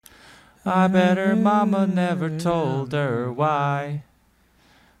I bet her mama never told her why.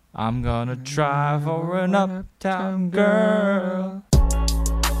 I'm gonna try for an uptown girl.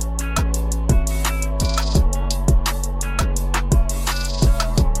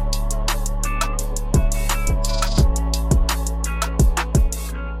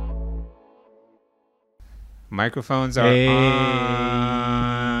 Microphones are on.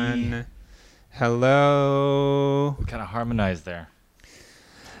 Hello. We kind of harmonized there.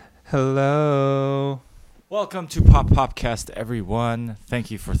 Hello. Welcome to PopPopCast, everyone.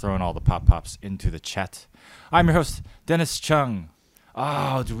 Thank you for throwing all the pop-pops into the chat. I'm your host, Dennis Chung.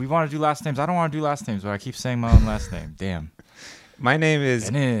 Oh, do we want to do last names? I don't want to do last names, but I keep saying my own last name. Damn. My name is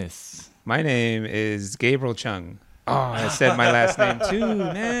Dennis. My name is Gabriel Chung. Oh, I said my last name too,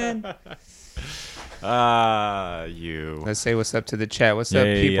 man. You. Let's say what's up to the chat. What's up,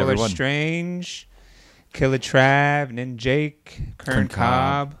 Yay, People everyone. Are Strange, Killer Trav, Nin Jake, Kern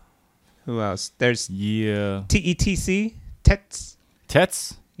Cobb. Who else? There's TETC, Tets.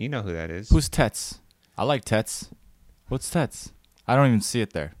 Tets? You know who that is. Who's Tets? I like Tets. What's Tets? I don't even see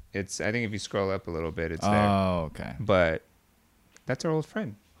it there. It's. I think if you scroll up a little bit, it's there. Oh, okay. But that's our old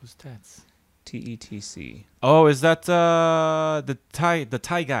friend. Who's Tets? TETC. Oh, is that the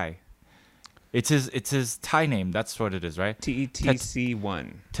Thai guy? It's his Thai name. That's what it is, right?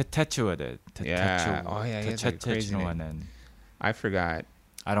 TETC1. Tetechuade. Yeah. Oh, yeah. He has a crazy name. I forgot.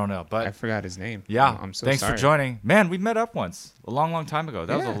 I don't know, but I forgot his name. Yeah. I'm so Thanks sorry. for joining. Man, we met up once. A long time ago.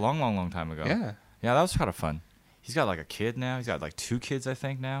 That was Yeah. a long time ago. Yeah. Yeah, that was kind of fun. He's got like a kid now. He's got like 2 kids, I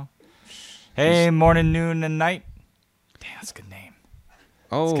think, now. Hey, morning, noon, and night. Damn, that's a good name.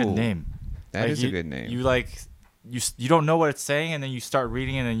 Oh. That's a good name. That is a good name. You you don't know what it's saying, and then you start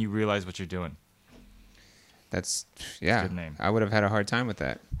reading, and then you realize what you're doing. That's, yeah. a good name. I would have had a hard time with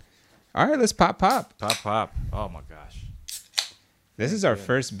that. All right, let's pop. Pop. Oh, my gosh. This is our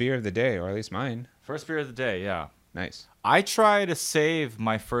first beer of the day, or at least mine. First beer of the day, yeah. Nice. I try to save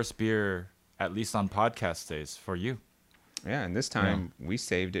my first beer, at least on podcast days, for you. Yeah, and this time we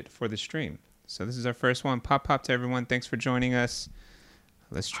saved it for the stream. So this is our first one. Pop to everyone. Thanks for joining us.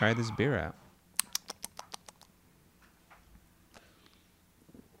 Let's try this beer out.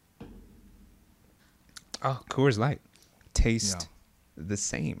 Oh, Coors Light. Taste the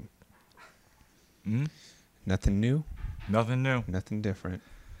same. Mm-hmm. Nothing new. Nothing new. Nothing different.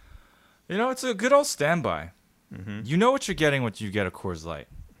 You know, it's a good old standby. Mm-hmm. You know what you're getting when you get a Coors Light.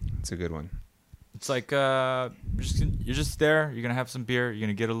 It's a good one. It's like you're just there. You're going to have some beer. You're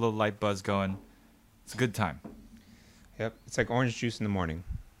going to get a little light buzz going. It's a good time. Yep. It's like orange juice in the morning.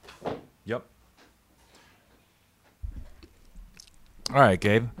 Yep. All right,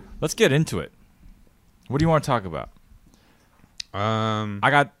 Gabe. Let's get into it. What do you want to talk about?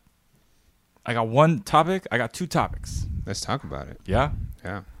 I got one topic. I got 2 topics. Let's talk about it. Yeah?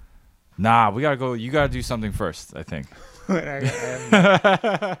 Yeah. Nah, we got to go. You got to do something first, I think.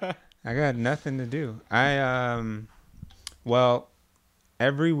 I got nothing to do. Well,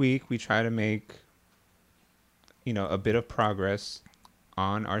 every week we try to make, a bit of progress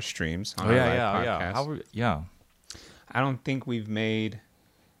on our streams, on our live podcast. Yeah. I don't think we've made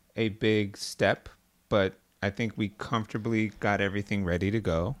a big step, but I think we comfortably got everything ready to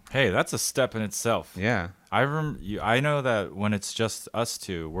go. Hey, that's a step in itself. Yeah. I know that when it's just us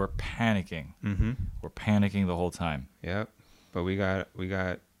two, we're panicking. Mm-hmm. We're panicking the whole time. Yep. But we got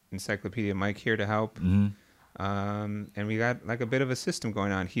Encyclopedia Mike here to help. Mm-hmm. And we got like a bit of a system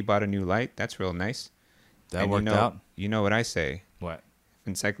going on. He bought a new light. That's real nice. That worked out. You know what I say? What? If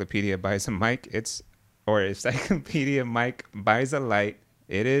Encyclopedia buys a mic, or if Encyclopedia Mike buys a light,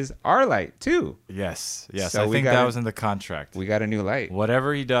 it is our light too. Yes. So I think that was in the contract. We got a new light.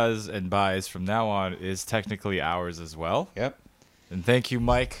 Whatever he does and buys from now on is technically ours as well. Yep. And thank you,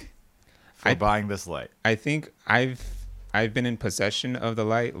 Mike, for buying this light. I think I've been in possession of the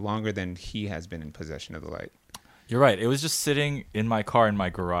light longer than he has been in possession of the light. You're right. It was just sitting in my car in my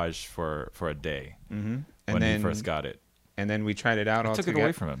garage for a day when he first got it. And then we tried it out all together. I took it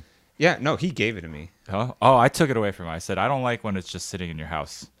away from him. Yeah, no, he gave it to me. Oh, I took it away from him. I said, I don't like when it's just sitting in your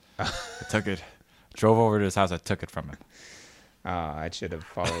house. I took it, drove over to his house. I took it from him. I should have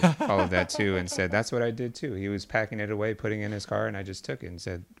followed that too and said, that's what I did too. He was packing it away, putting it in his car, and I just took it and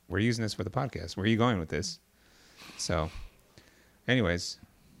said, we're using this for the podcast. Where are you going with this? So, anyways,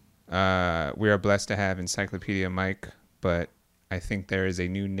 we are blessed to have Encyclopedia Mike, but I think there is a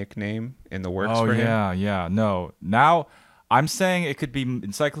new nickname in the works for him. Oh, yeah. No, now I'm saying it could be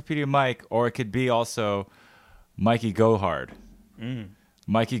Encyclopedia Mike, or it could be also Mikey Go Hard.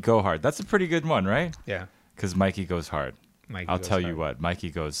 Mikey Go Hard. That's a pretty good one, right? Yeah. Because Mikey goes hard. I'll tell you what, Mikey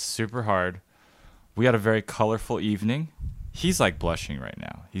goes super hard. We had a very colorful evening. He's like blushing right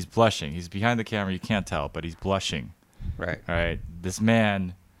now. He's blushing. He's behind the camera. You can't tell, but he's blushing. Right. All right. This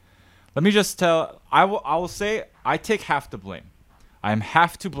man. Let me just tell. I will say I take half the blame. I am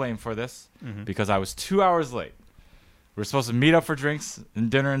half to blame for this because I was 2 hours late. We were supposed to meet up for drinks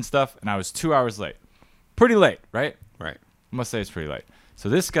and dinner and stuff, and I was 2 hours late. Pretty late, right? Right. I must say it's pretty late. So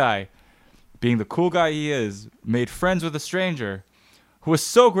this guy, being the cool guy he is, made friends with a stranger who was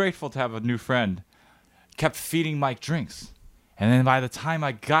so grateful to have a new friend, kept feeding Mike drinks. And then by the time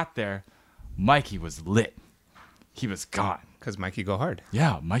I got there, Mikey was lit. He was gone. Because Mikey go hard.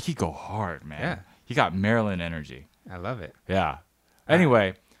 Yeah, Mikey go hard, man. Yeah. He got Maryland energy. I love it. Yeah.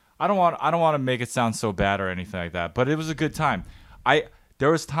 Anyway, I don't want to make it sound so bad or anything like that, but it was a good time.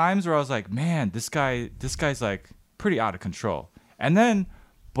 There was times where I was like, man, this guy's like pretty out of control. And then,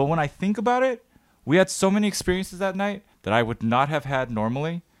 but when I think about it, we had so many experiences that night that I would not have had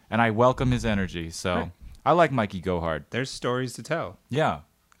normally, and I welcome his energy. So Right. I like Mikey Go Hard. There's stories to tell. Yeah.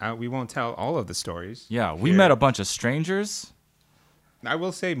 We won't tell all of the stories. Yeah. We here. met a bunch of strangers. I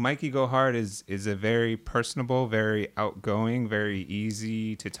will say Mikey Go Hard is a very personable, very outgoing, very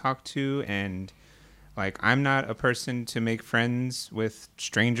easy to talk to. And like, I'm not a person to make friends with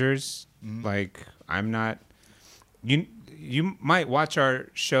strangers. Like, I'm not, you might watch our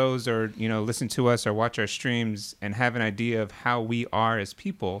shows or, listen to us or watch our streams and have an idea of how we are as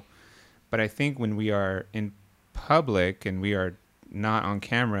people. But I think when we are in public and we are not on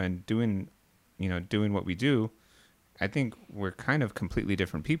camera and doing what we do, I think we're kind of completely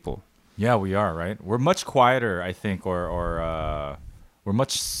different people. Yeah, we are, right? We're much quieter, I think, or we're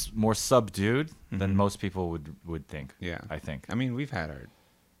much more subdued than most people would think. Yeah. I think. I mean, we've had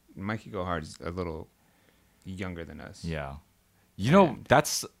Mikey Go Hard is a little younger than us. Yeah.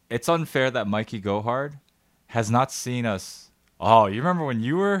 It's unfair that Mikey Go Hard has not seen us. Oh, you remember when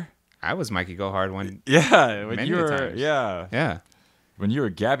you were? I was Mikey Go Hard when. Yeah, when many you were. times. Yeah. Yeah. When you were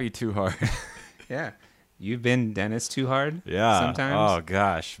Gabby Too Hard. Yeah. You've been Dennis Too Hard. Yeah. Sometimes. Oh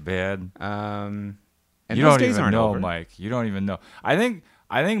gosh, man. And You those don't days even aren't know, over. Mike. You don't even know. I think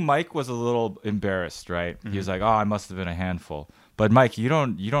Mike was a little embarrassed, right? He was like, "Oh, I must have been a handful." But Mike, you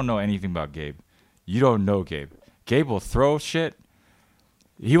don't know anything about Gabe. You don't know Gabe. Gabe will throw shit.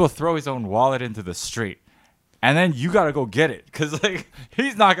 He will throw his own wallet into the street, and then you gotta go get it because like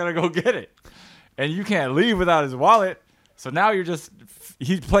he's not gonna go get it, and you can't leave without his wallet. So now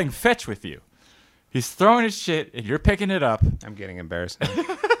he's playing fetch with you. He's throwing his shit, and you're picking it up. I'm getting embarrassed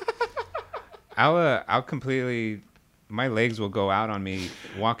now. I'll completely, my legs will go out on me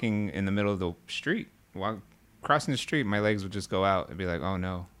walking in the middle of the street. Crossing the street, my legs would just go out and be like, oh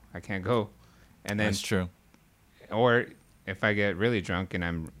no, I can't go. And then, That's true. or if I get really drunk and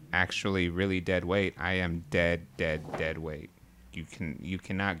I'm actually really dead weight, I am dead weight. You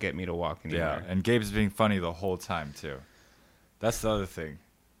cannot get me to walk anywhere. Yeah, and Gabe's being funny the whole time too. That's the other thing.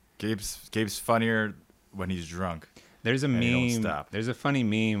 Gabe's funnier when he's drunk. There's a and he don't meme. stop. There's a funny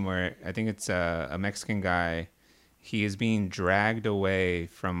meme where I think it's a Mexican guy. He is being dragged away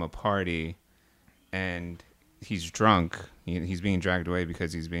from a party, and he's drunk. He's being dragged away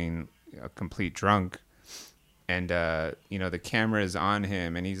because he's being a complete drunk. And the camera is on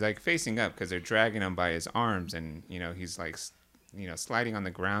him, and he's like facing up because they're dragging him by his arms, and he's like sliding on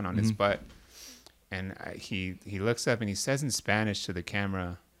the ground on his butt. And he looks up and he says in Spanish to the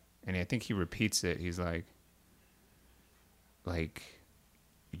camera, and I think he repeats it. He's like,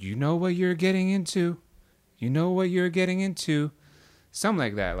 you know what you're getting into? You know what you're getting into? Something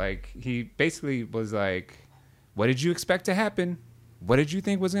like that. Like, he basically was like, what did you expect to happen? What did you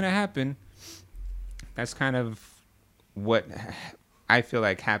think was going to happen? That's kind of what I feel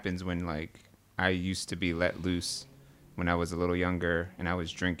like happens when, like, I used to be let loose when I was a little younger and I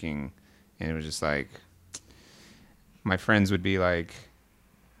was drinking. And it was just like, my friends would be like,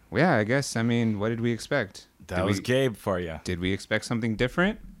 well, yeah, I guess, what did we expect? That was Gabe for you. Did we expect something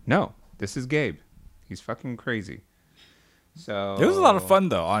different? No, this is Gabe. He's fucking crazy. So It was a lot of fun,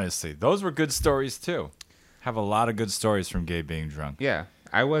 though, honestly. Those were good stories, too. Have a lot of good stories from Gabe being drunk. Yeah,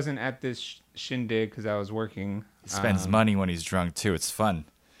 I wasn't at this shindig because I was working. He spends money when he's drunk, too. It's fun.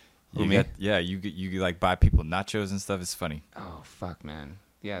 Who, me? You like buy people nachos and stuff. It's funny. Oh, fuck, man.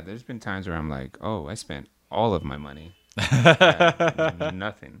 Yeah, there's been times where I'm like, oh, I spent all of my money. Yeah,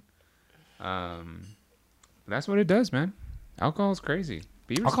 nothing. That's what it does, man. Alcohol is crazy.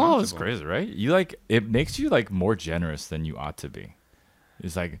 Be responsible. Alcohol is crazy, right? It makes you like more generous than you ought to be.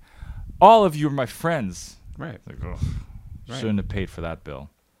 It's like, all of you are my friends. Right. Like, oh, Right. shouldn't have paid for that bill.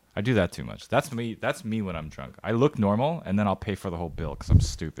 I do that too much. That's me. That's me when I'm drunk. I look normal, and then I'll pay for the whole bill because I'm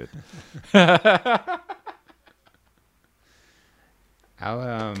stupid.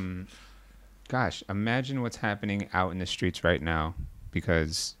 I'll gosh, imagine what's happening out in the streets right now,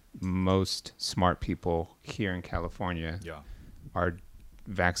 because most smart people here in California are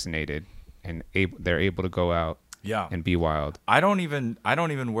vaccinated and they're able to go out and be wild. I don't even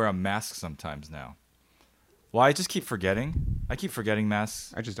wear a mask sometimes now. Well, I just keep forgetting. I keep forgetting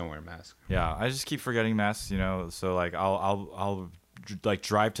masks. I just don't wear a mask. Yeah, I just keep forgetting masks, you know. So like I'll like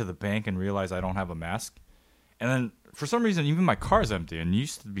drive to the bank and realize I don't have a mask. And then for some reason even my car's empty and it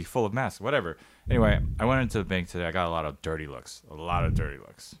used to be full of masks, whatever. Anyway, I went into the bank today. I got a lot of dirty looks.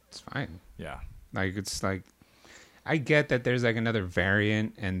 It's fine. Yeah. Like it's like I get that there's like another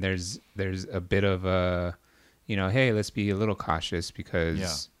variant and there's a bit of a, you know, hey, let's be a little cautious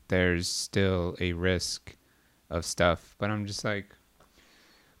because there's still a risk of stuff. But I'm just like,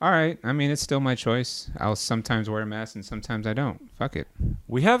 all right. I mean, it's still my choice. I'll sometimes wear a mask and sometimes I don't. Fuck it.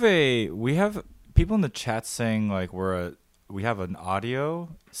 We have people in the chat saying like we have an audio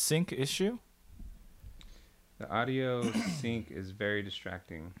sync issue. The audio sync is very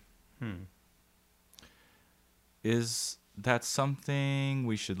distracting. Is that something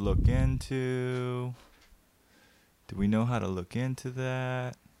we should look into? Do we know how to look into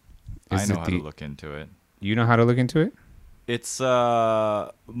that? I know how to look into it. You know how to look into it? It's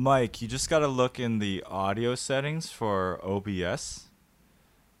Mike, you just got to look in the audio settings for OBS.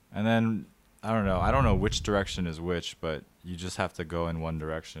 And then I don't know which direction is which, but you just have to go in one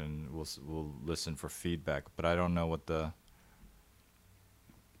direction. We'll listen for feedback, but I don't know what the.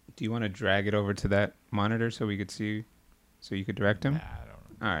 Do you want to drag it over to that monitor so we could see, so you could direct him? Nah, I don't.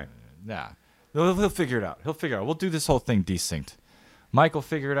 All right. Nah, he'll figure it out. We'll do this whole thing desynced. Mike will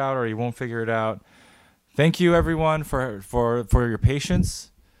figure it out, or he won't figure it out. Thank you everyone for your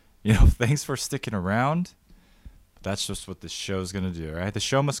patience. You know, thanks for sticking around. But that's just what this show's gonna do, right? The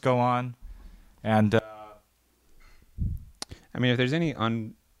show must go on. And I mean, if there's any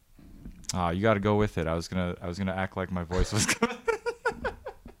you got to go with it. I was gonna act like my voice was coming.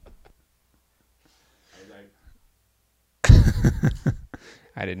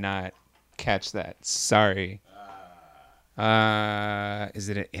 I did not catch that. Sorry. Is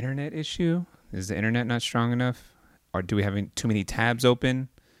it an internet issue? Is the internet not strong enough, or do we have too many tabs open?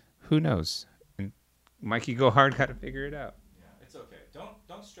 Who knows? And Mikey Go Hard got to figure it out. It's okay.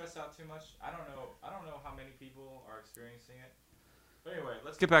 Don't stress out too much. I don't know how many people are experiencing it. But anyway,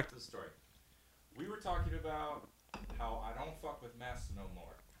 let's get back to the story. We were talking about how I don't fuck with masks no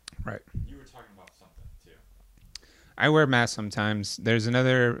more. Right. You were talking about something too. I wear masks sometimes. There's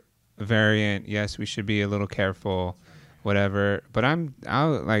another variant. Yes, we should be a little careful, whatever. But I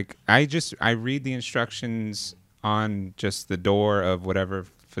read the instructions on just the door of whatever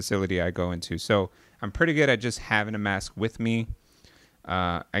facility I go into. So I'm pretty good at just having a mask with me.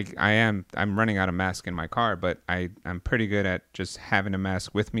 I'm running out of mask in my car, but I'm pretty good at just having a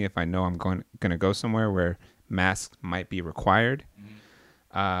mask with me if I know I'm going to go somewhere where masks might be required.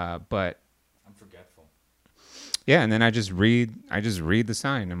 Mm-hmm. But I'm forgetful. Yeah, and then I just read the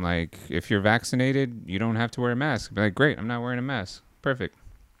sign. I'm like, if you're vaccinated, you don't have to wear a mask. I'd be like, great, I'm not wearing a mask. Perfect.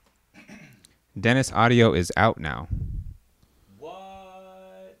 Dennis audio is out now.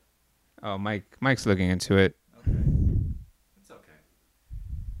 What? Oh, Mike's looking into it. Okay.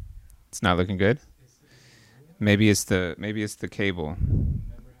 It's not looking good. Maybe it's the cable.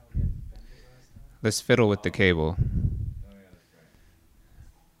 Let's fiddle with the cable.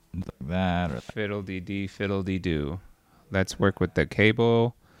 Like that. Or Fiddle-dee-dee, fiddle-dee-doo. Let's work with the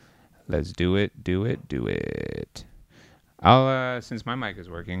cable. Let's do it. I'll since my mic is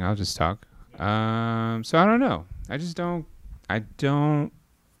working, I'll just talk. So I don't know. I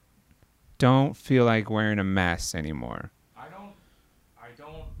don't feel like wearing a mask anymore.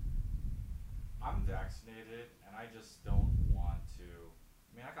 I'm vaccinated, and I just don't want to.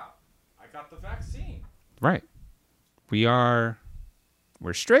 I mean, I got the vaccine. Right. We're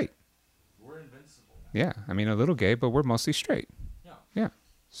straight. We're invincible now. Yeah. I mean, a little gay, but we're mostly straight. Yeah.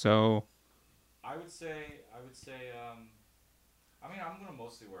 So. I would say. I mean, I'm gonna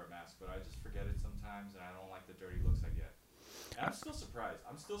mostly wear a mask, but I just forget it sometimes, and I don't like the dirty looks I get. And I'm still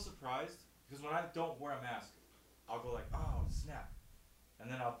surprised because when I don't wear a mask, I'll go like, oh snap. And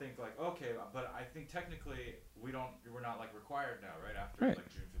then I'll think like, okay, but I think technically we're not like required now, right? After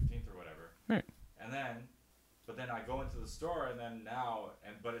like June 15th or whatever. Right. But then I go into the store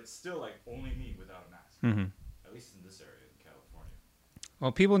but it's still like only me without a mask. Mm-hmm. At least in this area in California.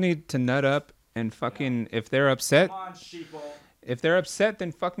 Well, people need to nut up and fucking, if they're upset. Come on, sheeple. If they're upset,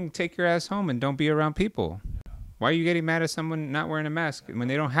 then fucking take your ass home and don't be around people. Yeah. Why are you getting mad at someone not wearing a mask when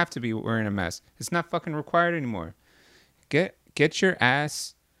they don't have to be wearing a mask? It's not fucking required anymore. Get your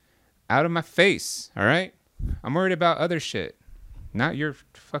ass out of my face, all right? I'm worried about other shit, not your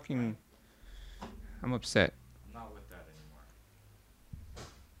fucking... I'm upset. I'm not with that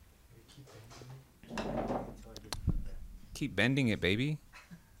anymore. Keep bending it, baby.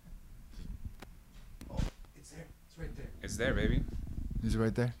 Oh, it's there. It's right there. It's there, baby. Is it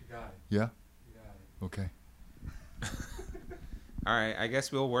right there? You got it. Yeah? You got it. Okay. All right, I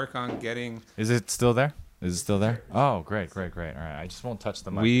guess we'll work on getting... Is it still there? Is it still there? Oh, great. All right, I just won't touch the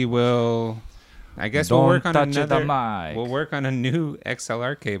mic. We will... I guess Don't we'll work on touch another... the mic. We'll work on a new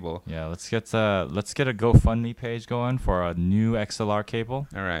XLR cable. Yeah, let's get a GoFundMe page going for a new XLR cable.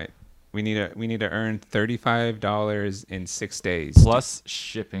 All right. We need to earn $35 in 6 days. Plus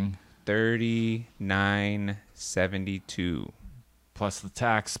shipping. $39.72. Plus the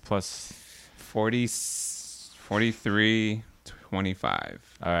tax, plus... 43.25.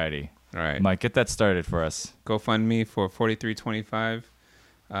 Alrighty. All right. Mike, get that started for us. GoFundMe for $43.25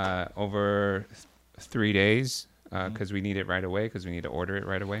 over 3 days because we need it right away because we need to order it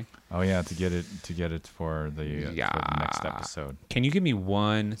right away. Oh yeah, to get it for the next episode. Can you give me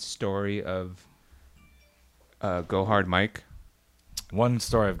one story of Go Hard Mike? One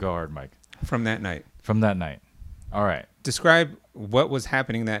story of Go Hard Mike. From that night. All right. Describe what was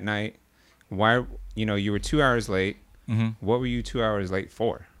happening that night. Why, you were 2 hours late. Mm-hmm. What were you 2 hours late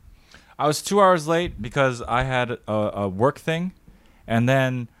for? I was 2 hours late because I had a work thing, and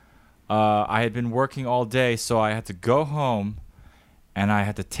then I had been working all day, so I had to go home, and I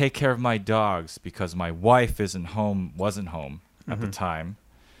had to take care of my dogs because my wife wasn't home at the time.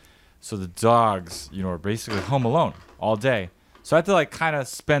 So the dogs, were basically home alone all day. So I had to kind of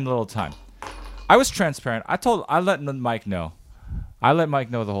spend a little time. I was transparent. I let Mike know. I let Mike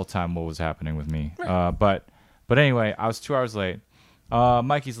know the whole time what was happening with me. Right. But anyway, I was 2 hours late.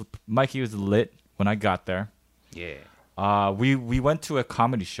 Mikey was lit when I got there. Yeah. We went to a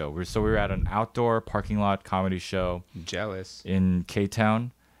comedy show. We were at an outdoor parking lot comedy show. Jealous. In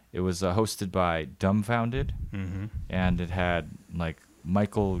K-Town. It was hosted by Dumbfounded. Mm-hmm. And it had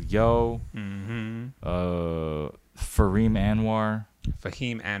Michael Yo, Fahim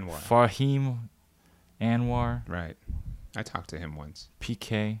Anwar. Right. I talked to him once.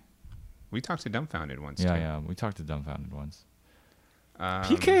 PK. We talked to Dumbfounded once. Yeah. We talked to Dumbfounded once.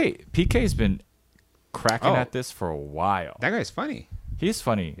 PK's been cracking at this for a while. That guy's funny. He's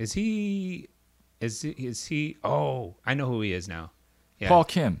funny. Is he? Oh, I know who he is now. Yeah. Paul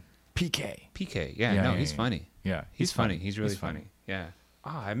Kim. PK. Yeah, he's funny. Yeah, he's funny. He's really funny. Yeah.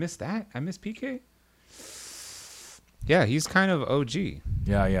 Oh, I missed that. I missed PK. Yeah, he's kind of OG.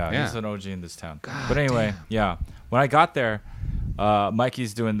 Yeah. He's an OG in this town. God but anyway, damn. Yeah. When I got there,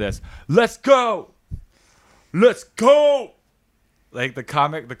 Mikey's doing this. Let's go. Like the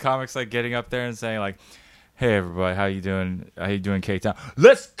comics getting up there and saying hey everybody, how you doing? How you doing, K-Town?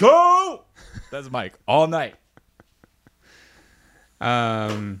 Let's go. That's Mike all night.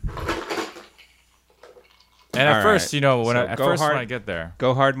 And at first, when I get there,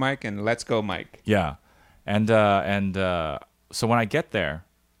 Go Hard Mike and Let's Go Mike. Yeah, and so when I get there,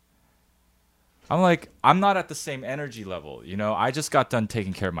 I'm not at the same energy level. I just got done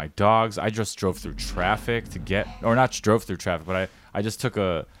taking care of my dogs. I just drove through traffic but I just took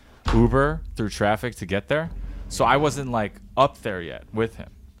a Uber through traffic to get there. So I wasn't up there yet with him.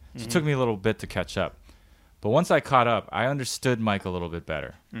 So It took me a little bit to catch up. But once I caught up, I understood Mike a little bit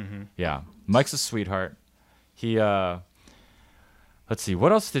better. Mm-hmm. Yeah. Mike's a sweetheart. He, let's see,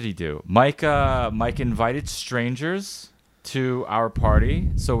 what else did he do? Mike invited strangers to our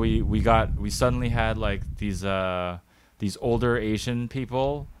party. So we suddenly had these older Asian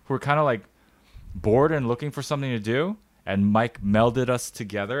people who were kind of bored and looking for something to do. And Mike melded us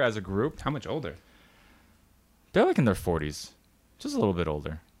together as a group. How much older? They're in their 40s. Just a little bit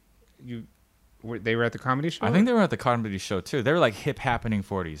older. They were at the comedy show? I think they were at the comedy show, too. They were hip happening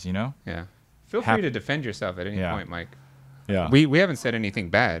 40s, Yeah. Feel free to defend yourself at any point, Mike. Yeah. We haven't said anything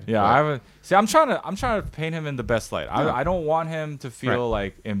bad. Yeah, I'm trying to paint him in the best light. No. I don't want him to feel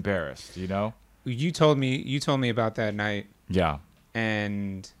embarrassed, You told me about that night. Yeah.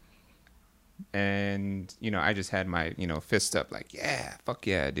 And I just had my, fist up yeah, fuck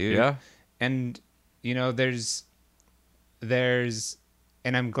yeah, dude. Yeah. And there's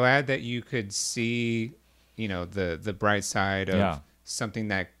and I'm glad that you could see, the bright side of something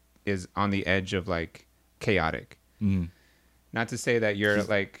that is on the edge of chaotic. Mm. Not to say that you're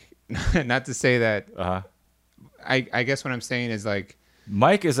not to say that. I guess what I'm saying is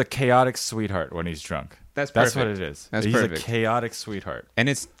Mike is a chaotic sweetheart when he's drunk. That's what it is. He's perfect. A chaotic sweetheart, and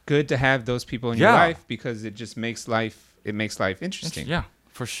it's good to have those people in your life because it just makes life interesting. Yeah,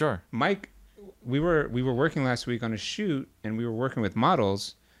 for sure. Mike, we were working last week on a shoot, and we were working with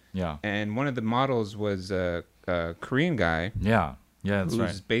models. Yeah, and one of the models was a Korean guy. Yeah, Yeah, that's who's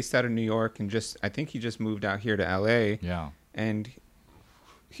right. based out of New York and I think he just moved out here to LA. Yeah. And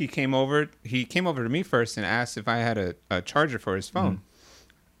he came over to me first and asked if I had a charger for his phone.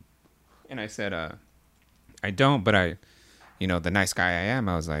 And I said, I don't, but the nice guy I am,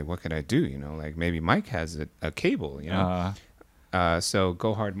 I was like, what could I do? Like maybe Mike has a cable, So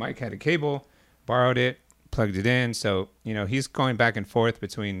Go Hard Mike had a cable, borrowed it, plugged it in. So, he's going back and forth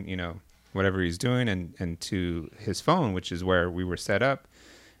between, whatever he's doing and to his phone, which is where we were set up.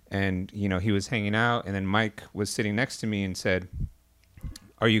 And, he was hanging out. And then Mike was sitting next to me and said,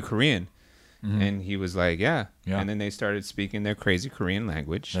 "Are you Korean?" And he was like, yeah. And then they started speaking their crazy Korean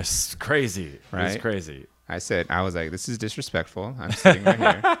language. That's crazy. Right? It's crazy. I was like, this is disrespectful. I'm sitting right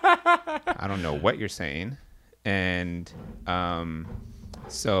here. I don't know what you're saying. And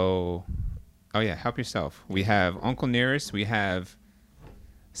so, help yourself. We have Uncle Nearest. We have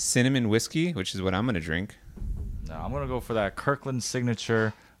cinnamon whiskey, which is what I'm going to drink. No, I'm going to go for that Kirkland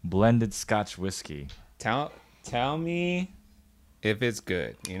Signature blended Scotch whiskey. Tell me if it's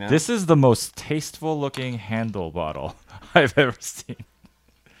good, This is the most tasteful looking handle bottle I've ever seen.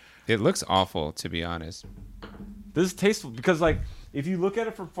 It looks awful, to be honest. This is tasteful because, like, if you look at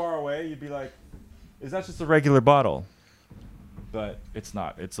it from far away, you'd be like, is that just a regular bottle? But it's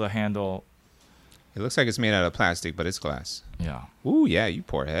not. It's a handle. It looks like it's made out of plastic, but it's glass. Yeah. Ooh, yeah, you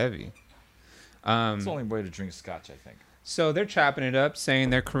pour heavy. It's the only way to drink Scotch, I think. So they're chopping it up,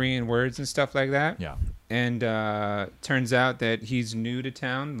 saying their Korean words and stuff like that. Yeah. And turns out that he's new to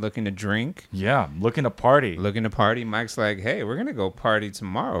town, looking to drink. Yeah, looking to party. Mike's like, hey, we're going to go party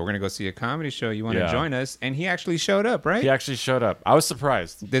tomorrow. We're going to go see a comedy show. You want to join us? And he actually showed up, right? He actually showed up. I was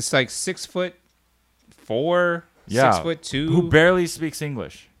surprised. This like 6'4", 6'2", who barely speaks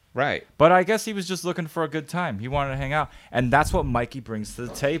English. Right. But I guess he was just looking for a good time. He wanted to hang out. And that's what Mikey brings to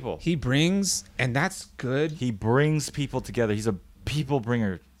the table. And that's good. He brings people together. He's a people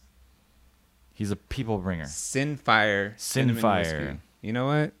bringer. Sinfire. Sinfire. You know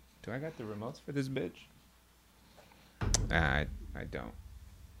what? Do I got the remotes for this bitch? I don't.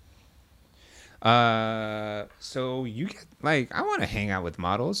 So you get I want to hang out with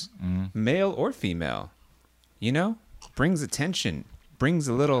models, male or female. Brings attention. Brings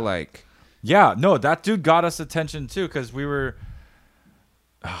a little Yeah, no, that dude got us attention too because we were.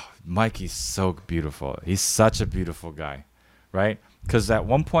 Oh, Mikey's so beautiful. He's such a beautiful guy, right? Because at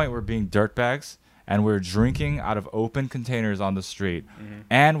one point we're being dirtbags and we were drinking out of open containers on the street,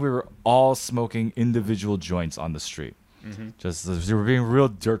 and we were all smoking individual joints on the street. Just we were being real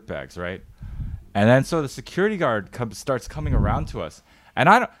dirtbags, right? And then so the security guard starts coming around to us,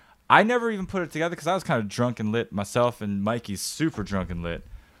 and I never even put it together because I was kind of drunk and lit myself, and Mikey's super drunk and lit,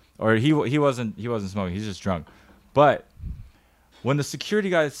 or he wasn't smoking, he's just drunk, but. When the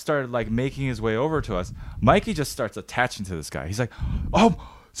security guy started making his way over to us, Mikey just starts attaching to this guy. He's like, "Oh,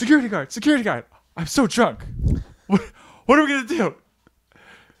 security guard, I'm so drunk. What are we gonna do?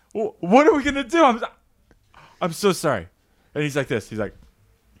 What are we gonna do? I'm so sorry." And he's like this. He's like,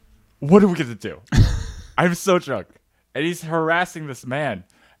 "What are we gonna do? I'm so drunk." And he's harassing this man,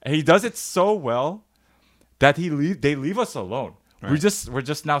 and he does it so well that they leave us alone. Right. We're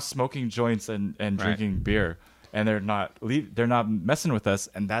just now smoking joints and drinking beer. And they're not messing with us,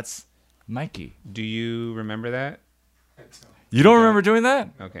 and that's Mikey. Do you remember that? You don't remember doing that?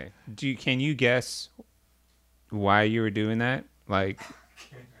 Okay. Can you guess why you were doing that?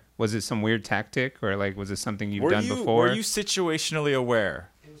 Was it some weird tactic, or was it something you've done before? Were you situationally aware?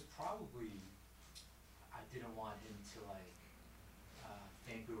 It was probably I didn't want him to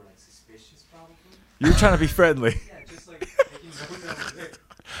think we were suspicious. Probably. You were trying to be friendly. Yeah, just taking notes over there.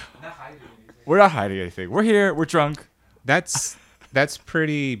 Not hiding anything. We're not hiding anything. We're here. We're drunk. That's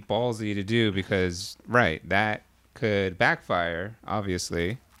pretty ballsy to do because that could backfire,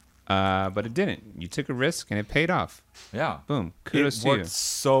 obviously, but it didn't. You took a risk and it paid off. Yeah. Boom. Kudos to you. It worked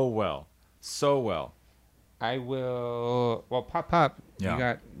so well. I will. Well, Pop.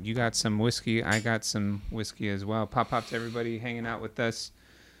 Yeah. You got some whiskey. I got some whiskey as well. Pop to everybody hanging out with us.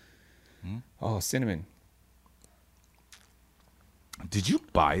 Oh, cinnamon. Did you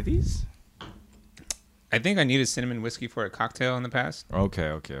buy these? I think I needed cinnamon whiskey for a cocktail in the past.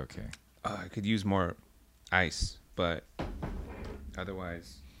 Okay. I could use more ice, but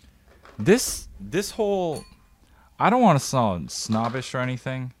otherwise. This whole, I don't want to sound snobbish or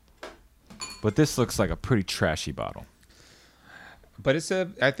anything, but this looks like a pretty trashy bottle. But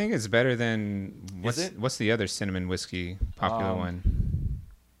I think it's better than what's the other cinnamon whiskey popular one?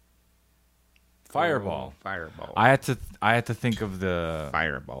 Fireball. Fireball. I had to think of the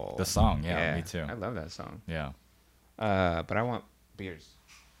Fireball. The song, yeah, me too. I love that song. Yeah. But I want beers.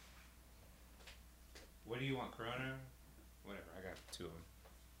 What do you want, Corona? Whatever. I got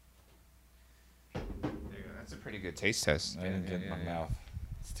There you go. That's a pretty good taste test. I didn't get it in my mouth.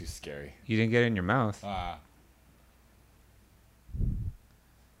 It's too scary. You didn't get it in your mouth.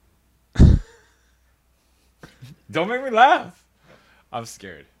 Don't make me laugh. I'm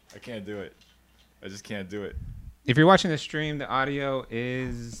scared. I can't do it. I just can't do it. If you're watching the stream, the audio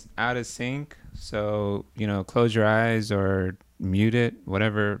is out of sync. So, close your eyes or mute it.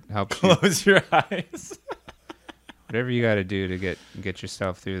 Whatever helps you. Close your eyes. Whatever you got to do to get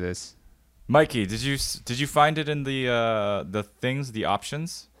yourself through this. Mikey, did you find it in the things, the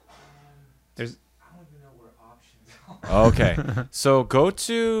options? I don't even know where options are. Okay. So go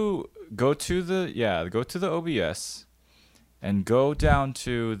to the OBS and go down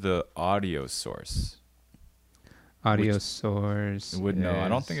to the audio source. Audio source. No, I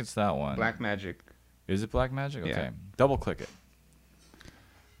don't think it's that one. Black Magic. Is it Black Magic? Yeah. Okay. Double click it.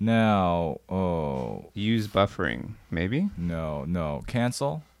 Now, Use buffering, maybe? No.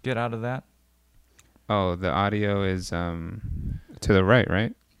 Cancel. Get out of that. Oh, the audio is to the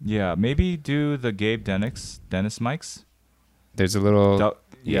right? Yeah, maybe do the Gabe Dennis mics. There's a little do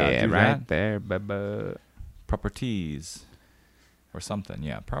right that. there, bubba. Properties or something.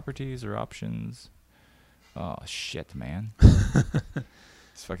 Yeah, properties or options. Oh shit, man.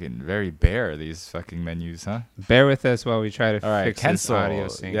 It's fucking very bare, these fucking menus, huh? Bear with us while we try to All right, fix cancel. this audio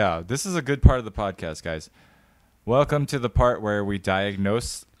sync. Yeah, this is a good part of the podcast, guys. Welcome to the part where we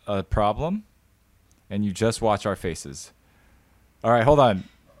diagnose a problem and you just watch our faces. All right, hold on.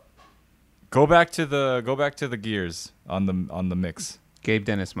 Go back to the gears on the mix. Gabe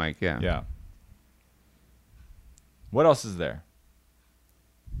Dennis mic, yeah. Yeah. What else is there?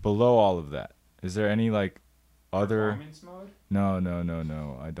 Below all of that. Is there any other Performance mode? No,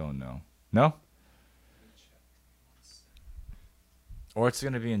 I don't know. No? Or it's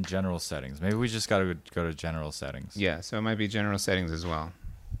going to be in general settings. Maybe we just got to go to general settings. Yeah, so it might be general settings as well.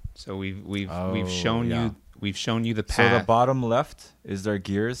 So we've shown you the path. So the bottom left is there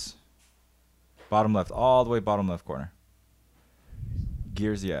gears? Bottom left, all the way bottom left corner.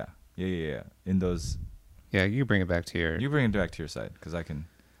 Gears, yeah. In those. Yeah, you bring it back to your. You bring it back to your side because I can.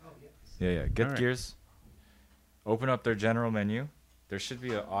 Oh, yeah. Yeah. Get All right. gears. Open up their general menu. There should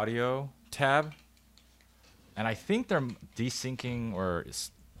be an audio tab. And I think they're desyncing or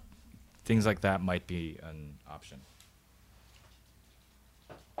things like that might be an option.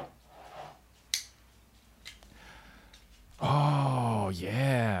 Oh,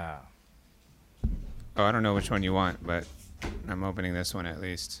 yeah. Oh, I don't know which one you want, but I'm opening this one at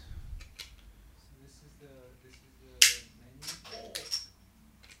least. So this is the menu.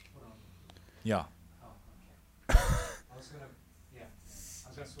 Hold on. Yeah. Oh, okay. I was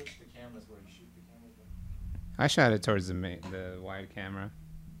gonna switch the cameras where you shoot the cameras. But... I shot it towards the wide camera.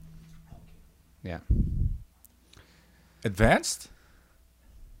 Okay. Yeah. Advanced?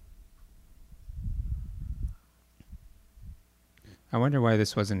 I wonder why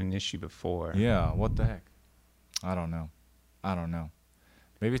this wasn't an issue before. Yeah, what the heck? I don't know.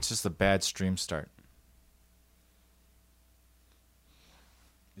 Maybe it's just a bad stream start.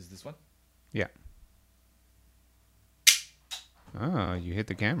 Is this one? Yeah. Oh, you hit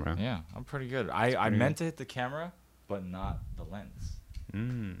the camera. Yeah, I'm pretty good. I meant to hit the camera, but not the lens.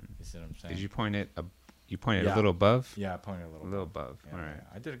 Mm. You see what I'm saying? Did you point it? You pointed Yeah. a little above. Yeah, I pointed a A little above. Yeah, All right. yeah.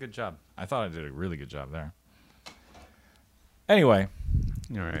 I did a good job. I thought I did a really good job there. Anyway,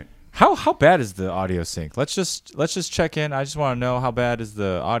 All right. how bad is the audio sync? Let's just check in. I just want to know how bad is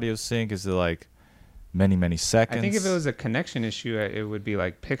the audio sync? Is it like many seconds? I think if it was a connection issue, it would be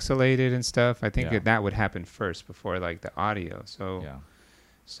like pixelated and stuff. I think Yeah. that would happen first before like the audio. So yeah.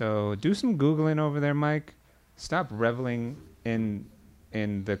 So do some Googling over there, Mike. Stop reveling in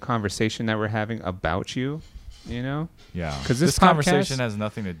the conversation that we're having about you, Yeah. 'Cause this this conversation podcast- has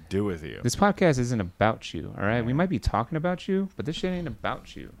nothing to do with you. This podcast isn't about you, all right? We Yeah. might be talking about you, but this shit ain't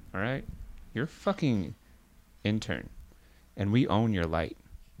about you, all right? You're a fucking intern, and we own your light.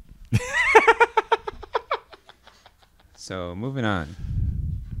 So moving on.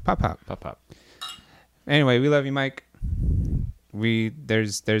 Pop. Pop. Anyway, we love you, Mike.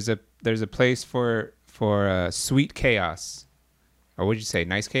 There's a place for sweet chaos, or would you say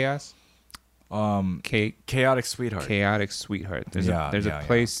nice chaos? Chaotic sweetheart. Chaotic sweetheart. There's Yeah, a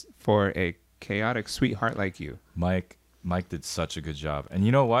place for a chaotic sweetheart like you. Mike did such a good job. And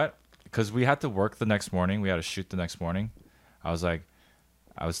you know what? Because we had to work the next morning. We had to shoot the next morning. I was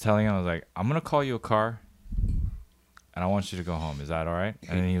telling him, I'm going to call you a car and I want you to go home. Is that all right?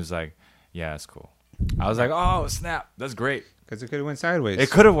 And then he was like, yeah, it's cool. I was like, oh, snap. That's great. Because it could have went sideways. It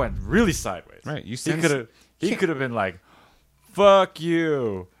could have went really sideways. Right. He could have been like, fuck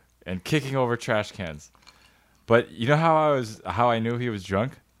you, and kicking over trash cans. But you know how I knew he was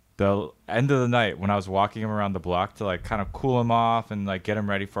drunk? the end of the night when I was walking him around the block to like kind of cool him off and like get him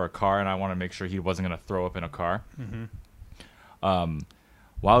ready for a car, and I want to make sure he wasn't gonna throw up in a car. While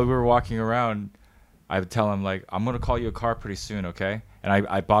we were walking around, I would tell him like, I'm gonna call you a car pretty soon, okay? And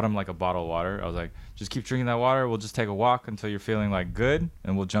I bought him like a bottle of water. I was like, just keep drinking that water. We'll just take a walk until you're feeling like good,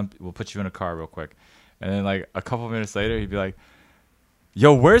 and we'll put you in a car real quick. And then like a couple minutes later, he'd be like,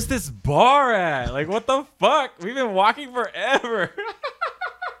 yo, where's this bar at? Like, what the fuck? We've been walking forever.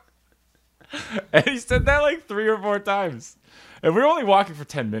 And he said that like 3 or 4 times. And we were only walking for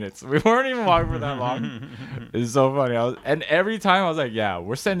 10 minutes. We weren't even walking for that long. It's so funny. And every time I was like, yeah,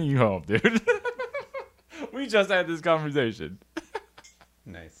 we're sending you home, dude. We just had this conversation.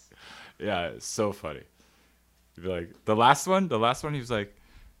 Nice. Yeah, it's so funny. He'd be like, the last one, he was like,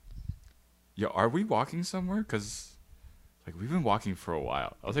 yo, are we walking somewhere? Because like we've been walking for a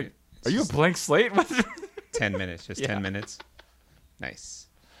while. I was like, are you a blank slate? 10 minutes, just 10 minutes. Nice.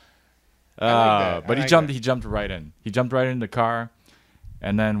 But he jumped right in. He jumped right in the car,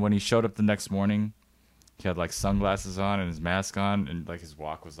 and then when he showed up the next morning, he had like sunglasses on and his mask on, and like his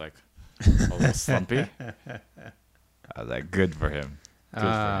walk was like a little slumpy. I was like, good for him.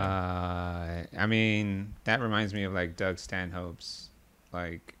 I mean, that reminds me of like Doug Stanhope's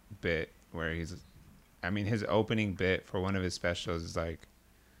like bit where his opening bit for one of his specials is like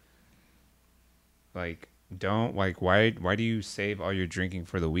don't like why do you save all your drinking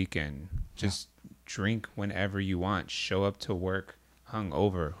for the weekend? Just drink whenever you want. Show up to work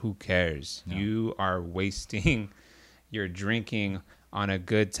hungover. Who cares? Yeah. You are wasting your drinking on a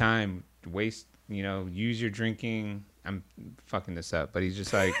good time. Use your drinking. I'm fucking this up, but he's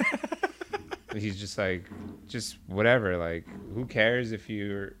just like just whatever. Like, who cares if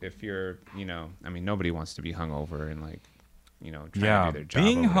you're I mean, nobody wants to be hungover and like, trying to do their job.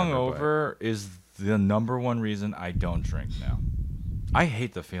 Being hungover is the number one reason I don't drink now. I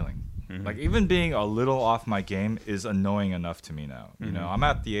hate the feeling. Mm-hmm. Like, even being a little off my game is annoying enough to me now. Mm-hmm. I'm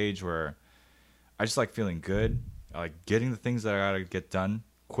at the age where I just like feeling good. I like getting the things that I gotta get done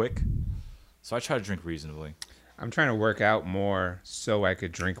quick. So I try to drink reasonably. I'm trying to work out more so I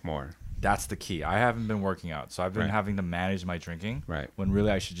could drink more. That's the key. I haven't been working out, so I've been having to manage my drinking. Right. When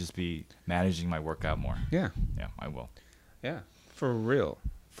really I should just be managing my workout more. Yeah. Yeah, I will. Yeah. For real.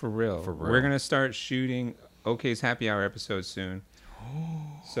 We're going to start shooting OK's Happy Hour episodes soon.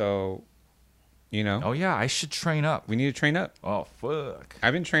 So, Oh, yeah. I should train up. We need to train up. Oh, fuck.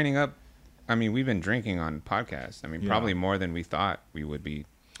 I've been training up. I mean, we've been drinking on podcasts. I mean, probably more than we thought we would be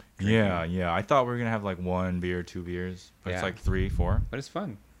drinking. Yeah. I thought we were going to have like 1 beer, 2 beers. But it's like 3, 4. But it's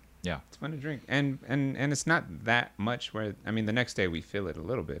fun. Yeah. It's fun to drink. And it's not that much where, I mean, the next day we feel it a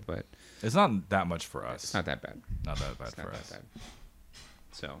little bit, but it's not that much for us. It's not that bad. Not that bad for us.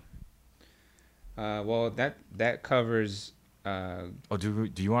 So, well, that covers. Do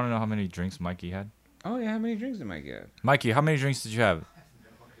you want to know how many drinks Mikey had? Oh yeah, how many drinks did Mikey have? Mikey, how many drinks did you have?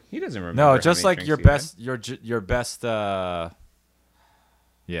 He doesn't remember. No, just like your best, your best. Thing.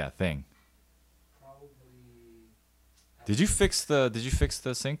 Did you fix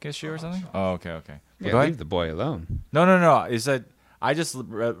the sink issue or something? Oh, okay. Yeah, leave the boy alone. No. Is that I just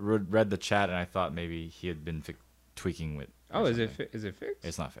read the chat and I thought maybe he had been tweaking with. Oh, is it fixed?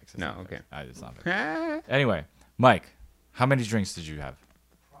 It's not fixed. Okay. It's not fixed. Anyway, Mike, how many drinks did you have?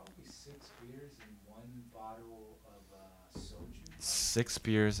 Probably 6 beers and 1 bottle of soju. 6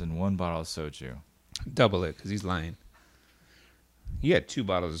 beers and 1 bottle of soju. Double it, because he's lying. He had 2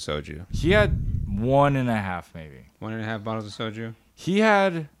 bottles of soju. He had 1.5, maybe. 1.5 bottles of soju. He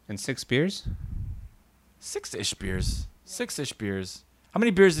had 6 beers. 6-ish beers. 6-ish beers. How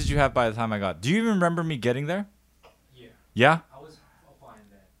many beers did you have by the time I got? Do you even remember me getting there? Yeah. Yeah. I was fine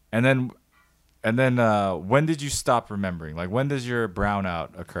And then. then, when did you stop remembering? Like, when does your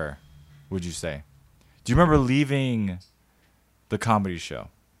brownout occur? Would you say? Do you remember leaving the comedy show?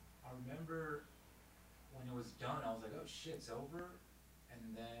 I remember when it was done. I was like, "Oh shit, it's over."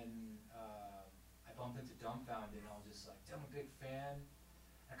 And then I bumped into Dumbfounded, and I was just like, "Damn, I'm a big fan."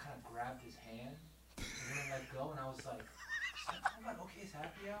 I kind of grabbed his hand, and then I let go, and I was like, "Is that talking about OK's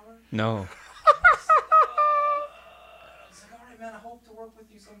Happy Hour?" No. I was like, "All right, man. I hope to work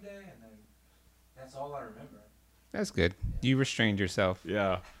with you someday." And then that's all I remember. That's good. You restrained yourself.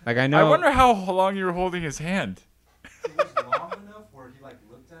 Yeah. Like, I know. I wonder how long you were holding his hand. It was long enough where he like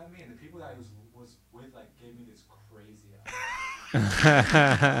looked at me, and the people that I was with like gave me this crazy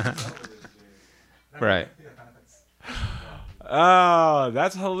eye. Right. Oh,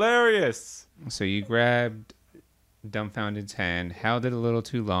 that's hilarious. So you grabbed Dumbfounded's hand, held it a little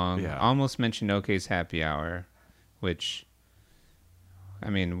too long, almost mentioned OK's Happy Hour, which, I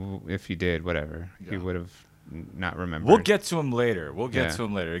mean, if you did, whatever. He would have not remember. We'll get to him later.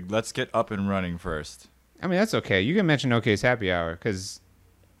 Let's get up and running first. I mean, that's okay. You can mention OK's Happy Hour because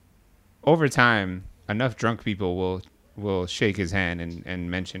over time, enough drunk people will shake his hand and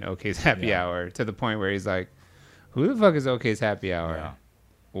mention OK's Happy Hour to the point where he's like, who the fuck is OK's Happy Hour? Yeah.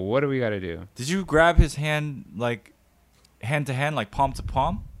 Well, what do we got to do? Did you grab his hand, like, hand to hand, like palm to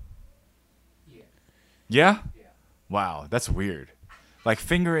palm? Yeah. Yeah? Yeah. Wow, that's weird. Like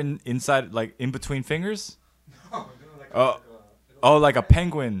finger inside, like in between fingers? No, Like a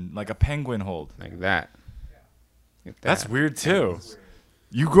penguin hold. Like that. Like that. That's weird too.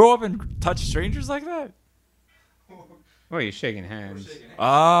 You grow up and touch strangers like that? Well, you're shaking hands.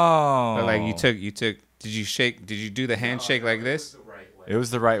 Oh. But like you took. Did you do the handshake like this? It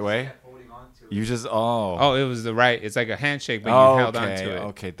was the right way? You just, Oh, it was the right. It's like a handshake, but you held on to it.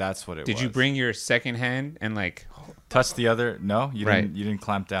 Okay, that's what it was. Did you bring your second hand and like touch the other? No, you Right. didn't. You didn't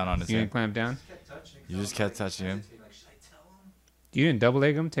clamp down on his you hand. didn't clamp down? You just kept touching him. You didn't double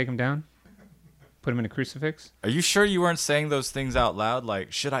leg him, take him down, put him in a crucifix? Are you sure you weren't saying those things out loud?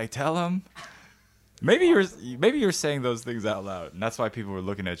 Like, should I tell him? Maybe you're saying those things out loud, and that's why people were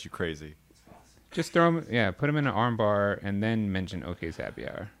looking at you crazy. Just throw him, put him in an arm bar and then mention OK's Happy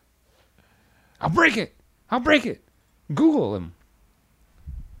Hour. I'll break it. Google him.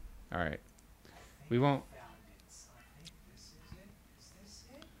 All right. We won't.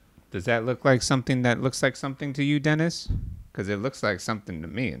 Does that look like something to you, Dennis? Because it looks like something to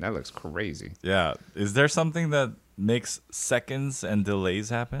me, and that looks crazy. Yeah. Is there something that makes seconds and delays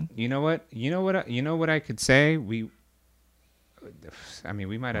happen? You know what I could say? We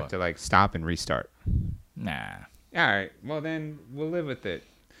might have What? to like stop and restart. Nah. All right. Well, then we'll live with it.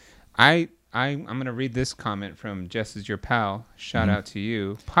 I'm gonna read this comment from Jess is your pal. Shout out to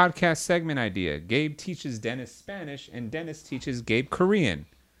you. Podcast segment idea: Gabe teaches Dennis Spanish, and Dennis teaches Gabe Korean.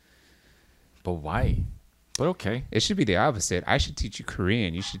 But why? But okay. It should be the opposite. I should teach you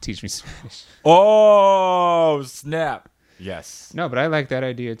Korean. You should teach me Spanish. Oh, snap. Yes. No, but I like that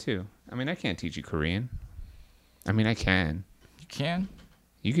idea too. I mean, I can't teach you Korean. I mean, I can. You can.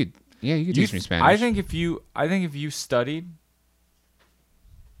 You could. Yeah, you could teach me Spanish. I think if you studied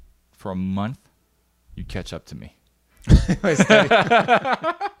for a month, you'd catch up to me.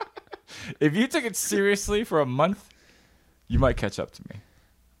 If you took it seriously for a month, you might catch up to me.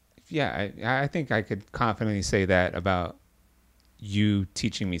 Yeah, I think I could confidently say that about you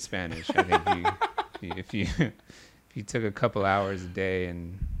teaching me Spanish. I think if you took a couple hours a day,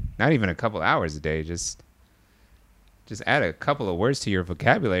 and not even a couple hours a day, just add a couple of words to your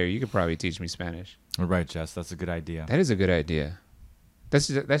vocabulary, you could probably teach me Spanish. All right, Jess, that's a good idea. That is a good idea. That's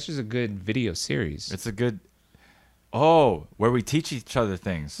just a good video series. It's a good. Oh, where we teach each other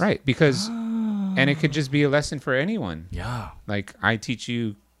things. Right, because and it could just be a lesson for anyone. Yeah. Like I teach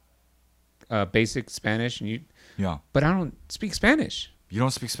you basic Spanish, and Yeah. but I don't speak Spanish. You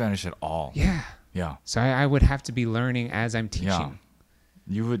don't speak Spanish at all. Yeah. Yeah. So I would have to be learning as I'm teaching. Yeah.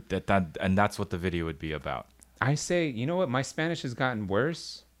 You would and that's what the video would be about. I say, you know what? My Spanish has gotten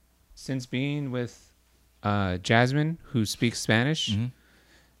worse since being with Jasmine, who speaks Spanish,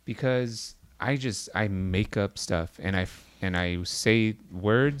 because I make up stuff and I say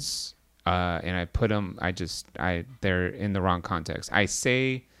words and I put them. They're in the wrong context. I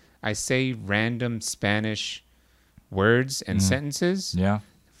say random Spanish words and sentences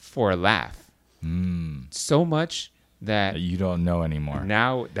for a laugh. So much that You don't know anymore.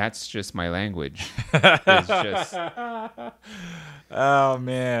 now that's just my language. It's just Oh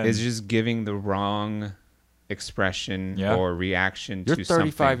man. is just giving the wrong expression or reaction You're to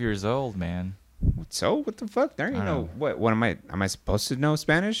 35 something. years old, man. So what the fuck? There ain't I no know. what am I supposed to know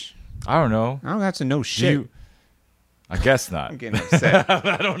Spanish? I don't know. I don't have to know shit. I guess not. I'm getting upset.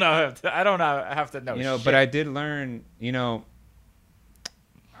 I don't know. I don't have to know. Shit. But I did learn,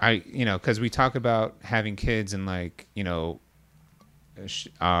 because we talk about having kids and like,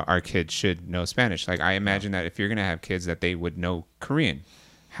 our kids should know Spanish. Like I imagine that if you're going to have kids that they would know Korean.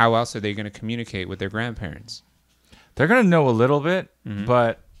 How else are they going to communicate with their grandparents? They're gonna know a little bit,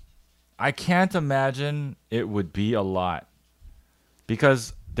 but I can't imagine it would be a lot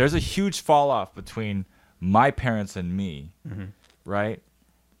because there's a huge fall off between my parents and me, right?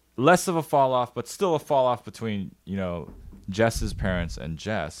 Less of a fall off, but still a fall off between Jess's parents and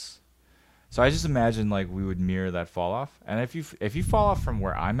Jess. So I just imagine like we would mirror that fall off, and if you fall off from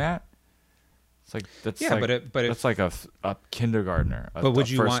where I'm at, it's like that's that's like a kindergartner. But would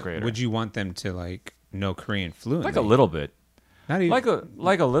you first grader. Would you want them to like know Korean fluently? Like a little bit. Not even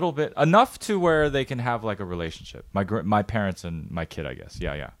Like a little bit, enough to where they can have like a relationship. My parents and my kid, I guess.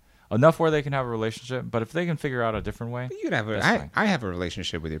 Yeah. Enough where they can have a relationship. But if they can figure out a different way, You could have that's fine. I have a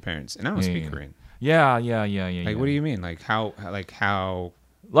relationship with your parents, and I don't speak Yeah. Korean. Yeah. Like, what do you mean? Like how?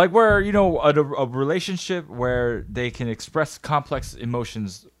 Like where, a relationship where they can express complex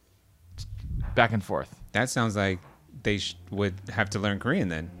emotions back and forth. That sounds like they would have to learn Korean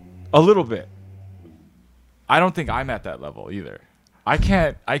then. A little bit. I don't think I'm at that level either. I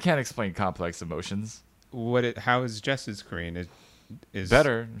can't explain complex emotions. How is Jess's Korean? It is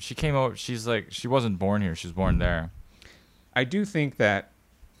better. She came over. She's like, she wasn't born here. She was born there. I do think that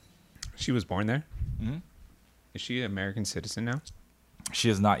she was born there. Mm-hmm. Is she an American citizen now? She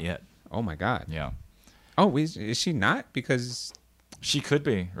is not yet. Oh my God. Yeah. Oh, is she not? Because she could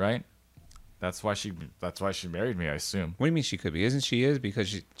be, right? That's why she married me, I assume. What do you mean she could be? Isn't she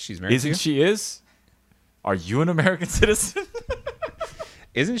because she's married to you? Isn't she is? Are you an American citizen?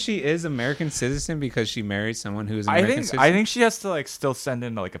 Isn't she American citizen because she married someone who is an American citizen? I think she has to like still send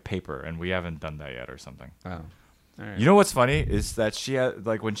in like a paper, and we haven't done that yet or something. Oh. All right. You know what's funny is that she had,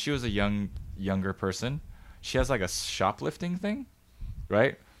 like, when she was a younger person, she has like a shoplifting thing,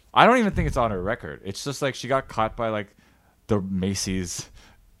 right? I don't even think it's on her record. It's just like she got caught by like the Macy's.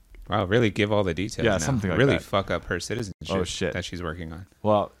 Wow, really give all the details. Yeah, now. something like really that. Fuck up her citizenship. Oh, shit. That she's working on.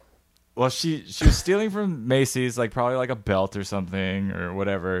 Well, she was stealing from Macy's, like probably like a belt or something or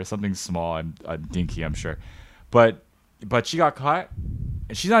whatever, something small and dinky, I'm sure. But she got caught,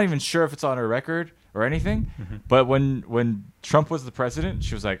 and she's not even sure if it's on her record or anything. Mm-hmm. But when Trump was the president,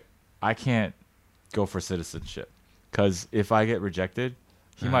 she was like, I can't go for citizenship because if I get rejected,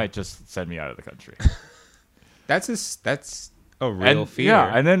 he might just send me out of the country. That's a real fear.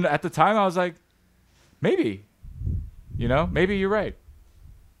 Yeah, and then at the time I was like, maybe you're right.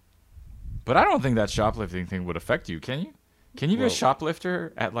 But I don't think that shoplifting thing would affect you, can you? Can you be a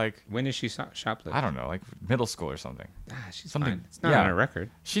shoplifter at like... When did she shoplift? I don't know, like middle school or something. She's something. Fine. It's not on her record.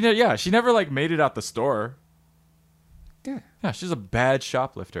 She never like made it out the store. Yeah, she's a bad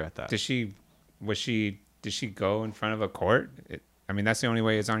shoplifter at that. Did she go in front of a court? That's the only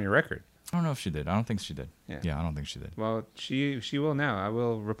way it's on your record. I don't know if she did. I don't think she did. Yeah, I don't think she did. Well, she will now. I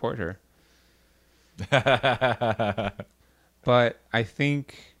will report her. But I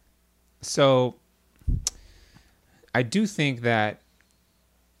think... So, I do think that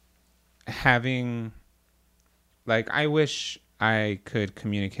having, like, I wish I could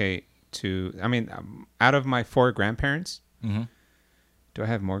communicate to, out of my 4 grandparents, mm-hmm. Do I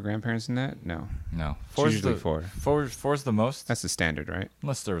have more grandparents than that? No. Four's usually the, 4. Four's the most. That's the standard, right?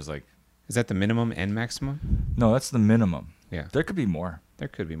 Unless there was like... Is that the minimum and maximum? No, that's the minimum. Yeah. There could be more. There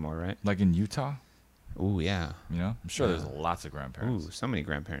could be more, right? Like in Utah. Ooh, yeah. I'm sure there's lots of grandparents. Ooh, so many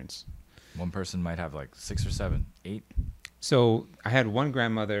grandparents. One person might have like 6 or 7, 8. So I had one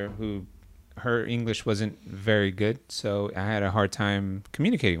grandmother who, her English wasn't very good, so I had a hard time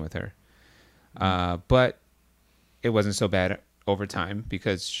communicating with her. But it wasn't so bad over time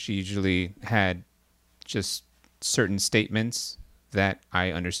because she usually had just certain statements that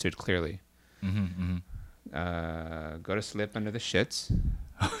I understood clearly. Mm-hmm, mm-hmm. Go to sleep under the shits.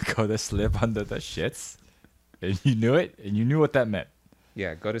 Go to sleep under the shits? And you knew it? And you knew what that meant?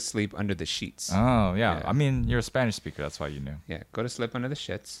 Yeah, go to sleep under the sheets. Oh, yeah. I mean, you're a Spanish speaker. That's why you knew. Yeah, go to sleep under the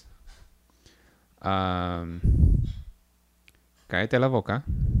shits. Cállate la boca.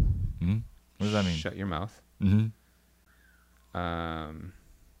 Mm-hmm. What does that mean? Shut your mouth. Mm-hmm.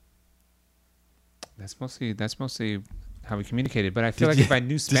 That's mostly how we communicated. But I feel if I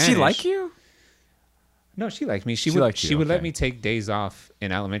knew Spanish, did she like you? No, she liked me. She would let me take days off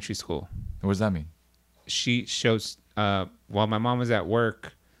in elementary school. What does that mean? She shows while my mom was at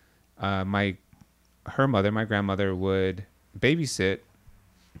work, my grandmother would babysit.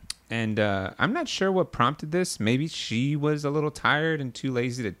 And I'm not sure what prompted this. Maybe she was a little tired and too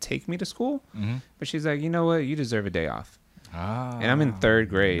lazy to take me to school. Mm-hmm. But she's like, you know what? You deserve a day off. Ah, and I'm in 3rd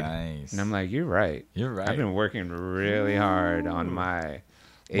grade. Nice. And I'm like, you're right. You're right. I've been working really hard on my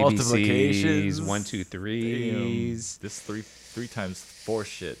multiplications, ABCs, 1, 2, 3s. This 3 times 4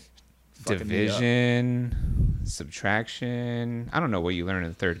 shit. Division, subtraction. I don't know what you learn in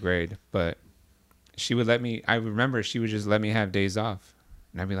the 3rd grade, but she would let me. I remember she would just let me have days off,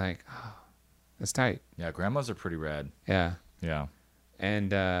 and I'd be like, "Oh, that's tight." Yeah, grandmas are pretty rad. Yeah. And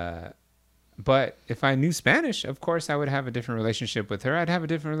but if I knew Spanish, of course, I would have a different relationship with her. I'd have a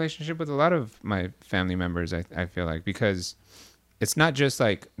different relationship with a lot of my family members. I feel like because it's not just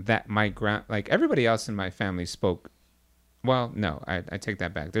like that. Like everybody else in my family spoke. Well, no, I take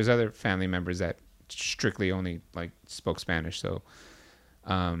that back. There's other family members that strictly only like spoke Spanish. So,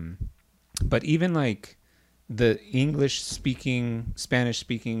 but even like the English-speaking,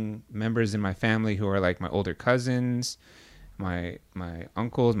 Spanish-speaking members in my family who are like my older cousins, my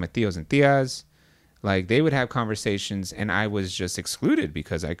uncles, my tios and tias, like they would have conversations, and I was just excluded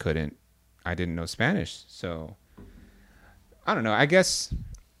because I couldn't I didn't know Spanish. So I don't know. I guess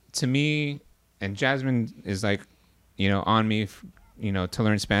to me, and Jasmine is like, on me, to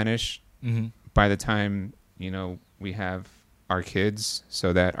learn Spanish Mm-hmm. by the time, we have our kids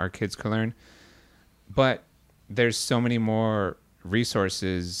so that our kids can learn. But there's so many more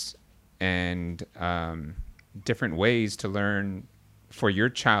resources and different ways to learn for your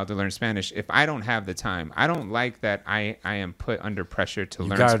child to learn Spanish. If I don't have the time, I don't like that I am put under pressure to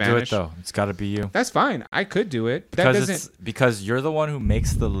learn Spanish. You gotta do it though. It's gotta be you. That's fine. I could do it. Because you're the one who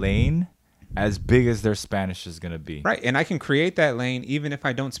makes the lane as big as their Spanish is gonna be. Right, and I can create that lane even if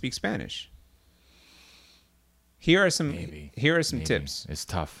I don't speak Spanish. Here are some tips. It's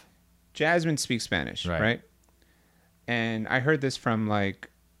tough. Jasmine speaks Spanish, right? And I heard this from like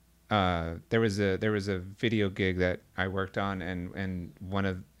there was a video gig that I worked on, and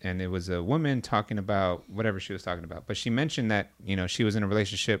it was a woman talking about whatever she was talking about. But she mentioned that she was in a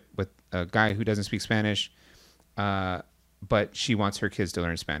relationship with a guy who doesn't speak Spanish, but she wants her kids to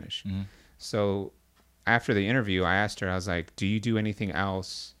learn Spanish. Mm-hmm. So after the interview, I asked her, I was like, "Do you do anything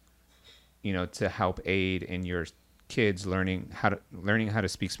else, to help aid in your kids learning how to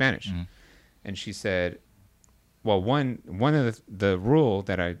speak Spanish?" Mm-hmm. And she said, "Well, one of the rule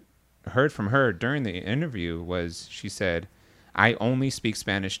that I heard from her during the interview was, she said, I only speak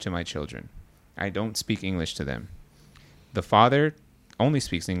Spanish to my children. I don't speak English to them. The father only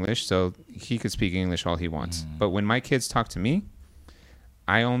speaks English, so he could speak English all he wants. But when my kids talk to me,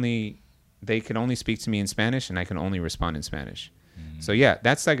 they can only speak to me in Spanish, and I can only respond in Spanish." So yeah,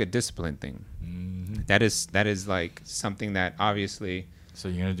 that's like a discipline thing. That is like something that obviously. So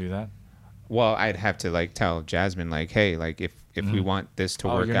you're gonna do that? Well, I'd have to like tell Jasmine, like, hey, like if we want this to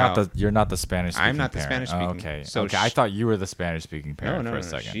work out. You're not the Spanish speaking I'm not the parent. Spanish speaking. Oh, okay. So I thought you were the Spanish speaking parent for a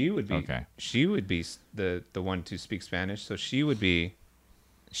second. She would be. Okay. She would be the one to speak Spanish. So she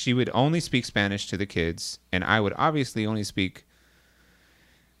would only speak Spanish to the kids, and I would obviously only speak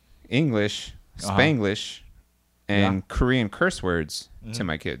English, Spanglish, and Korean curse words to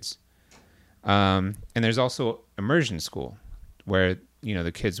my kids. And there's also immersion school where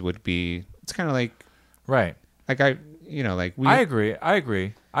the kids would be. It's kind of like right. Like I agree.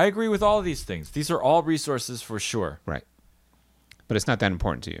 I agree with all of these things. These are all resources for sure. Right. But it's not that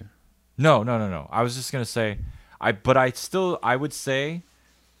important to you. No. I was just gonna say, I would say,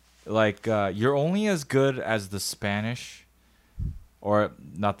 like, you're only as good as the Spanish, or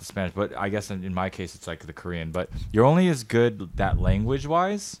not the Spanish, but I guess in my case it's like the Korean. But you're only as good that language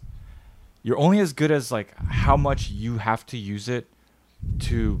wise. You're only as good as like how much you have to use it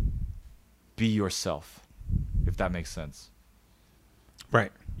to be yourself, if that makes sense.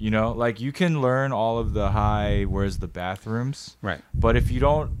 Right. Like you can learn all of the where's the bathrooms. Right. But if you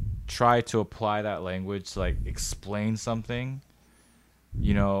don't try to apply that language to like explain something,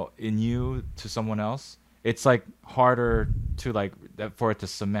 in you to someone else, it's like harder to like for it to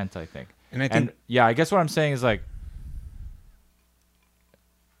cement, I think. And I guess what I'm saying is like,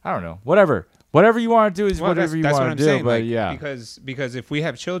 I don't know, whatever you want to do is whatever you want to do. Saying, but like, yeah, because if we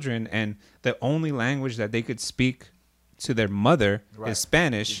have children and the only language that they could speak to their mother is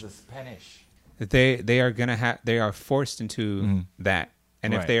Spanish, they are forced into that.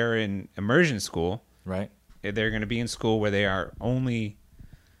 And if they are in immersion school, right, they're going to be in school where they are only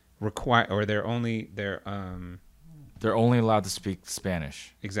required, or they're only allowed to speak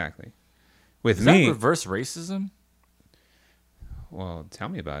Spanish. Exactly. With is me, that reverse racism? Well, tell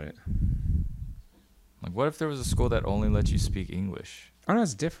me about it. Like, what if there was a school that only let you speak English? Oh, no,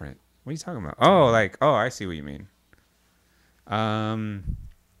 it's different. What are you talking about? Oh, I see what you mean.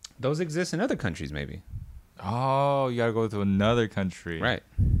 Those exist in other countries, maybe. Oh, you gotta go to another country, right,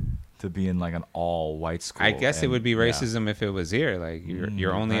 to be in like an all-white school. I guess it would be racism if it was here. Like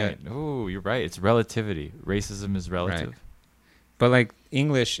you're only. Right. Oh, you're right. It's relativity. Racism is relative. Right. But like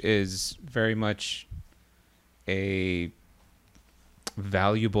English is very much a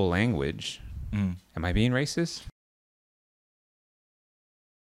valuable language. Am I being racist?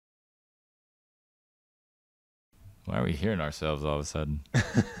 Why are we hearing ourselves all of a sudden?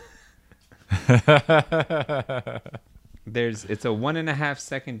 It's a 1.5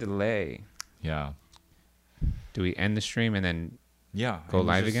 second delay. Yeah. Do we end the stream and then go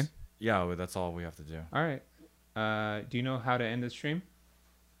live again? Yeah, well, that's all we have to do. All right. Do you know how to end the stream?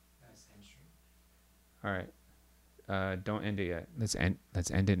 End stream. All right. Don't end it yet. Let's end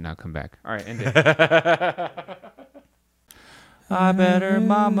it and I'll come back. All right, end it. I bet her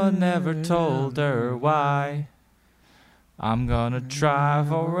mama never told her why. I'm gonna try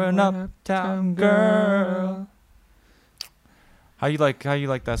for an uptown girl. How you like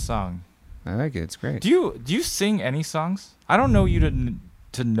that song? I like it. It's great. Do you sing any songs? I don't know you to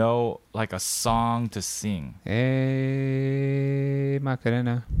to know like a song to sing? Hey,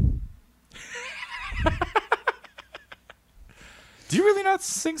 Macarena. Do you really not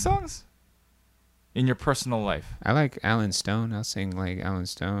sing songs in your personal life? I like Alan Stone. I'll sing like Alan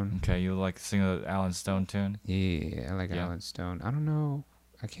Stone. Okay, you like to sing an Alan Stone tune? Yeah, I like Yeah. Alan Stone. I don't know.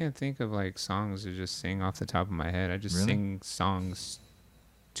 I can't think of like songs to just sing off the top of my head. I just Really? sing songs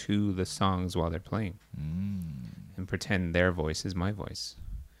to the songs while they're playing and pretend their voice is my voice.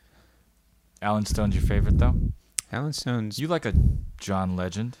 Alan Stone's your favorite though? Alan Stone's. You like a John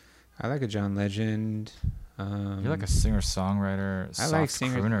Legend? I like a John Legend. You're like a singer-songwriter, I soft like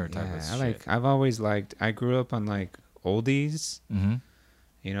singer. crooner type Yeah, of I shit. like. I've always liked. I grew up on like oldies. Mm-hmm.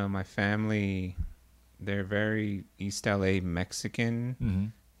 You know, my family, they're very East LA Mexican. Mm-hmm.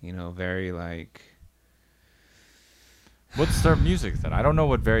 You know, very like. What's their music then? I don't know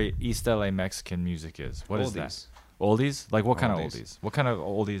what very East LA Mexican music is. What is that? Oldies? Like what kind of Oldies. oldies? What kind of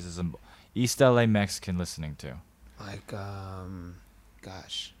oldies is an East LA Mexican listening to? Like,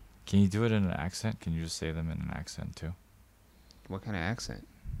 gosh, Can you do it in an accent? Can you just say them in an accent too? what kind of accent?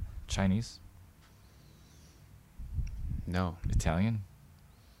 Chinese? No. Italian?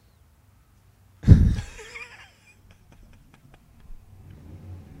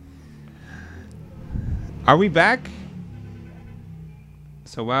 Are we back?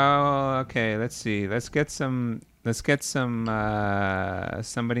 So, well, okay, let's see. Let's get some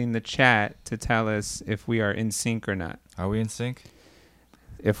somebody in the chat to tell us if we are in sync or not. Are we in sync?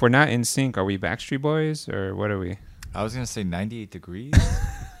 If we're not in sync, are we Backstreet Boys or what are we? I was gonna say 98 degrees,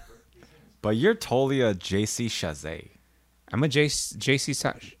 but you're totally a JC Chazé. I'm a JC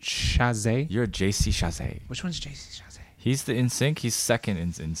Chazé. You're a JC Chazé. Which one's JC Chazé? He's the in sync. He's second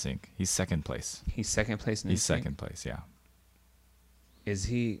in sync. He's second place. He's second place in He's NSYNC? second place. Yeah. Is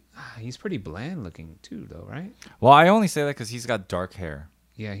he? He's pretty bland looking too, though, right? Well, I only say that because he's got dark hair.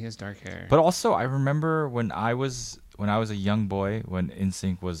 Yeah, he has dark hair. But also, I remember when I was a young boy, when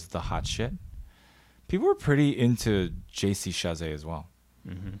NSYNC was the hot shit. People were pretty into JC Chazé as well.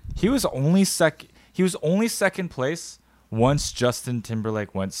 Mm-hmm. He was only second place once Justin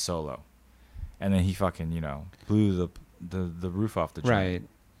Timberlake went solo, and then he fucking blew the roof off the train.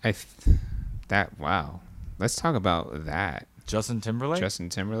 Right. Wow. Let's talk about that. Justin Timberlake. Justin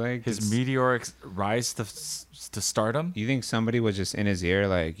Timberlake. His meteoric rise to stardom. You think somebody was just in his ear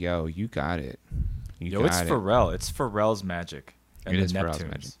like, "Yo, you got it." It's Pharrell. It's Pharrell's magic. And It the is Pharrell's Neptunes.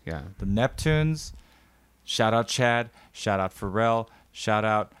 magic. Yeah. The Neptunes. Shout out Chad. Shout out Pharrell. Shout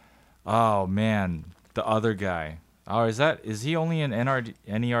out. Oh man, the other guy. Oh, is he only in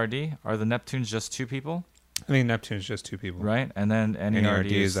NERD? Are the Neptunes just two people? I think Neptune's just two people. Right, and then NERD, NERD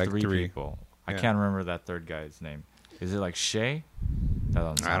is is like three three. people. I Yeah. can't remember that third guy's name. Is it like Shay? That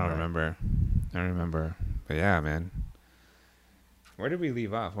doesn't I sound don't right. remember. I don't remember. But yeah, man. Where did we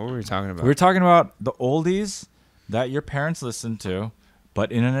leave off? What were we talking about? We were talking about the oldies that your parents listened to,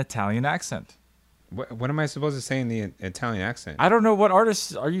 but in an Italian accent. What am I supposed to say in the Italian accent? I don't know what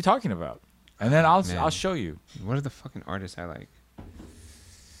artists are you talking about, and then Man. I'll show you. What are the fucking artists I like?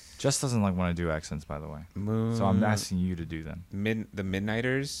 Jess doesn't like want to do accents, by the way, so I'm asking you to do them. The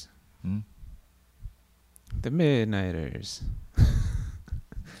Midnighters. Hmm? The Midnighters.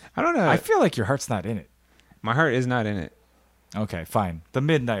 I don't know. I feel like your heart's not in it. My heart is not in it. Okay, fine. The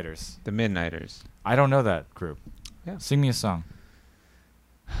Midnighters. The Midnighters. I don't know that group. Yeah. Sing me a song.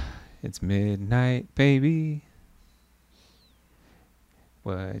 It's midnight, baby.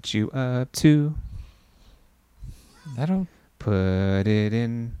 What you up to? I don't. Put it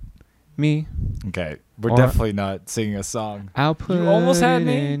in me. Okay, we're Or- definitely not singing a song. I'll put almost had it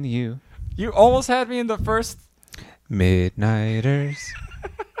me. in you. You almost had me in the first. Midnighters.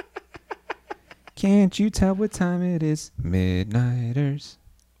 Can't you tell what time it is? Midnighters.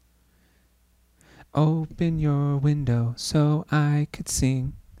 Open your window so I could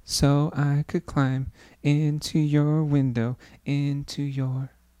sing, so I could climb into your window, into your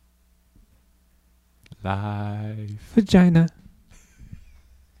Life. vagina.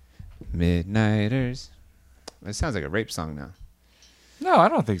 Midnighters. That sounds like a rape song now. No, I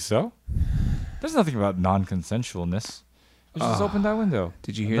don't think so. There's nothing about non-consensualness. Just open that window.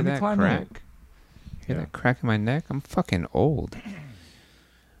 Did you and hear let me that climb crack? in. Hear Yeah. that crack in my neck? I'm fucking old.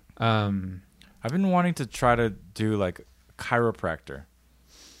 I've been wanting to try to do like chiropractor.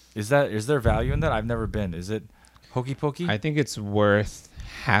 Is there value in that? I've never been. Is it hokey pokey? I think it's worth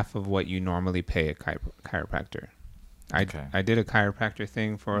half of what you normally pay a chiropractor. Okay. I did a chiropractor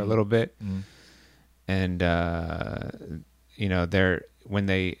thing for a little bit, Mm. and when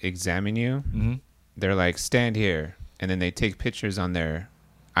they examine you, Mm-hmm. they're like, stand here, and then they take pictures on their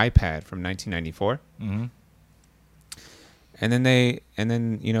iPad from 1994, Mm-hmm. And then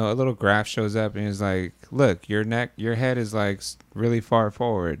a little graph shows up and is like, look, your head is like really far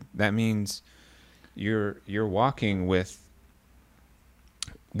forward. That means you're walking with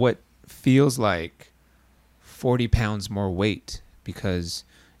what feels like 40 pounds more weight because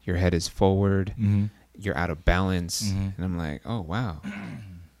your head is forward. Mm-hmm. You're out of balance. Mm-hmm. And I'm like, oh, wow.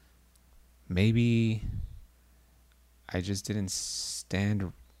 Maybe I just didn't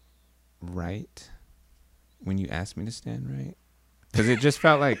stand right when you asked me to stand right. Because it just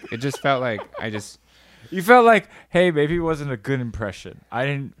felt like You felt like, hey, maybe it wasn't a good impression. I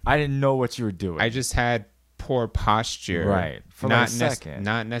didn't know what you were doing. I just had poor posture. Right. For like a second.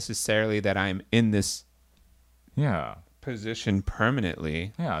 Not necessarily that I'm in this Yeah. position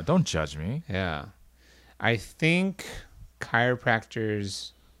permanently. Yeah. Don't judge me. Yeah. I think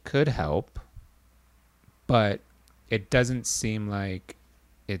chiropractors could help, but it doesn't seem like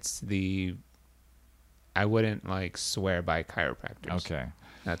I wouldn't like swear by chiropractors. Okay.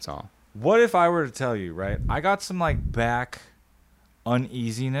 That's all. What if I were to tell you, right? I got some like back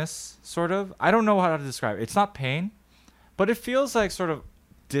uneasiness, sort of. I don't know how to describe it. It's not pain, but it feels like sort of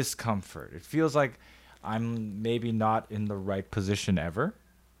discomfort. It feels like I'm maybe not in the right position ever,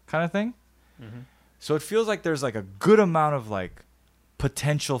 kind of thing. Mm-hmm. So it feels like there's like a good amount of like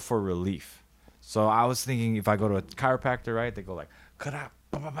potential for relief. So I was thinking if I go to a chiropractor, right, they go like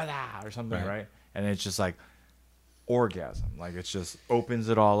or something, right? And it's just like orgasm. Like it just opens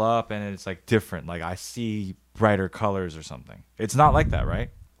it all up and it's like different. Like I see brighter colors or something. It's not like that, right?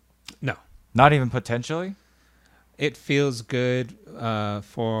 No. Not even potentially? It feels good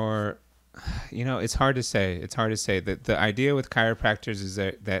for, it's hard to say. It's hard to say. The idea with chiropractors is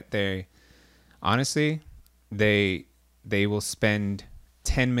that they, honestly, they will spend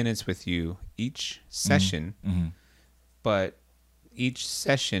 10 minutes with you each session, Mm-hmm. but each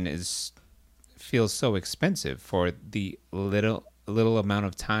session feels so expensive for the little amount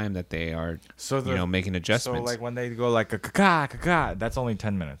of time that they are making adjustments. So like when they go like ka that's only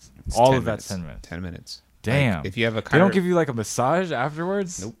 10 minutes. It's All 10 of minutes. that's 10 minutes. 10 minutes. Damn. Like, if you have a they don't give you like a massage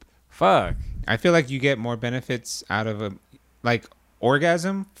afterwards? Nope. Fuck. I feel like you get more benefits out of a like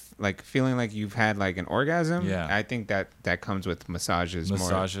orgasm, like feeling like you've had like an orgasm. Yeah. I think that comes with massages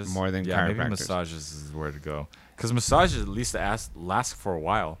more than yeah, chiropractors. maybe massages is where to go. Because massages at least last for a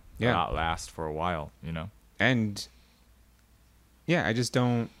while. Yeah. Not last for a while, And yeah, I just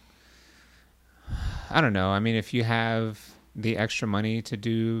don't. I don't know. I mean, if you have the extra money to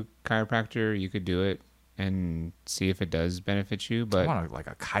do chiropractor, you could do it and see if it does benefit you. But I want like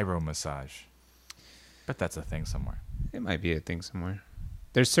a chiro massage. Bet that's a thing somewhere. it might be a thing somewhere.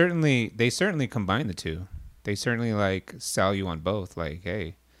 They certainly combine the two. They certainly like sell you on both. Like,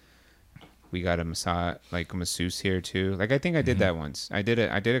 hey, we got a massage, like a masseuse here too. Like I think I did that once. I did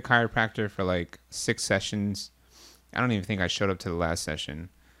a chiropractor for like 6 sessions. I don't even think I showed up to the last session,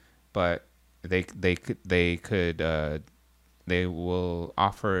 but they will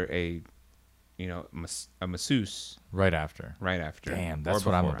offer a masseuse Right after. Damn, that's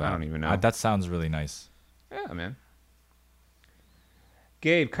what I'm about. I don't even know. That sounds really nice. Yeah, man.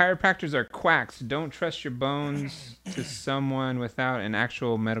 Gabe, chiropractors are quacks. Don't trust your bones to someone without an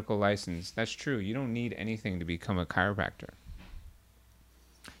actual medical license. That's true. You don't need anything to become a chiropractor.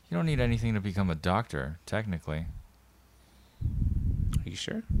 You don't need anything to become a doctor, technically. Are you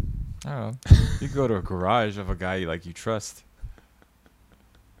sure? I don't know. You go to a garage of a guy you trust.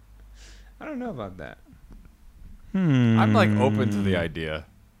 I don't know about that. I'm like open to the idea.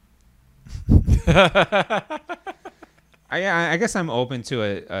 I guess I'm open to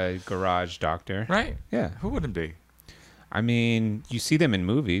a garage doctor. Right? Yeah. Who wouldn't be? I mean, you see them in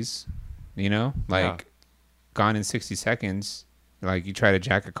movies, like Gone in 60 Seconds. Like you try to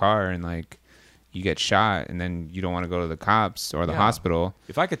jack a car and like you get shot and then you don't want to go to the cops or the hospital.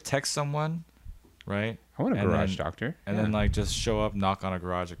 If I could text someone, right? I want a garage doctor. And then like just show up, knock on a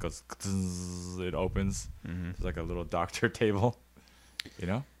garage, it goes, it opens. It's like a little doctor table,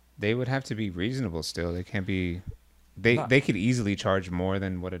 They would have to be reasonable still. They can't be... They could easily charge more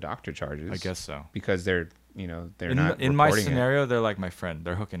than what a doctor charges. I guess so. Because they're not in my reporting scenario, they're like my friend.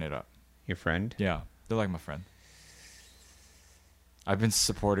 They're hooking it up. Your friend? Yeah, they're like my friend. I've been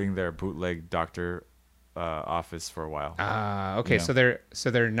supporting their bootleg doctor office for a while. Okay. So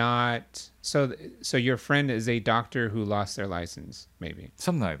they're not. So your friend is a doctor who lost their license, maybe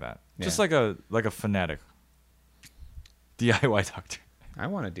Something like that. Yeah. Just like a fanatic DIY doctor. I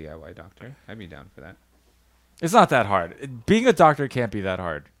want a DIY doctor. I'd be down for that. It's not that hard. Being a doctor can't be that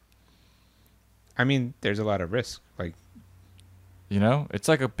hard. I mean, there's a lot of risk. Like, it's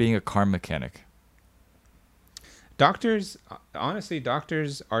like being a car mechanic. doctors, honestly,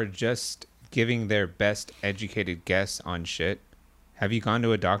 doctors are just giving their best educated guess on shit. Have you gone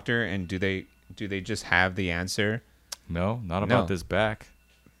to a doctor and do they just have the answer? No, not about this back.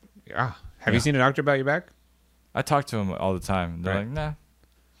 Have you seen a doctor about your back? I talk to them all the time. They're like, nah.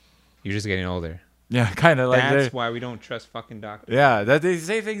 You're just getting older. Yeah, kind of like that's why we don't trust fucking doctors. Yeah, that they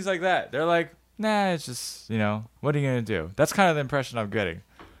say things like that. They're like, nah, it's just, what are you gonna do? That's kind of the impression I'm getting.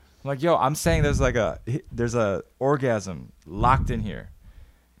 I'm like, yo, I'm saying there's a orgasm locked in here,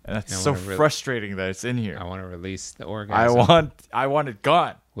 and that's so frustrating that it's in here. I want to release the orgasm. I want it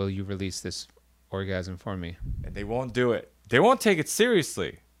gone. Will you release this orgasm for me? And they won't do it. They won't take it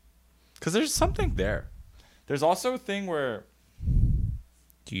seriously, because there's something there. There's also a thing where.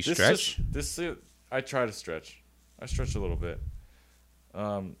 Do you stretch? I try to stretch. I stretch a little bit.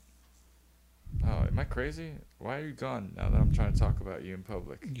 Am I crazy? Why are you gone now that I'm trying to talk about you in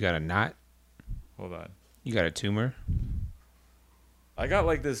public? You got a knot? Hold on. You got a tumor? I got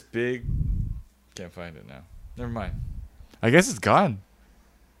like this big... Can't find it now. Never mind. I guess it's gone.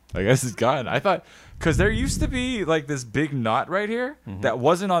 I thought... Because there used to be like this big knot right here that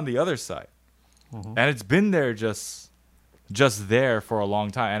wasn't on the other side. And it's been there just there for a long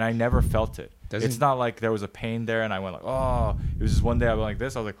time. And I never felt it. It's not like there was a pain there and I went like, oh, it was just one day I went like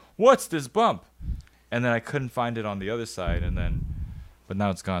this. I was like, what's this bump? And then I couldn't find it on the other side. But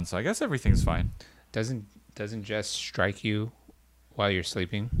now it's gone. So I guess everything's fine. Doesn't Jess strike you while you're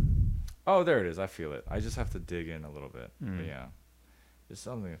sleeping? Oh, there it is. I feel it. I just have to dig in a little bit. But yeah, there's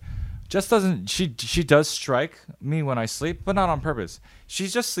something. Jess doesn't. She does strike me when I sleep, but not on purpose. She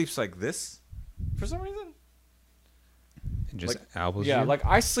just sleeps like this for some reason. And just elbows you? Yeah, like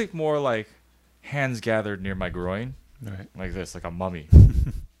I sleep more like hands gathered near my groin. Right. Like this, like a mummy.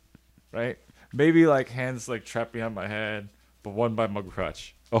 Right? Maybe like hands like trapped behind my head, but one by my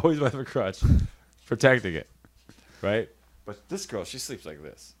crotch. Always by my crotch. Protecting it. Right? But this girl, she sleeps like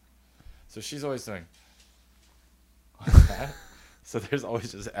this. So she's always doing like that. So there's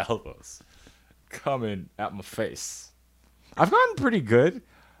always just elbows coming at my face. I've gotten pretty good.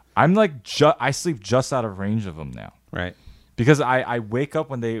 I'm like, I sleep just out of range of them now. Right. Because I wake up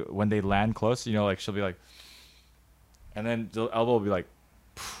when they land close, like she'll be like, and then the elbow will be like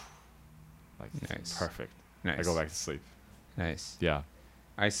nice. Perfect. Nice. I go back to sleep. Nice. Yeah.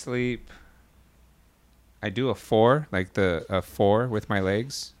 I sleep. I do a 4, like a 4 with my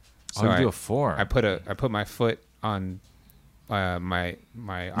legs. So you do a 4. I put my foot on my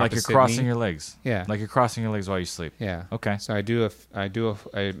like you're crossing your legs. Yeah. Like you're crossing your legs while you sleep. Yeah. Okay. So I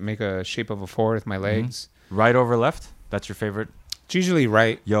make a shape of a 4 with my legs. Right over left. That's your favorite. It's usually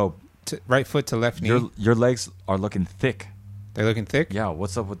right. Yo, right foot to left knee. Your legs are looking thick. They're looking thick? Yeah.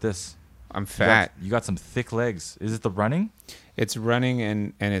 What's up with this? I'm fat. You got some thick legs. Is it the running? It's running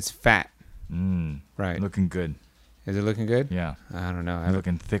and it's fat. Right. Looking good. Is it looking good? Yeah. I don't know. You're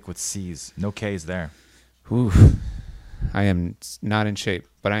looking thick with C's. No K's there. Ooh. I am not in shape,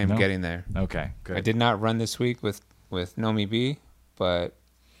 but I am getting there. Okay, good. I did not run this week with Nomi B, but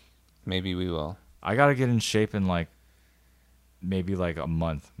maybe we will. I got to get in shape in maybe a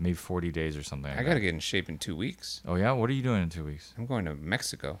month, maybe 40 days or something. I got to get in shape in 2 weeks. Oh, yeah? What are you doing in 2 weeks? I'm going to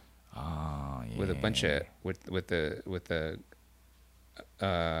Mexico. Oh, yeah. With a bunch of, with the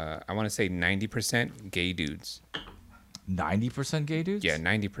I want to say 90% gay dudes. 90% gay dudes? Yeah,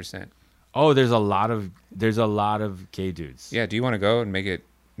 90%. Oh, there's a lot of gay dudes. Yeah, do you want to go and make it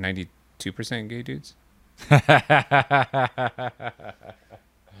 92% gay dudes? That's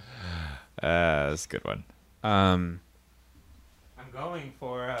a good one. I'm going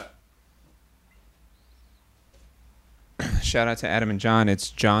for shout out to Adam and John.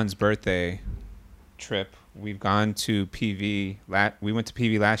 It's John's birthday trip. We've gone to PV. We went to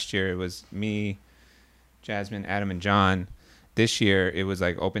PV last year. It was me, Jasmine, Adam, and John. This year it was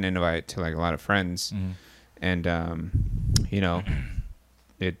open invite to a lot of friends, and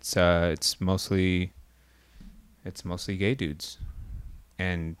it's mostly gay dudes,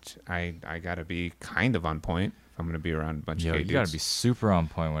 and I gotta be kind of on point if I'm gonna be around a bunch of gay dudes. You gotta be super on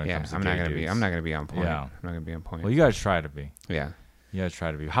point when it comes to gay dudes. I'm not gonna be on point. Yeah. I'm not gonna be on point. Well, you gotta try to be. Yeah. You gotta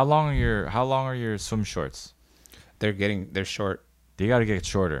try to be. How long are your swim shorts? They're short. You got to get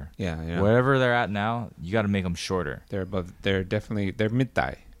shorter. Yeah. Wherever they're at now, you got to make them shorter. They're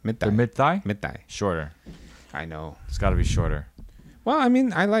mid-thigh. They're mid-thigh? Mid-thigh. Shorter. I know. It's got to be shorter. Well, they're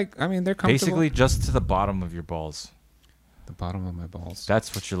comfortable. Basically, just to the bottom of your balls. The bottom of my balls.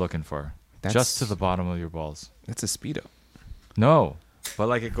 That's what you're looking for. Just to the bottom of your balls. That's a Speedo. No, but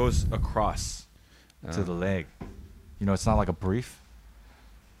it goes across to the leg. It's not like a brief.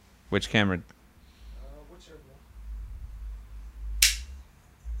 Which camera?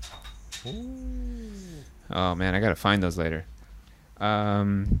 Oh man, I gotta find those later.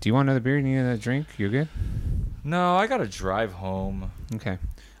 Do you want another beer? You need another drink? You're good? No, I gotta drive home. Okay.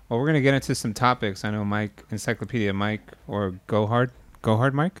 Well, we're going to get into some topics. I know Mike, Encyclopedia Mike, or Go Hard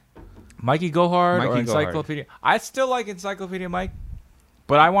Mike? Mikey Gohard Mikey or Gohard. Encyclopedia. I still like Encyclopedia Mike,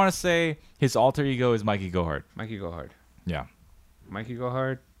 but I want to say his alter ego is Mikey Gohard. Mikey Go Hard. Yeah. Mikey Go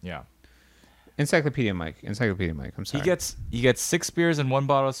Hard. Yeah. Encyclopedia Mike. I'm sorry. He gets 6 beers and 1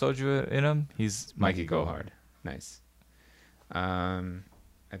 bottle of soju in him. He's Mikey Go Gohard. Hard. Nice.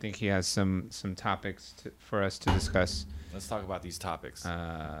 I think he has some topics for us to discuss. Let's talk about these topics.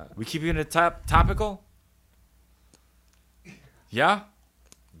 Uh, We keeping it topical? Yeah?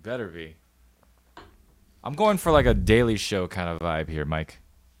 Better be. I'm going for like a Daily Show kind of vibe here, Mike.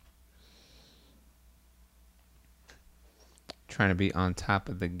 Trying to be on top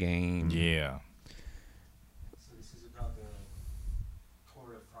of the game. Yeah. So this is about the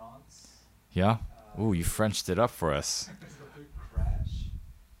Tour de France. Yeah? Ooh, you Frenched it up for us. There's a big crash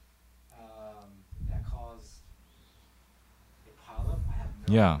that caused a pileup. I have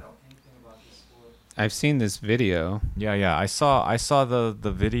no Yeah. know anything about this sport. I've seen this video. Yeah. I saw the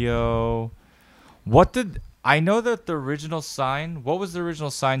video. I know that the original sign, what was the original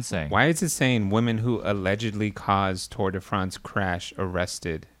sign saying? Why is it saying women who allegedly caused Tour de France crash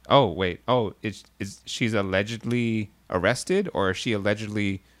arrested? Oh, wait. Oh, is she's allegedly arrested, or is she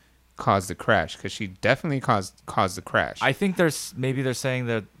allegedly caused the crash? Because she definitely caused the crash. I think they're saying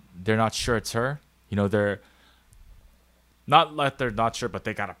that they're not sure it's her. You know, they're not sure, but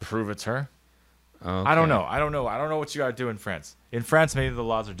they gotta prove it's her. Okay. I don't know. I don't know what you gotta do in France. In France, maybe the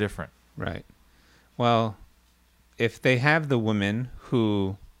laws are different. Right. Well, if they have the woman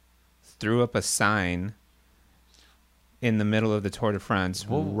who threw up a sign in the middle of the Tour de France,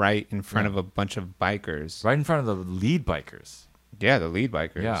 Whoa. right in front Yeah. of a bunch of bikers. Right in front of the lead bikers. Yeah, the lead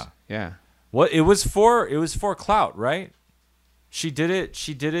bikers. Yeah. Yeah. What it was for clout, right? She did it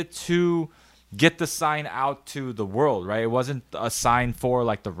to get the sign out to the world, right? It wasn't a sign for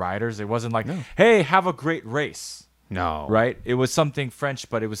like the riders. It wasn't like, No. hey, have a great race. No. Right? It was something French,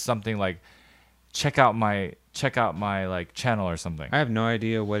 but it was something like check out my like channel or something. I have no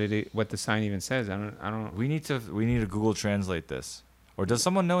idea what the sign even says. I don't. We need to Google Translate this. Or does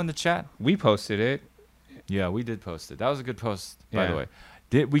someone know in the chat? We posted it. Yeah, we did post it. That was a good post, by the Yeah.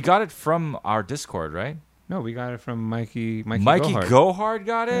 way. We got it from our Discord, right? No, we got it from Mikey Mikey Gohard. Gohard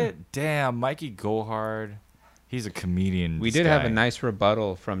got it? Damn, Mikey Gohard. He's a comedian. We this did have guy. a nice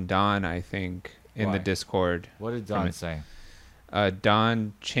rebuttal from Don, I think, in Why? the Discord. What did from Don it. say?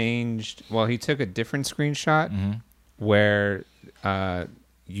 Don changed. Well, he took a different screenshot Mm-hmm. where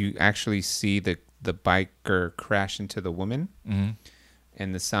you actually see the biker crash into the woman, Mm-hmm.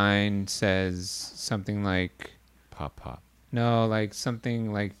 and the sign says something like Pop. like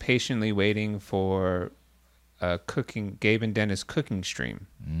something like patiently waiting for a Gabe and Dennis cooking stream.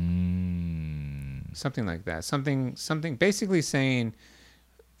 Something like that. Something basically saying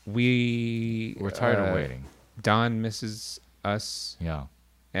we're tired of waiting. Don misses us. Yeah.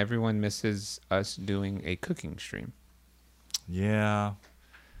 Everyone misses us doing a cooking stream. Yeah.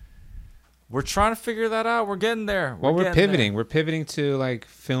 We're trying to figure that out. We're getting there. Well, we're getting pivoting. there. We're pivoting to like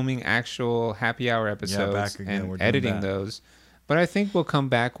filming actual happy hour episodes back again. We're and doing editing that. those. But I think we'll come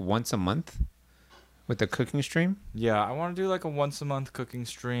back once a month with the cooking stream. Yeah, I want to do like a once a month cooking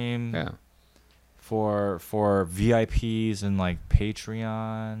stream Yeah. for VIPs and like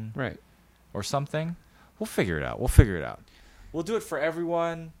Patreon Right. or something. We'll figure it out. We'll do it for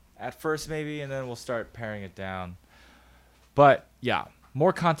everyone at first maybe, and then we'll start paring it down. But yeah,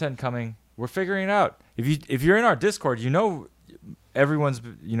 more content coming. We're figuring it out. If you're in our Discord, everyone's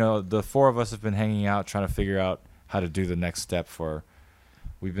the 4 of us have been hanging out trying to figure out how to do the next step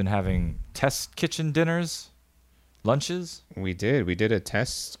we've been having test kitchen dinners, lunches. We did a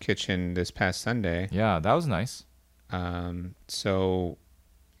test kitchen this past Sunday. Yeah, that was nice. So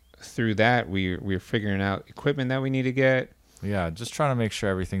through that, we're figuring out equipment that we need to get. Yeah, just trying to make sure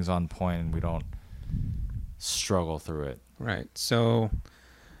everything's on point and we don't struggle through it. Right. So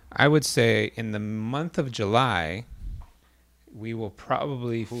I would say in the month of July, we will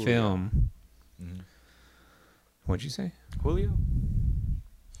probably film. Mm-hmm. What'd you say? Julio?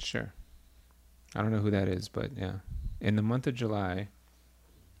 Sure. I don't know who that is, but yeah. In the month of July,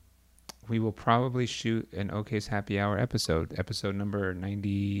 we will probably shoot an OK's Happy Hour episode number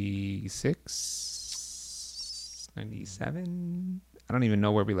 96, 97. I don't even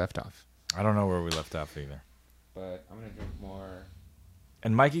know where we left off. I don't know where we left off either. But I'm going to drink more.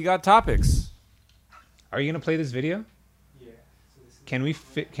 And Mikey got topics. Are you going to play this video? Yeah. So this is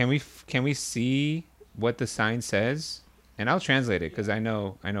Can we see what the sign says? And I'll translate it because I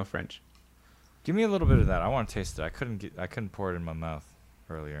know French. Give me a little bit of that. I want to taste it. I couldn't pour it in my mouth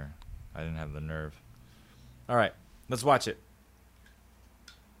earlier. I didn't have the nerve. All right, let's watch it.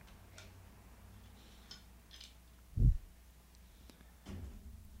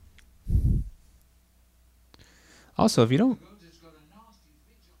 Also, if you don't...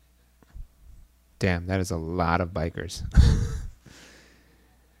 Damn, that is a lot of bikers.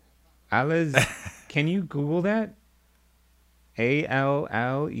 Aliz, can you Google that? ALLEZOPI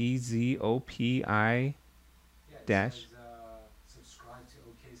Yeah, it dash. says, subscribe to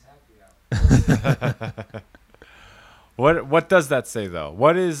OK's Happy Hour. What does that say though?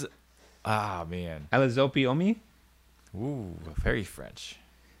 What is? Ah man. Alizopiomi? Ooh, very French.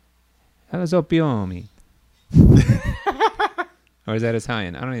 Alizopiomi. Or is that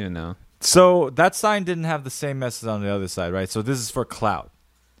Italian? I don't even know. So that sign didn't have the same message on the other side, right? So this is for clout.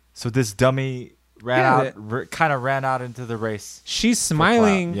 So this dummy kind of ran out into the race. She's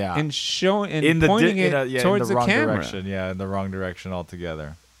smiling yeah. and showing and pointing it towards the wrong camera. direction. Yeah, in the wrong direction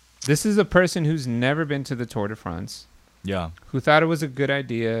altogether. This is a person who's never been to the Tour de France, Yeah. who thought it was a good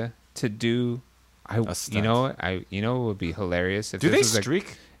idea to do. A stunt. It would be hilarious if Do this they was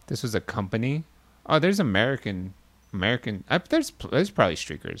streak? this was a company. Oh, there's American. There's probably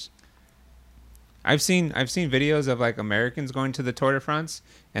streakers. I've seen videos of like Americans going to the Tour de France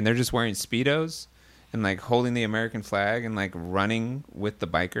and they're just wearing Speedos and like holding the American flag and like running with the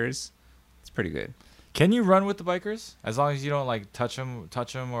bikers. It's pretty good. Can you run with the bikers as long as you don't like touch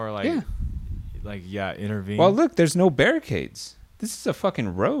them or like intervene? Well, look, there's no barricades. This is a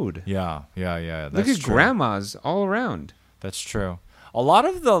fucking road. Yeah. That's Look at true. grandmas all around. That's true. A lot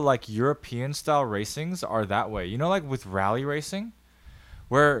of the like European style racings are that way. You know, like with rally racing,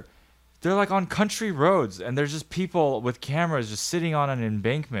 where they're like on country roads and there's just people with cameras just sitting on an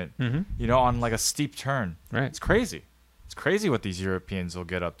embankment, you know, on like a steep turn. Right. It's crazy. It's crazy what these Europeans will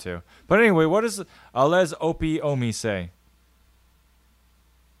get up to. But anyway, what does Alez Opi Omi say?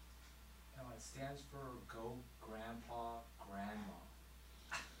 It stands for Go Grandpa Grandma.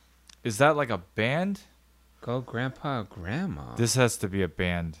 Is that like a band? Go grandpa, grandma. This has to be a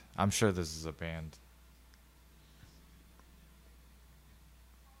band. I'm sure this is a band.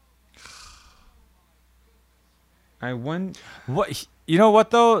 I won. What you know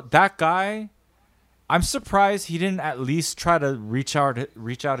what though? That guy, I'm surprised he didn't at least try to reach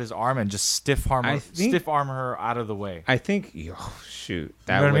out his arm and just stiff arm her out of the way. I think. Oh shoot,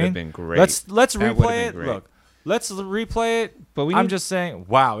 that You know what would I have mean? been great. Let's That would have replay been it. great. Look, let's replay it. But I'm just saying,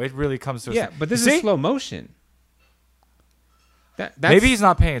 wow, it really comes to a but this See? is slow motion. That's, Maybe he's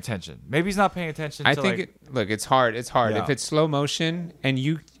not paying attention. I think look, it's hard. It's hard Yeah. if it's slow motion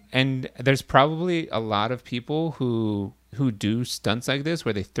and there's probably a lot of people who do stunts like this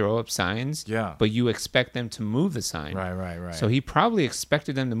where they throw up signs. Yeah. But you expect them to move the sign. Right. So he probably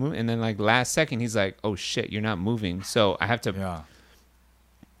expected them to move, and then like last second he's like, "Oh shit, you're not moving." So I have to. Yeah.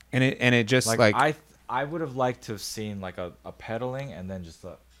 And it just like I would have liked to have seen like a pedaling and then just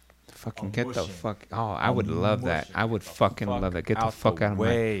a fucking get the mushing. fuck. Oh, I would love that. mushing. I would Get the fucking fuck love it. Get the out fuck the out of my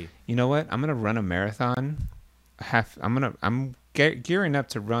way. You know what? I'm gonna run a marathon. I'm gearing up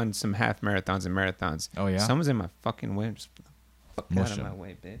to run some half marathons and marathons. Oh, yeah? Someone's in my fucking way. Just fuck Mush out of my him.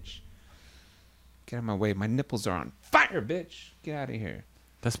 way, bitch. Get out of my way. My nipples are on fire, bitch. Get out of here.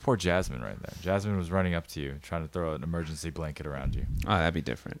 That's poor Jasmine right there. Jasmine was running up to you, trying to throw an emergency blanket around you. Oh, that'd be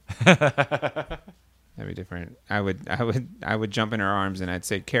different. That'd be different. I would jump in her arms and I'd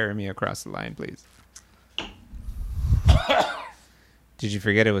say, "Carry me across the line, please." Did you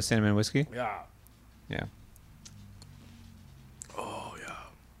forget it was cinnamon whiskey? Yeah. Yeah. Oh yeah.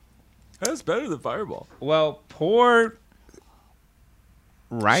 That's better than Fireball. Well, poor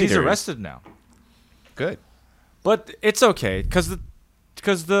riders. She's arrested now, Good. but it's okay because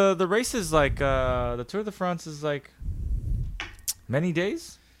the race is like the Tour de France is like many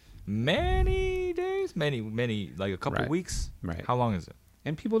days, many like a couple Right. weeks. Right. How long is it?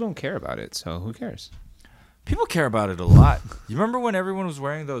 And people don't care about it, so who cares? People care about it a lot. You remember when everyone was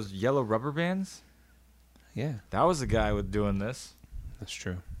wearing those yellow rubber bands? Yeah, That was the guy with doing this. that's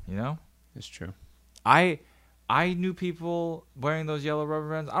true. You know, It's true. I knew people wearing those yellow rubber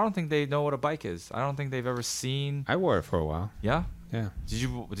bands. I don't think they know what a bike is. I don't think they've ever seen. I wore it for a while. Yeah. Yeah. Did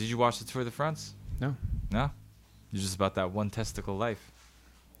you watch the Tour de France? No. No. You're just about that one testicle life.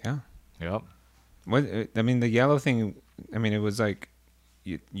 Yeah. Yep. What? I mean, the yellow thing. I mean, it was like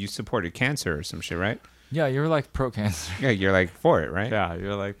you supported cancer or some shit, right? Yeah, you're like pro cancer. Yeah, you're like for it, right? Yeah,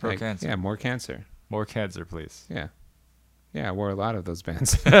 you're like pro Like, cancer. Yeah, more cancer. More cancer, please. Yeah. Yeah, I wore a lot of those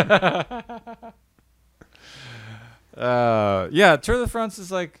bands. Yeah, Tour de France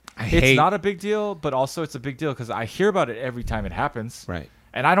is like I it's hate- not a big deal, but also it's a big deal because I hear about it every time it happens. Right.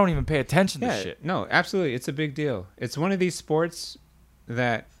 and I don't even pay attention to shit. No, absolutely. It's a big deal. It's one of these sports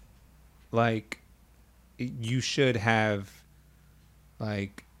that, like, you should have,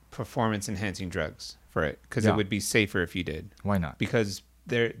 like, performance-enhancing drugs for it because it would be safer if you did. Why not? Because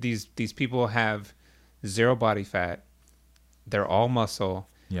these people have zero body fat. They're all muscle.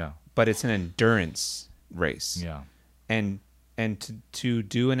 Yeah. But it's an endurance race. Yeah. And to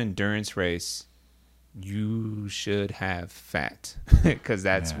do an endurance race, you should have fat because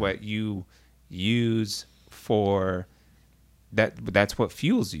that's what you use for that. That's what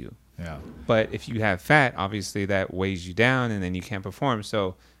fuels you. Yeah. But if you have fat, obviously that weighs you down and then you can't perform.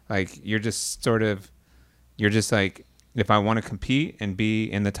 So like you're just like, if I want to compete and be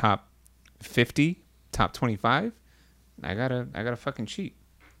in the top 50, top 25, I gotta fucking cheat.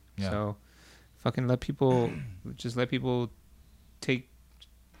 Yeah. So fucking let people take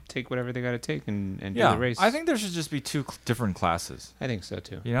whatever they got to take and do the race. I think there should just be two different classes. I think so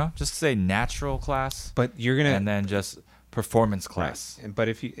too. You know, just say natural class, but you're gonna and then just performance class. Right. But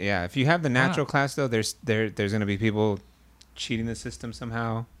if you have the natural class though, there's gonna be people cheating the system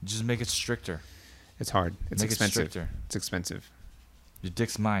somehow. Just make it stricter. It's hard. It's make expensive. It stricter. It's expensive. Your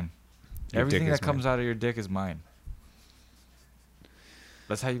dick's mine. Everything that comes out of your dick is mine.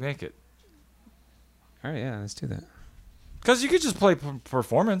 That's how you make it. All right, yeah, let's do that. Because you could just play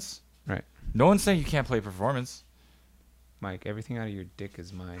performance. Right. No one's saying you can't play performance. Mike, everything out of your dick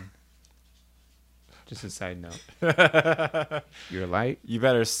is mine. Just a side note. Your light. You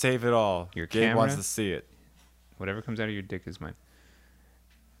better save it all. Your Gabe camera wants to see it. Whatever comes out of your dick is mine.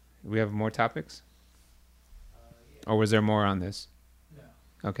 We have more topics? Or was there more on this? No.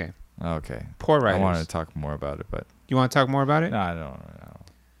 Okay. Okay. Poor writers. I wanted to talk more about it, but... You want to talk more about it? No, I don't.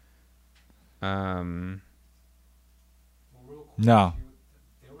 No.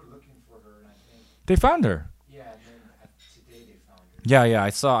 They were looking for her, and I think they found her. Yeah, and then today they found her. Yeah. I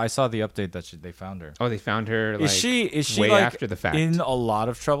saw the update that they found her. Oh, they found her. Like, is she way like after the fact in a lot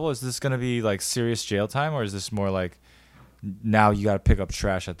of trouble? Is this going to be like serious jail time, or is this more like now you got to pick up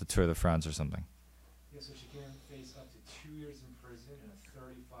trash at the Tour de France or something? Yeah, so she can face up to 2 years in prison and a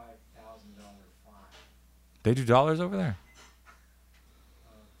 $35,000 fine. They do dollars over there.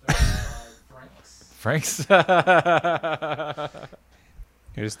 35 francs. Francs.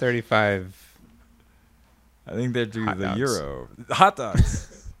 Here's 35. I think they do hot the dogs. euro. Hot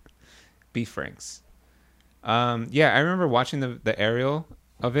dogs. Beef francs. Yeah, I remember watching the aerial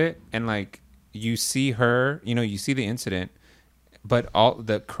of it, and like you see her, you see the incident, but all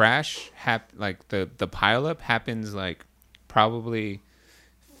the crash like the pileup happens like probably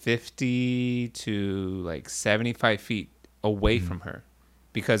 50 to like 75 feet away from her,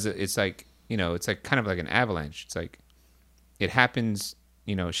 because it's like it's like kind of like an avalanche. It's like it happens.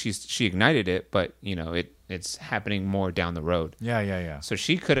 She ignited it, but it's happening more down the road. Yeah. So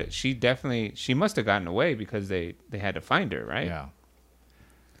she must have gotten away because they had to find her, right?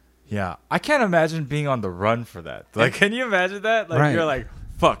 Yeah. I can't imagine being on the run for that. Like, can you imagine that? Like, right. You're like,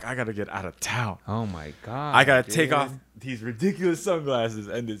 fuck, I gotta get out of town. Oh my god. I gotta take off these ridiculous sunglasses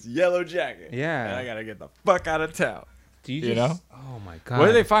and this yellow jacket. Yeah. And I gotta get the fuck out of town. Do you You know? Oh my god. Where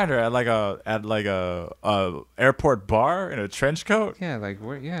did they find her? At like a airport bar in a trench coat? Yeah, like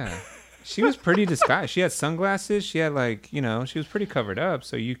where? Yeah. She was pretty disguised. She had sunglasses. She had she was pretty covered up,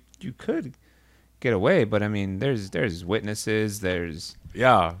 so you could get away. But I mean, there's witnesses.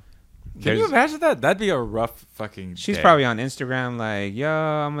 Can you imagine that? That'd be a rough fucking She's day. probably on Instagram like, yo,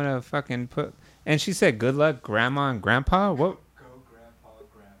 I'm gonna fucking put. And she said, "Good luck, grandma and grandpa." What? Go grandpa,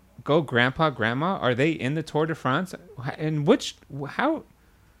 grandma. Go grandpa, grandma. Are they in the Tour de France? And how?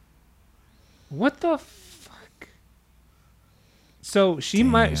 What the fuck? So she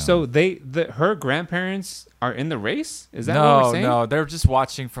might. So her grandparents are in the race. Is that what we're saying? No, they're just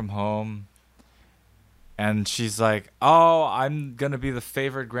watching from home. And she's like, "Oh, I'm gonna be the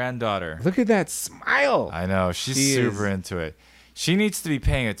favorite granddaughter." Look at that smile. I know she's She super is. into it. She needs to be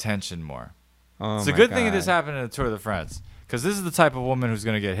paying attention more. Oh It's a my good thing this God. happened in the Tour de France, because this is the type of woman who's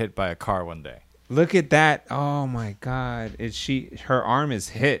gonna get hit by a car one day. Look at that. Oh my God. Her arm is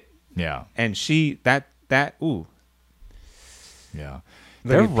hit, Yeah, and ooh. yeah. Look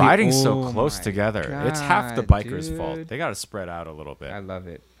They're at riding so oh close my together. It's half the God, bikers' dude. fault. They gotta spread out a little bit. I love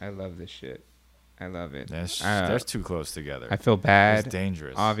it. I love this shit. I love it. They're too close together. I feel bad. It's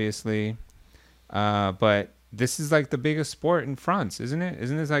dangerous. Obviously. But this is like the biggest sport in France, isn't it?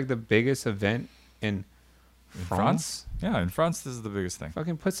 Isn't this like the biggest event in France? Yeah, in France, this is the biggest thing.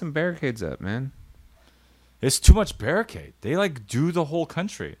 Fucking put some barricades up, man. It's too much barricade. They like do the whole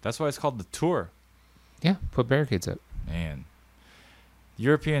country. That's why it's called the Tour. Yeah, put barricades up. Man,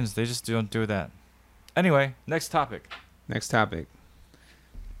 Europeans, they just don't do that. Anyway, next topic. Next topic.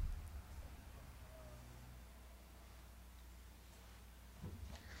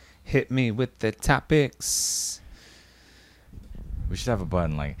 Hit me with the topics. We should have a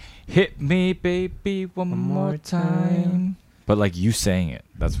button like, hit me, baby, one more time. But like you saying it.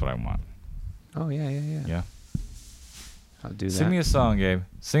 That's what I want. Oh, yeah. Yeah. I'll do that. Sing me a song, Gabe.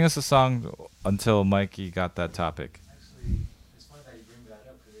 Sing us a song until Mikey got that topic. Actually, it's funny that you bring that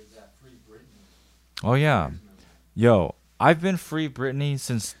up because there's that Free Britney. Oh, yeah. Yo, I've been Free Britney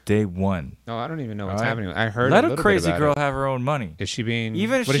since day one. No, I don't even know what's All right. happening. I heard Let a a little crazy bit about girl it. have her own money. Is she being...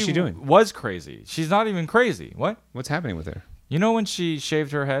 Even if what is she doing? was crazy. She's not even crazy. What? What's happening with her? You know when she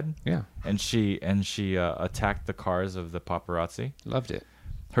shaved her head Yeah. and she attacked the cars of the paparazzi? Loved it.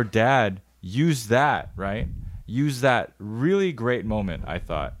 Her dad used that, right? Used that really great moment, I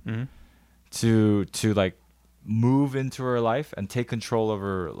thought, Mm-hmm. to like move into her life and take control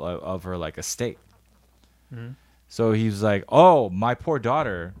of her like estate. Mm-hmm. So he's like, "Oh, my poor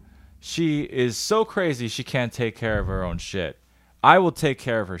daughter, she is so crazy she can't take care of her own shit. I will take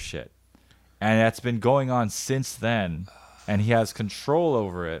care of her shit." And that's been going on since then, and he has control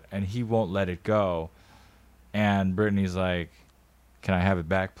over it, and he won't let it go. And Brittany's like, "Can I have it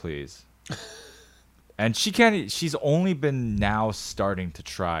back, please?" And she can't. She's only been now starting to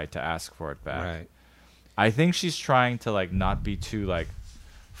try to ask for it back. Right. I think she's trying to like not be too like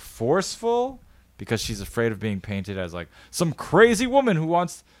forceful because she's afraid of being painted as like some crazy woman who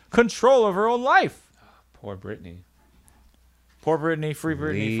wants control of her own life. Poor Britney. Poor Britney, free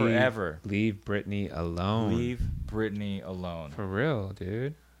Britney forever. Leave Britney alone. Leave Britney alone. For real,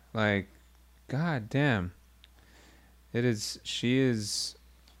 dude. Like, god damn. She is,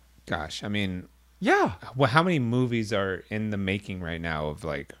 gosh, I mean, Yeah. well, how many movies are in the making right now of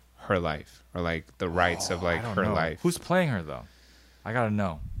like her life or like the rights of like I don't her know. life? Who's playing her though? I gotta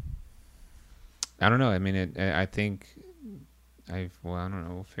know. I don't know. I mean, I think I don't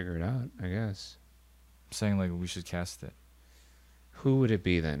know. We'll figure it out, I guess. I'm saying like we should cast it. Who would it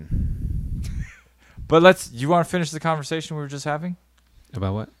be then? But you want to finish the conversation we were just having?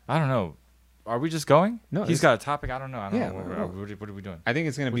 About what? I don't know. Are we just going? No, He's it's- got a topic. I don't know. I don't Yeah, know. well, What are we doing? I think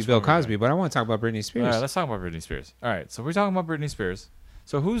it's going to be Which Bill one are we Cosby, but I want to talk about Britney All Spears. right, let's talk about Britney Spears. All right, so we're talking about Britney Spears.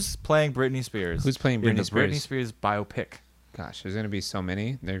 So who's playing Britney Spears? Who's playing in Britney the Spears? Britney Spears biopic? Gosh, there's going to be so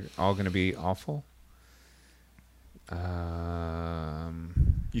many. They're all going to be awful.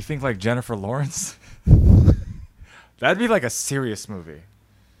 You think like Jennifer Lawrence? That'd be like a serious movie.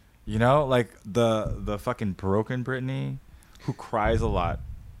 You know, like the fucking broken Britney who cries a lot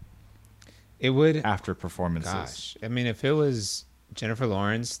It would. after performances. Gosh, I mean, if it was Jennifer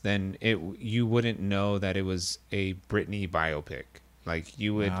Lawrence, then you wouldn't know that it was a Britney biopic. Like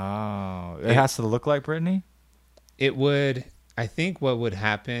you would. Oh, it has to look like Britney? It would. I think what would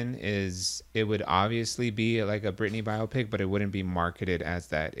happen is it would obviously be like a Britney biopic, but it wouldn't be marketed as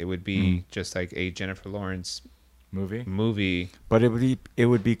that. It would be just like a Jennifer Lawrence movie. But it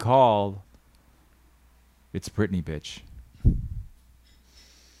would be called It's Britney, Bitch.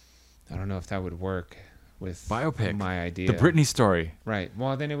 I don't know if that would work with Biopic. my idea. The Britney story. Right.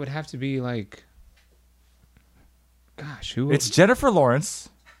 Well, then it would have to be like, gosh, who? It's Jennifer Lawrence.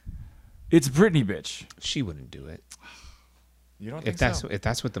 It's Britney, Bitch. She wouldn't do it. You don't If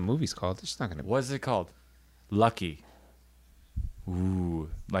that's what the movie's called, it's not gonna. What is it called? Lucky. Ooh,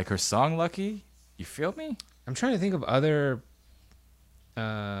 like her song Lucky? You feel me? I'm trying to think of other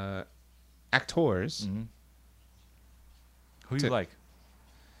actors. Mm-hmm. Who do you like?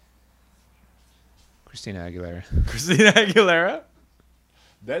 Christina Aguilera. Christina Aguilera?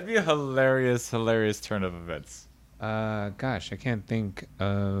 That'd be a hilarious turn of events. Gosh, I can't think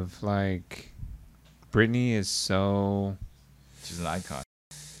of like. Britney is so. She's an icon.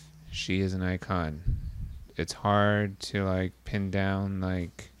 She is an icon. It's hard to like pin down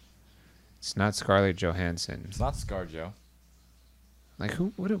like. It's not Scarlett Johansson. It's not ScarJo. Like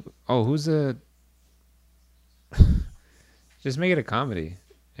who? What? Who's a? Just make it a comedy,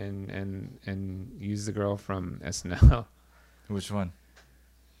 and use the girl from SNL. Which one?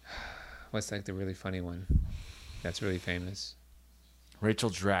 What's like the really funny one? That's really famous. Rachel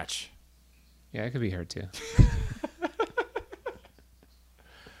Dratch. Yeah, it could be her too.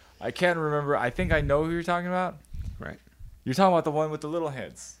 I can't remember. I think I know who you're talking about. Right. You're talking about the one with the little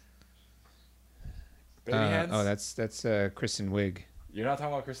hands. Baby hands? Oh, that's Kristen Wiig. You're not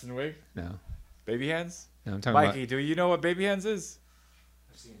talking about Kristen Wiig? No, Baby hands? no, I'm talking Mikey, do you know what baby hands is?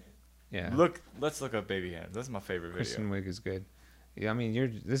 I've seen it. about. Yeah. Let's look up baby hands. That's my favorite video. Kristen Wiig is good. Yeah, I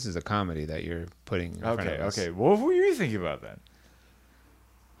mean, this is a comedy that you're putting in front of us. Okay. Well, who are you thinking about then?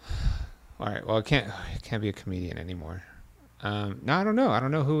 All right. Well, it can't be a comedian anymore. No, I don't know. I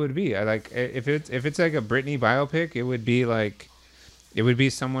don't know who it would be. I like if it's like a Britney biopic, it would be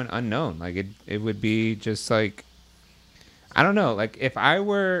someone unknown. Like it would be just like I don't know. Like if I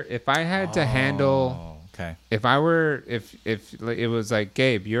had to handle, Okay. if it was like,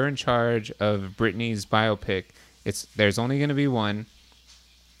 Gabe, you're in charge of Britney's biopic. There's only going to be one.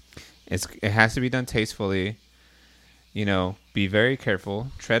 It has to be done tastefully. You know, be very careful,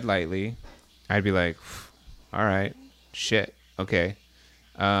 tread lightly. I'd be like, all right, shit, okay.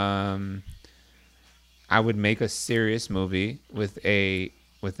 I would make a serious movie with an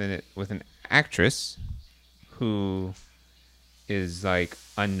actress who is like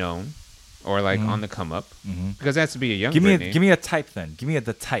unknown or like on the come up, because that has to be a young Britney. Give me a type then. Give me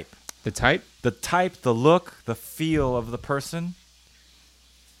the type. The type? The type, the look, the feel of the person.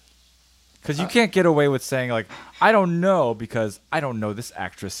 Because you can't get away with saying, like, I don't know because I don't know this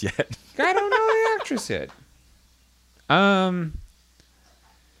actress yet. I don't know the actress yet.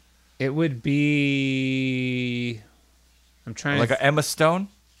 It would be... I'm trying like to... a Emma Stone?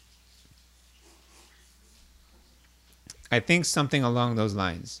 I think something along those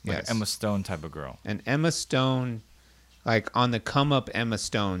lines. Like yes. an Emma Stone type of girl. An Emma Stone, like on the come up Emma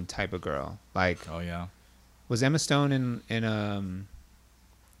Stone type of girl. Like, Oh, yeah. was Emma Stone in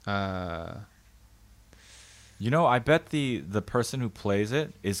You know, I bet the person who plays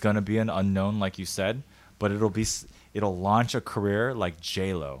it is going to be an unknown, like you said, but it'll launch a career like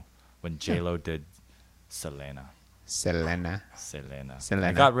J-Lo when J-Lo did Selena. Selena.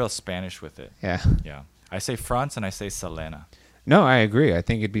 I got real Spanish with it. Yeah. Yeah. I say France and I say Selena. No, I agree. I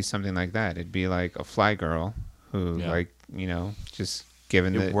think it'd be something like that. It'd be like a fly girl who, Yeah. like, you know, just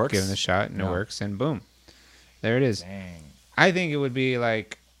given the shot and it works, and boom, there it is. Dang. I think it would be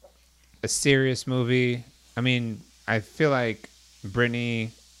like a serious movie. I mean, I feel like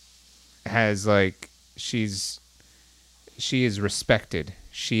Britney has like she is respected.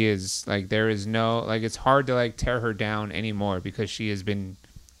 She is like, there is no, like, it's hard to like tear her down anymore because she has been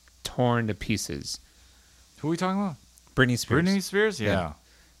torn to pieces. Who are we talking about? Britney Spears. Britney Spears? Yeah.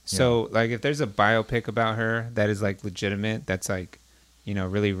 So, like, if there's a biopic about her that is, like, legitimate, that's, like, you know,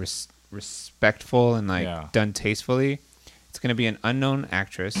 really respectful and, like, done tastefully, it's going to be an unknown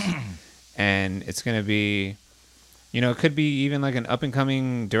actress. And it's going to be, you know, it could be even, like, an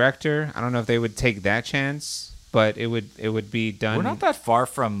up-and-coming director. I don't know if they would take that chance, but it would be done. We're not that far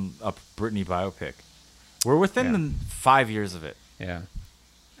from a Britney biopic. We're within 5 years of it. Yeah.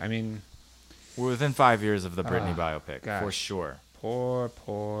 I mean... We're within 5 years of the Britney biopic, gosh. for sure. Poor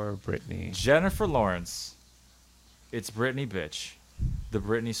Britney. Jennifer Lawrence. It's Britney, bitch. The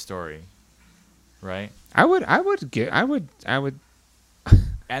Britney story, right? I would.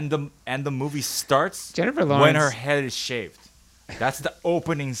 And the movie starts Jennifer Lawrence when her head is shaved. That's the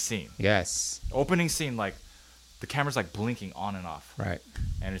opening scene. Yes. Opening scene, like the camera's like blinking on and off. Right.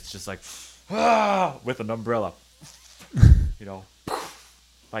 And it's just like with an umbrella. You know.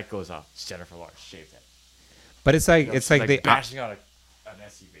 Light goes off. It's Jennifer Lawrence, shaved head. But it's like, You know, it's she's like they bashing out an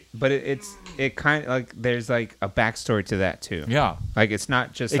SUV. But it kind of like, there's like a backstory to that too. Yeah. Like, it's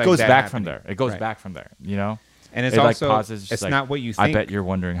not just It like goes that back happening. from there. It goes Right. back from there, you know? And it's it also like pauses, just it's like, not what you think. I bet you're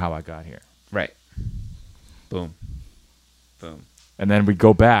wondering how I got here. Right. Boom. And then we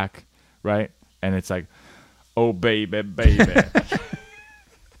go back, right? And it's like, oh baby.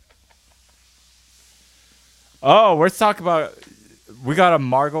 Oh, let's talk about. We got a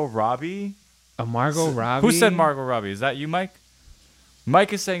Margot Robbie. A Margot Robbie? Who said Margot Robbie? Is that you, Mike?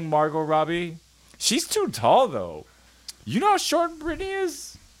 Mike is saying Margot Robbie. She's too tall, though. You know how short Britney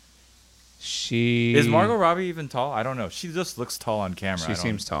is? Is Margot Robbie even tall? I don't know. She just looks tall on camera. She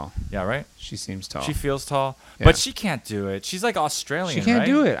seems tall. Yeah, right? She seems tall. She feels tall. Yeah. But she can't do it. She's like Australian, She can't right?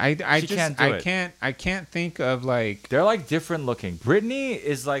 do it. I can't think of like. They're like different looking. Britney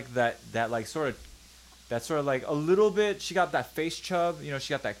is like that sort of like a little bit. She got that face chub. You know,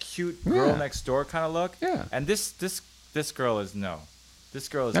 she got that cute girl next door kind of look. Yeah. And this girl is no. This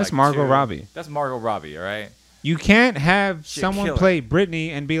girl is. That's like Margot Robbie. That's Margot Robbie. All right. You can't have She'd someone kill her. play Britney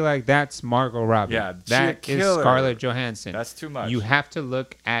and be like, "That's Margot Robbie." Yeah, that she'd is kill her. Scarlett Johansson. That's too much. You have to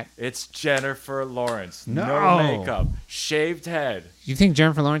look at. It's Jennifer Lawrence. No. Makeup, shaved head. You think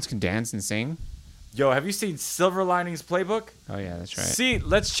Jennifer Lawrence can dance and sing? Yo, have you seen Silver Linings Playbook? Oh yeah, that's right. See,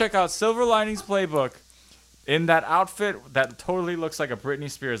 let's check out Silver Linings Playbook. In that outfit, that totally looks like a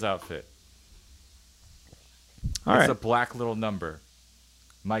Britney Spears outfit. All It's right. a black little number.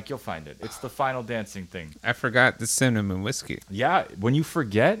 Mike, you'll find it. It's the final dancing thing. I forgot the cinnamon whiskey. Yeah, when you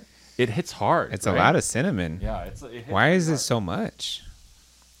forget, it hits hard. It's right? a lot of cinnamon. Yeah, it hits Why is hard. it so much?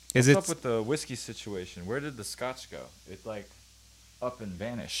 What's Is up it? with the whiskey situation? Where did the scotch go? It like up and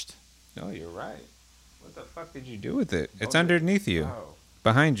vanished. No, you're right. What the fuck did you do with it? It's Okay. underneath you, Oh,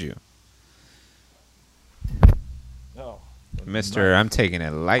 behind you, no. Mister. I'm taking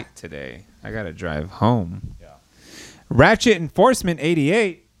it light today. I gotta drive home. Yeah. Ratchet Enforcement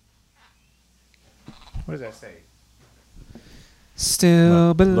 88. What does that say?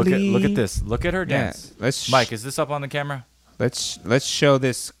 Still believe. Look at this. Look at her Yeah, dance. let's Mike, is this up on the camera? let's show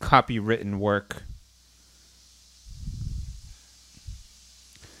this copywritten work.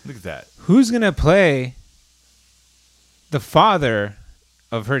 Look at that. Who's gonna play the father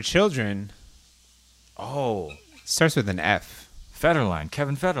of her children? Oh, Starts with an F. Federline.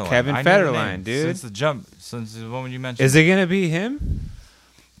 Kevin Federline. Kevin I knew the Federline, name dude. Since the jump. Since the moment you mentioned. Is it gonna be him?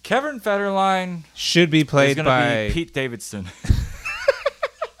 Kevin Federline Should be is played going to by be Pete Davidson.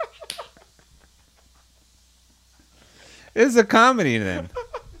 It's a comedy then.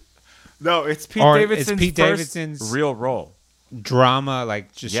 No, it's Pete Or Davidson's it's Pete first Davidson's- real role. Drama,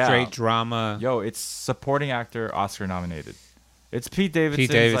 like just Yeah. straight drama. Yo, it's supporting actor Oscar nominated. It's Pete Davidson's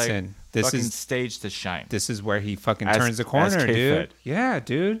Pete Davidson. Like, This fucking is stage to shine. this is where he fucking As- turns the as corner, K-Fed. dude. Yeah,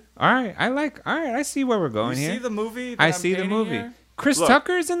 dude. All right, I see where we're going You here. see the movie? I see the movie. Here? Chris Look.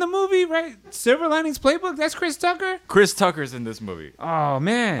 Tucker's in the movie, right? Silver Linings Playbook. That's Chris Tucker. Chris Tucker's in this movie. Oh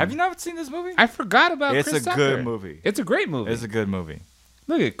man, Have you not seen this movie? I forgot about It's Chris a Tucker. good movie. It's a great movie. It's a good movie.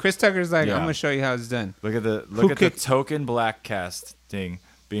 Look at Chris Tucker's like, Yeah. I'm gonna show you how it's done. Look at the Who the kicked- token black cast thing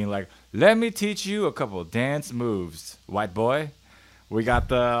being like, let me teach you a couple dance moves, white boy. We got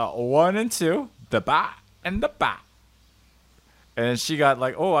the 1 and 2, the ba and the ba. And she got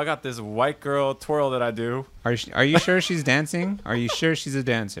like, oh, I got this white girl twirl that I do. Are you sure she's dancing? Are you sure she's a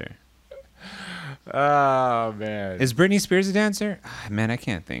dancer? Oh man, Is Britney Spears a dancer? Ah, man, I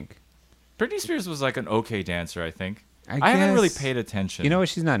can't think. Britney Spears was like an okay dancer, I think. I I haven't really guess- paid attention. You know what?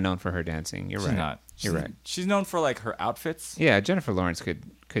 She's not known for her dancing. You're she's right. not. You're right. She's known for like her outfits. Yeah, Jennifer Lawrence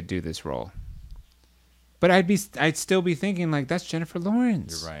could do this role. But I'd still be thinking like that's Jennifer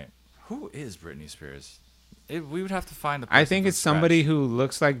Lawrence. You're right. Who is Britney Spears? We would have to find the. I person think from it's somebody who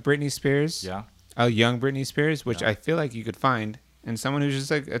looks like Britney Spears. scratch. A young Britney Spears, which Yeah. I feel like you could find, and someone who's just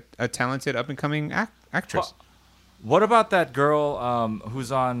like a talented up and coming actress. Well, what about that girl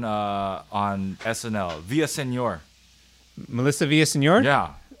who's on SNL, Villaseñor? Melissa Villaseñor.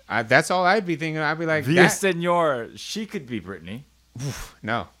 Yeah, That's all I'd be thinking. I'd be like, that, Villaseñor. She could be Britney.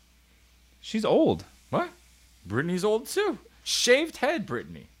 no, she's old. What? Britney's old too. Shaved head,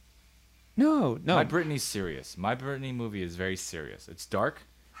 Britney. No. My Britney's serious. My Britney movie is very serious. It's dark.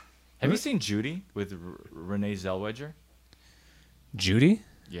 Have you seen Judy with Renee Zellweger? Judy?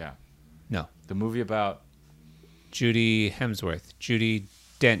 Yeah, No. the movie about Judy Hemsworth. Judy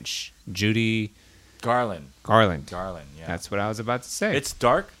Dench. Judy Garland. Garland. Yeah. That's what I was about to say. It's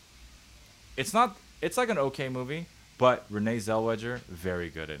dark. It's not. It's like an okay movie, but Renee Zellweger very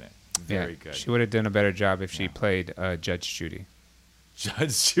good in it. Very good. She would have done a better job if she Yeah. played Judge Judy.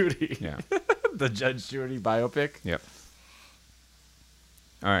 Judge Judy. Yeah. The Judge Judy biopic. Yep.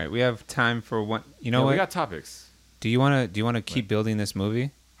 All right, we have time for one. You know Yeah, what? we got topics. Do you want to keep building this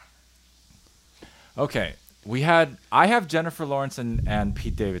movie? Okay. I have Jennifer Lawrence and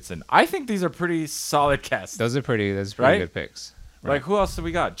Pete Davidson. I think these are pretty solid casts. Those are pretty Right? good picks. Like, who else do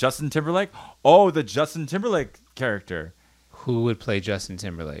we got? Justin Timberlake? Oh, the Justin Timberlake character. Who would play Justin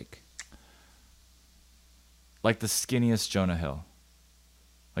Timberlake? Like the skinniest Jonah Hill.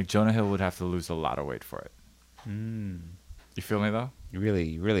 Like, Jonah Hill would have to lose a lot of weight for it. You feel me, though? You're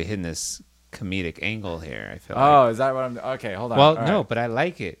really hitting this comedic angle here. I feel Oh, is that what I'm... Okay, hold on. like. Well, All no, right. but I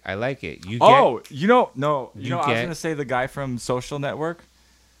like it. I like it. You get Oh, no. You I was get- going to say the guy from Social Network,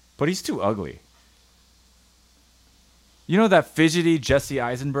 but he's too ugly. You know that fidgety Jesse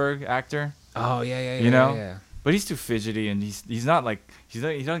Eisenberg actor? Oh yeah. You know? Yeah. But he's too fidgety, and he's not like... he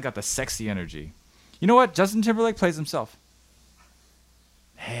doesn't got the sexy energy. You know what? Justin Timberlake plays himself.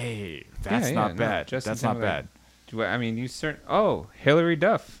 Hey, that's not bad. Justin That's not Timberlake. bad. I mean, you certain. Oh, Hillary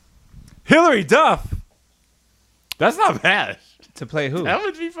Duff Hillary Duff! That's not bad. to play who? That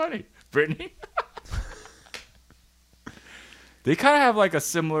would be funny. Brittany? They kind of have like a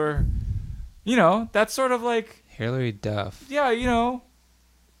similar... that's sort of like... Hillary Duff. Yeah,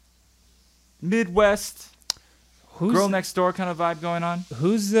 Midwest, Who's girl next door kind of vibe going on.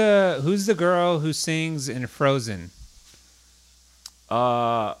 Who's the girl who sings in Frozen?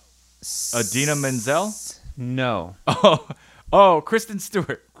 Idina Menzel? No. Oh, Kristen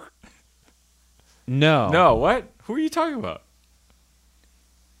Stewart. No. No, what? Who are you talking about?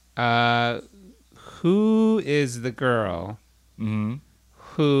 Who is the girl Mm-hmm.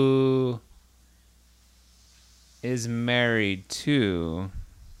 who is married to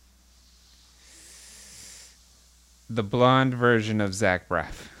the blonde version of Zach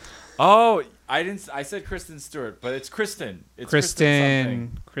Braff? Oh, I said Kristen Stewart, but it's Kristen. It's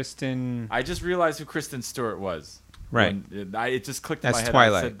something. Kristen. I just realized who Kristen Stewart was. Right. It just clicked in That's my head.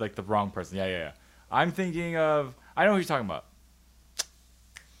 Twilight. I said like the wrong person. Yeah. I'm thinking of I know who you're talking about.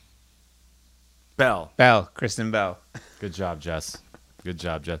 Bell. Kristen Bell. Good job, Jess. Good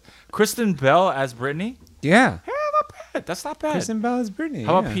job, Jess. Kristen Bell as Brittany? Yeah. Yeah, not bad. That's not bad. Kristen Bell is Brittany.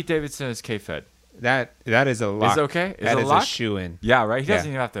 How about Pete Davidson as K-Fed? That is a lock. Is it okay? That it is lock? a shoe-in. Yeah, right? He Yeah. doesn't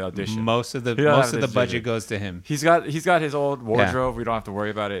even have to audition. Most of the He doesn't have to budget audition. goes to him. He's got his old wardrobe. We don't have to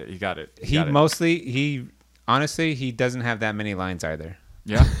worry about it. He got it. Honestly, he doesn't have that many lines either.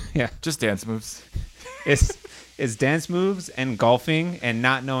 Yeah? Yeah. Just dance moves. It's dance moves and golfing and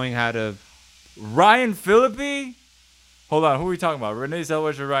not knowing how to. Ryan Phillippe? Hold on. Who are we talking about? Renee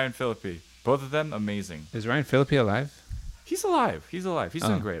Zellweger or Ryan Phillippe? Both of them, amazing. Is Ryan Phillippe alive? He's alive. He's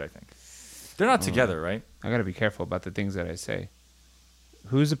doing great, I think. They're not together, right? I got to be careful about the things that I say.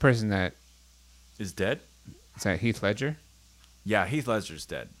 Who's the person that Is dead? is that Heath Ledger? Yeah, Heath Ledger's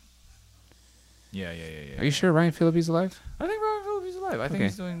dead. Yeah. Are you sure Ryan Phillippe's alive? I think Ryan Phillippe's alive. I think Okay.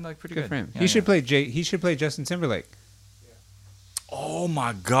 he's doing like pretty Good good. for him. Yeah, He should play He should play Justin Timberlake. Oh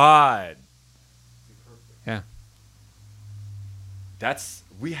my God. Yeah,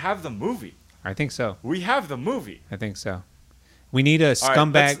 We have the movie. I think so. We have the movie. I think so. We need a All right,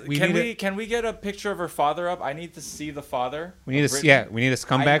 scumbag. can we get a picture of her father up? I need to see the father. We need of a Brittany. we need a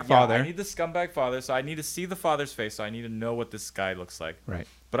scumbag father. I need the scumbag father, so I need to see the father's face. So I need to know what this guy looks like. Right.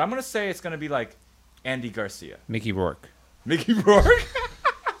 But I'm gonna say it's gonna be like Andy Garcia. Mickey Rourke. Mickey Rourke.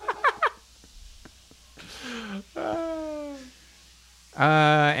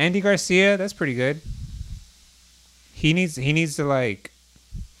 Andy Garcia, that's pretty good. He needs to like,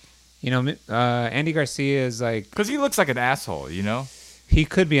 Andy Garcia is like, Because he looks like an asshole, you know. he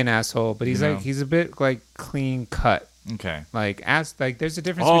could be an asshole, but he's You know. like, he's a bit like clean cut. Okay. Like there's a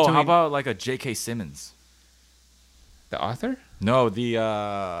difference Oh, between how about like a J.K. Simmons? the author. No,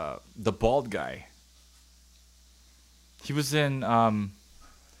 the bald guy. He was in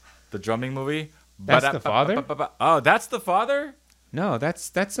the drumming movie. That's the father? Oh, that's the father? No,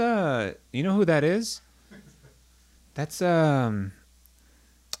 that's you know who that is? That's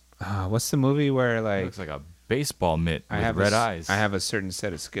what's the movie where He like looks like a baseball mitt I with have red eyes. I have a certain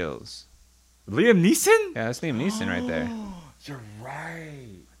set of skills. Liam Neeson? Yeah, that's Liam Neeson right there. You're right.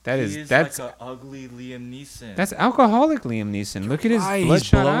 That's like an ugly Liam Neeson. that's alcoholic Liam Neeson. Look at his Right,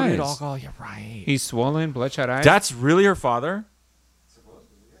 bloodshot he's eyes. bloated, alcohol. You're right. He's swollen, bloodshot eyes. That's really her father? Supposedly,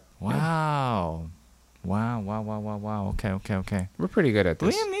 yeah. Wow. Okay. We're pretty good at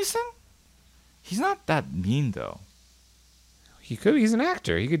this. Liam Neeson? He's not that mean though. He could. He's an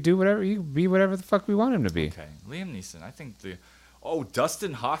actor. He could do whatever. He could be whatever the fuck we want him to be. Okay, Liam Neeson. I think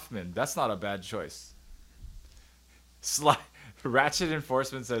Dustin Hoffman. That's not a bad choice. Ratchet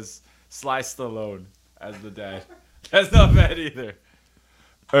Enforcement says Sly Stallone as the dad. That's not bad either.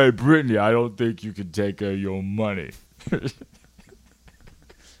 Hey, Brittany, I don't think you can take your money.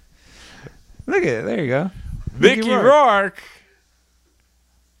 Look at it. There you go. Mickey Rourke.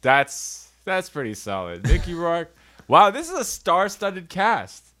 That's pretty solid. Mickey Rourke. Wow, this is a star-studded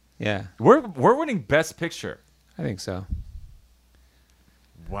cast. Yeah, We're winning Best Picture. I think so.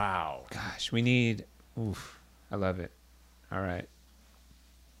 Wow. Gosh, we need. Oof, I love it. All right,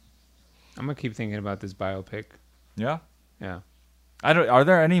 I'm gonna keep thinking about this biopic. Yeah. Yeah. Are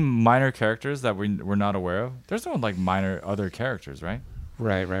there any minor characters that we're not aware of? There's no like minor other characters, right?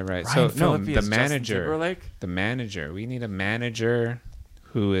 Right. Ryan So no, Phillippe the as Justin manager. Timberlake? The manager. We need a manager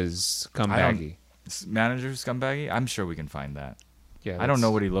who is scumbaggy. Manager who's scumbaggy? I'm sure we can find that. Yeah. I don't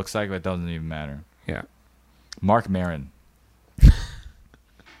know what he looks like, but it doesn't even matter. Yeah. Mark Maron.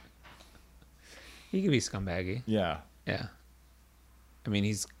 He could be scumbaggy. Yeah. Yeah. I mean,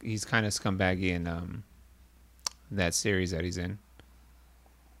 he's kind of scumbaggy in that series that he's in.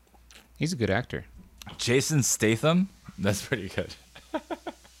 He's a good actor. Jason Statham? That's pretty good.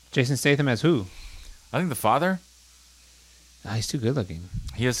 Jason Statham as who? I think the father? He's too good looking.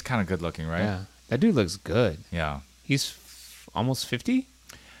 He is kind of good looking, right? Yeah. That dude looks good. Yeah. He's almost 50?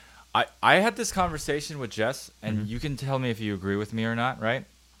 I had this conversation with Jess, and you can tell me if you agree with me or not, right?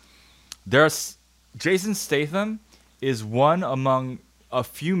 Jason Statham is one among a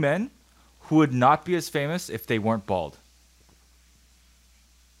few men who would not be as famous if they weren't bald,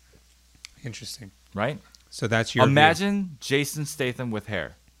 Interesting. right? So that's your view. Imagine Jason Statham with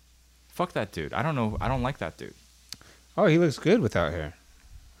hair. Fuck that dude. I don't know. I don't like that dude. Oh, he looks good without hair.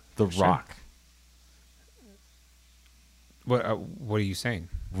 The Sure. Rock. What are you saying?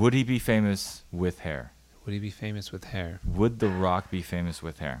 Would he be famous with hair? Would he be famous with hair? Would The Rock be famous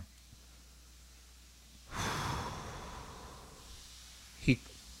with hair?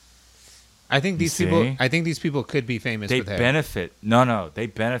 I think these see? people. I think these people could be famous They with hair. benefit. No. They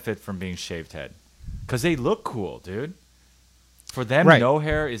benefit from being shaved head. Because they look cool, dude. For them, Right. no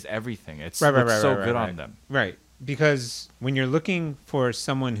hair is everything. It's Right, looks so right, good right. on them. Right. because when you're looking for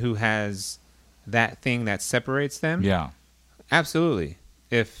someone who has that thing that separates them, Yeah. absolutely.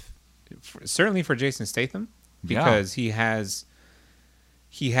 Certainly for Jason Statham, because he has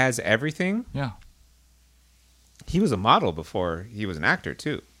everything. Yeah. He was a model before he was an actor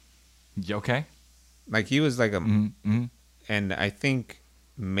too. Okay. Like he was like a, Mm-hmm. and I think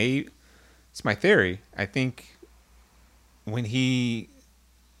it's my theory. I think when he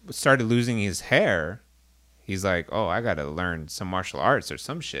started losing his hair, he's like, oh, I got to learn some martial arts or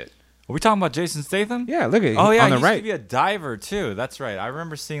some shit. Are we talking about Jason Statham? Yeah, look at Oh yeah, on the he used right. to be a diver too. That's right. I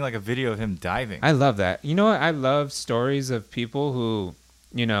remember seeing like a video of him diving. I love that. You know what? I love stories of people who,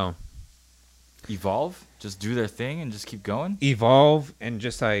 Evolve, just do their thing and just keep going. evolve and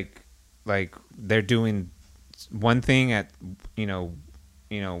just like they're doing one thing at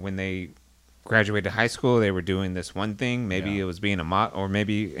when they graduated high school, they were doing this one thing. Maybe Yeah. it was being a mod, or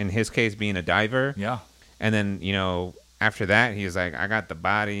maybe in his case being a diver. Yeah. And then after that, he was like, I got the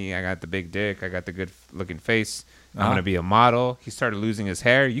body, I got the big dick, I got the good looking face. I'm Uh-huh. gonna be a model. He started losing his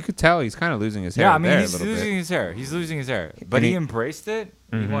hair. You could tell he's kind of losing his hair. Yeah, I mean, there he's a little losing bit. his hair. He's losing his hair, but And he he- embraced it.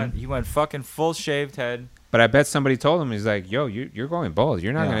 Mhm. He went fucking full shaved head. But I bet somebody told him, he's like, yo, you're going bald.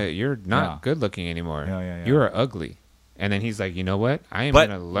 You're Yeah. you're not Yeah. good looking anymore. Yeah. You're ugly. And then he's like, you know what? I am But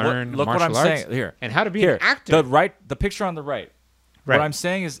gonna learn look what martial I'm arts saying here. and how to be Here, an actor. the picture on the right. Right. What I'm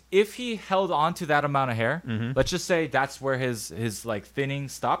saying is, if he held on to that amount of hair, Mhm. let's just say that's where his like thinning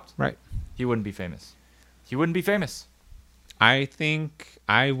stopped. Right. He wouldn't be famous. He wouldn't be famous. I think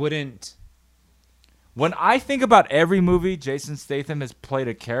I wouldn't. When I think about every movie Jason Statham has played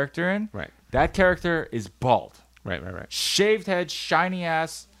a character in, Right. that character is bald, Right. shaved head, shiny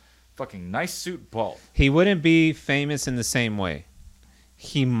ass, fucking nice suit, bald. He wouldn't be famous in the same way.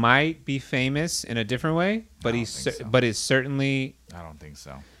 He might be famous in a different way, but I he's don't think so. but it's certainly. I don't think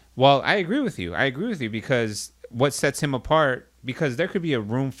so. Well, I agree with you. Because what sets him apart, because there could be a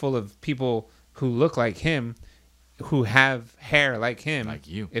room full of people who look like him, who have hair like him. Like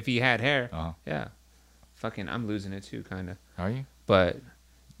you. If he had hair. Uh-huh. Yeah. Fucking, I'm losing it too, kind of. Are you? But,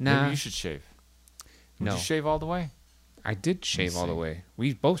 nah. Maybe you should shave. Would No. you shave all the way? I did shave all the see. way.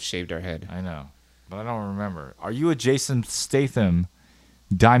 We both shaved our head. I know, but I don't remember. Are you a Jason Statham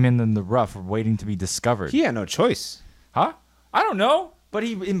diamond in the rough waiting to be discovered? He had no choice. Huh? I don't know, but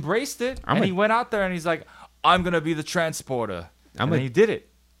he embraced it, and he went out there and he's like, I'm going to be the transporter. And he did it.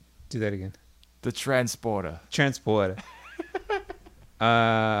 Do that again. The transporter. Transport.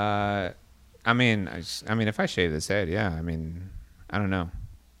 I mean, if I shave this head, yeah. I mean, I don't know.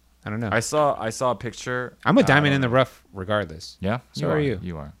 I saw a picture. I'm a I diamond don't in the know. rough, regardless. Yeah? So are you.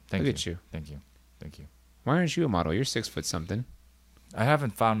 You are. Thank Look you. at you. Thank you. Thank you. Why aren't you a model? You're 6 foot something. I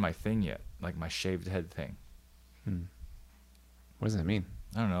haven't found my thing yet, like my shaved head thing. What does that mean?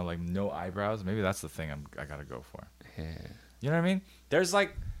 I don't know, like no eyebrows. Maybe that's the thing I gotta go for. Yeah. You know what I mean? There's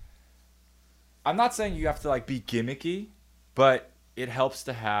like, I'm not saying you have to like be gimmicky, but it helps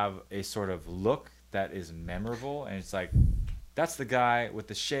to have a sort of look that is memorable, and it's like, that's the guy with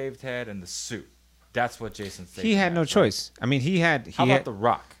the shaved head and the suit. That's what Jason Statham. He had no has, right? choice. I mean, How about The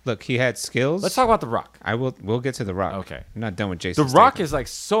Rock? Look, he had skills. Let's talk about The Rock. We'll get to The Rock. Okay. I'm not done with Jason The Rock Statham. is like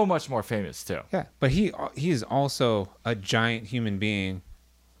so much more famous too. Yeah, but he is also a giant human being.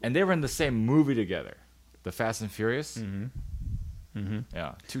 And they were in the same movie together, The Fast and Furious. Mm-hmm.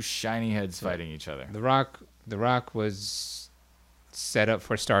 Yeah, two shiny heads fighting each other. The Rock was set up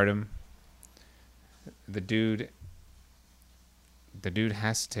for stardom. The dude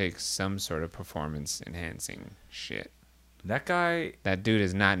has to take some sort of performance enhancing shit. That guy, That dude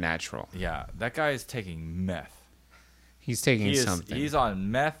is not natural. yeah, that guy is taking meth. He's taking something. He's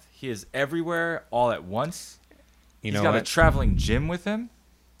on meth. He is everywhere all at once. You He's know got a what? traveling gym with him.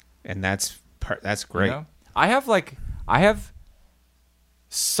 And that's you great. know? I have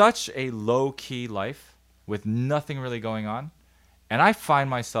such a low key life with nothing really going on, and I find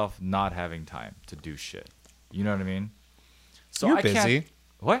myself not having time to do shit. You know what I mean? So You're I can't- busy.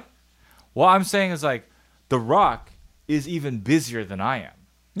 What? What I'm saying is like, The Rock is even busier than I am.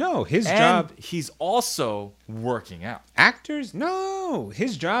 No, his And job. he's also working out. Actors? No,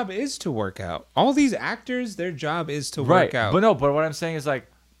 his job is to work out. All these actors, their job is to work out. But what I'm saying is like,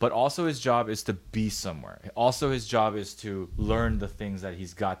 but also his job is to be somewhere. Also his job is to learn the things that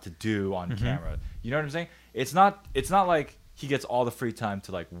he's got to do on Mm-hmm. camera. You know what I'm saying? It's not like he gets all the free time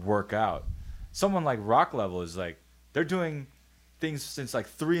to like work out. Someone like Rock Level is like, they're doing things since like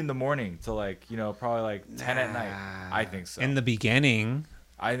 3 a.m. to like, you know, probably like 10 at night. I think so. In the beginning,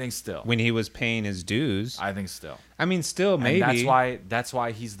 I think still. when he was paying his dues, I think still. I mean, still maybe. And that's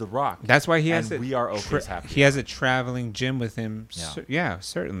why he's The Rock. That's why he has. And we are okay as happy. He has a traveling gym with him. Yeah. Yeah,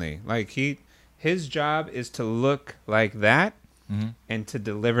 certainly. Like His job is to look like that Mm-hmm. and to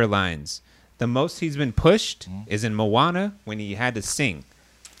deliver lines. The most he's been pushed Mm-hmm. is in Moana when he had to sing.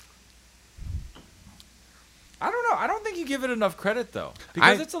 I don't know. I don't think you give it enough credit though,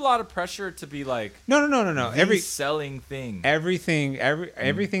 because it's a lot of pressure to be like No. the selling thing. Everything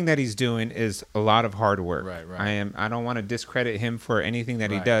that he's doing is a lot of hard work. Right. I don't want to discredit him for anything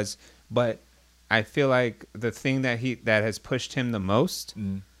that he Right. does, but I feel like the thing that has pushed him the most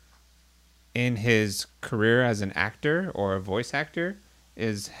in his career as an actor or a voice actor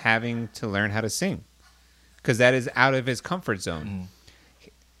is having to learn how to sing, because that is out of his comfort zone.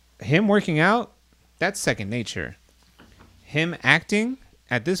 Him working out, that's second nature. Him acting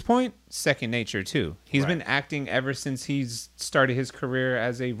at this point, second nature too. He's been acting ever since he's started his career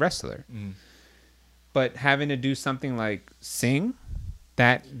as a wrestler. But having to do something like sing,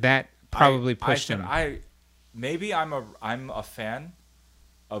 that probably pushed him. I'm a fan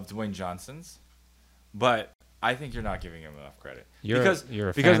of Dwayne Johnson's, but I think you're not giving him enough credit. You're a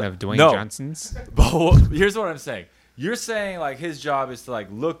fan of Dwayne Johnson's? But here's what I'm saying. You're saying like his job is to like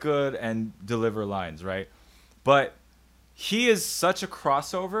look good and deliver lines, right? But he is such a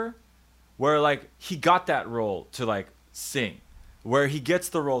crossover where like he got that role to like sing, where he gets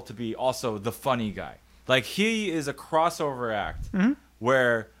the role to be also the funny guy. Like he is a crossover act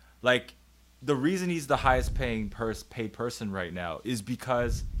where like the reason he's the highest paid person right now is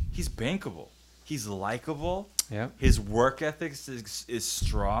because he's bankable. He's likable. Yeah. His work ethic is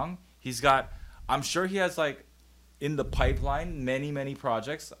strong. I'm sure he has like in the pipeline many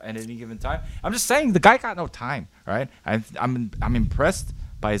projects at any given time. I'm just saying the guy got no time, all right? I'm impressed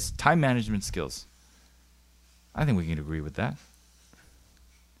by his time management skills. I think we can agree with that.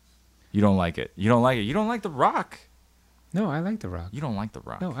 You don't like it. You don't like The Rock. No, I like The Rock. You don't like The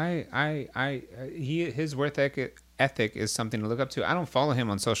Rock. No, his work ethic is something to look up to. I don't follow him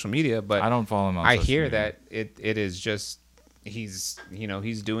on social media, but I don't follow him on I social hear media. that it is just he's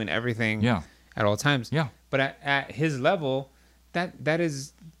doing everything Yeah. at all times. Yeah. But at his level, that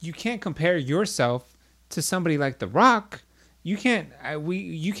is, you can't compare yourself to somebody like The Rock. You can't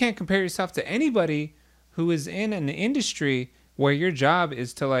compare yourself to anybody who is in an industry where your job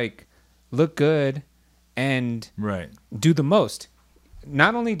is to like look good and do the most.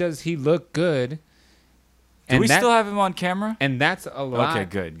 Not only does he look good, do we still have him on camera? And that's a lot.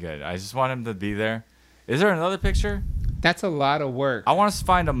 Okay, good. I just want him to be there. Is there another picture? That's a lot of work. I want to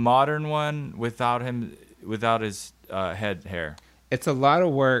find a modern one without his head hair. It's a lot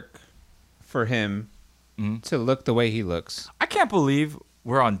of work for him to look the way he looks. I can't believe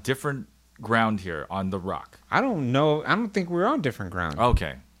we're on different ground here on The Rock. I don't know. I don't think we're on different ground.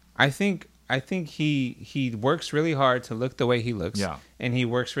 Okay. I think he works really hard to look the way he looks. Yeah. And he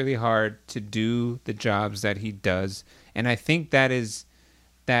works really hard to do the jobs that he does. And I think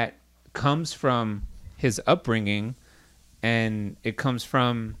that comes from his upbringing, and it comes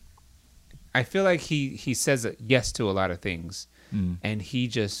from, I feel like he says yes to a lot of things. And he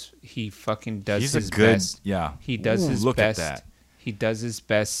fucking does his best. Yeah. He does his look best. At that. He does his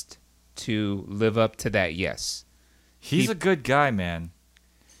best to live up to that yes. He's a good guy, man.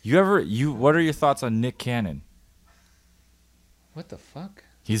 What are your thoughts on Nick Cannon? What the fuck?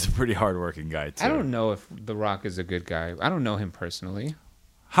 He's a pretty hardworking guy too. I don't know if The Rock is a good guy. I don't know him personally.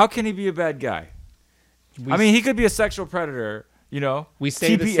 How can he be a bad guy? He could be a sexual predator, We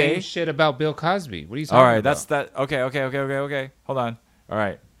say TPA. the same shit about Bill Cosby. What are you talking All right, about? that's that. Okay. Hold on. All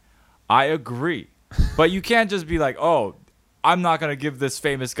right. I agree. But you can't just be like, oh, I'm not going to give this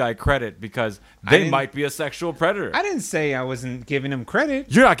famous guy credit because they might be a sexual predator. I didn't say I wasn't giving him credit.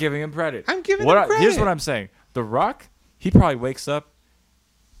 You're not giving him credit. I'm giving him credit. Here's what I'm saying. The Rock, he probably wakes up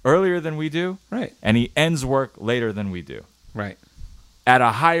earlier than we do. Right. And he ends work later than we do. Right. At a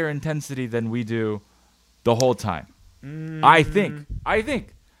higher intensity than we do the whole time. I think.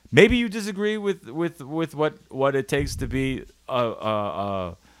 Maybe you disagree with what it takes to be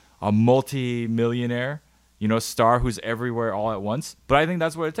a multi-millionaire, star who's everywhere all at once. But I think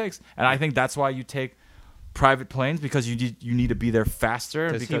that's what it takes, and I think that's why you take private planes, because you need to be there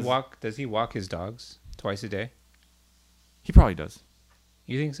faster. Does he walk his dogs twice a day? He probably does.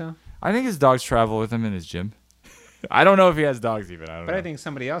 You think so? I think his dogs travel with him in his gym. I don't know if he has dogs even. I don't know. I think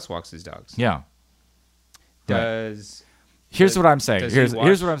somebody else walks his dogs. Yeah. Here's what I'm saying. Here's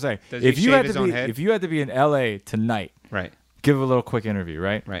what I'm saying. If you had to be in LA tonight, right, give a little quick interview,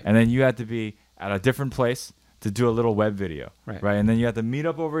 right? Right. And then you had to be at a different place to do a little web video, right? And then you have to meet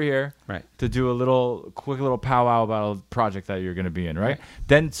up over here, right, to do a quick little powwow about a project that you're going to be in, right?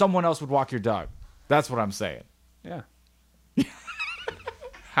 Then someone else would walk your dog. That's what I'm saying. Yeah.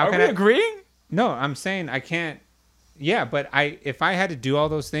 Are we agreeing? No, I'm saying I can't. Yeah, but if I had to do all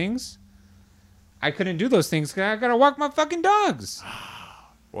those things, I couldn't do those things because I gotta walk my fucking dogs.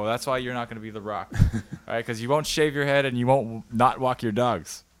 Well, that's why you're not going to be The Rock, all right? Because you won't shave your head and you won't not walk your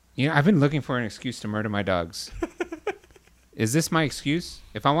dogs. You know, I've been looking for an excuse to murder my dogs. Is this my excuse?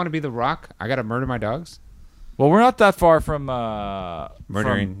 If I want to be The Rock, I gotta murder my dogs. Well, we're not that far from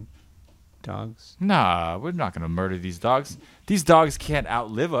Murdering dogs. Nah, we're not going to murder these dogs. These dogs can't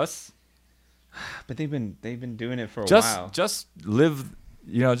outlive us. But they've been doing it for a Just while. just live,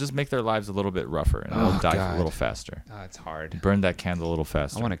 just make their lives a little bit rougher and they'll die God. a little faster. Oh, it's hard. Burn that candle a little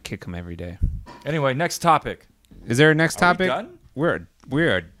faster. I want to kick them every day. Anyway, next topic. Is there a next Are we topic? done? We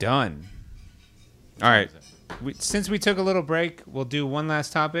are done. All right. Since we took a little break, we'll do one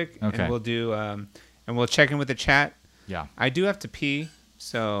last topic, Okay. and we'll do and we'll check in with the chat. Yeah. I do have to pee,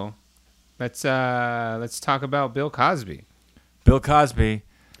 so let's talk about Bill Cosby. Bill Cosby,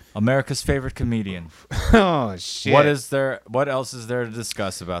 America's favorite comedian. Oh shit! What else is there to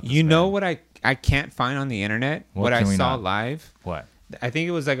discuss about this? You know man? what I can't find on the internet? What I can we saw not? live. What? I think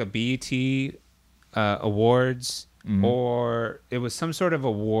it was like a BET awards, or it was some sort of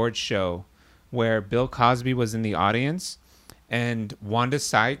award show where Bill Cosby was in the audience and Wanda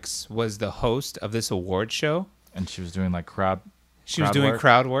Sykes was the host of this award show. And she was doing like crowd. She was doing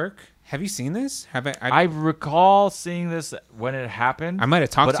crowd work. Have you seen this? I recall seeing this when it happened. I might have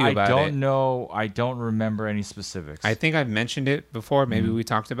talked to you about it. I don't remember any specifics. I think I've mentioned it before. Maybe we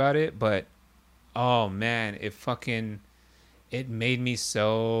talked about it, but oh man, it made me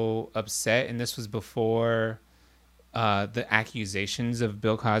so upset. And this was before the accusations of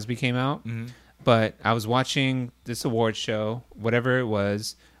Bill Cosby came out. Mm-hmm. But I was watching this award show, whatever it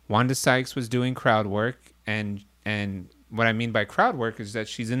was. Wanda Sykes was doing crowd work, and what I mean by crowd work is that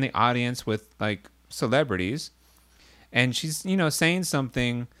she's in the audience with like celebrities, and she's saying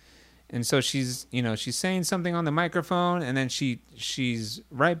something, and so she's saying something on the microphone, and then she's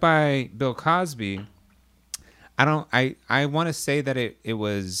right by Bill Cosby. I want to say that it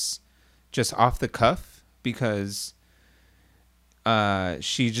was just off the cuff because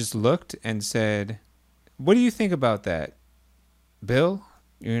she just looked and said, "What do you think about that, Bill?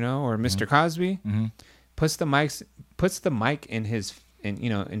 Or Mr. Cosby?" Mm-hmm. Puts the mic in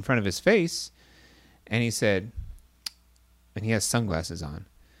front of his face, and he said, and he has sunglasses on.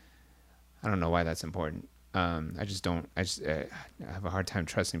 I don't know why that's important. I have a hard time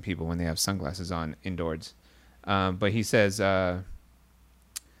trusting people when they have sunglasses on indoors. But he says, I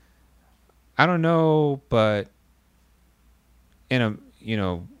don't know, but he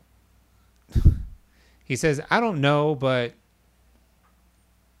says, I don't know, but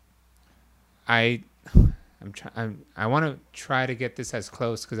I want to try to get this as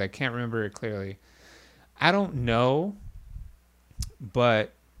close because I can't remember it clearly. I don't know,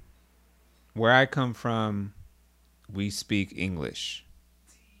 but where I come from, we speak English.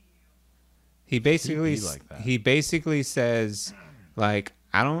 He basically says, like,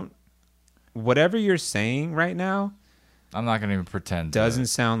 whatever you're saying right now, I'm not gonna even pretend. Doesn't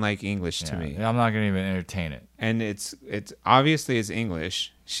sound like English to me. I'm not gonna even entertain it. And it's obviously it's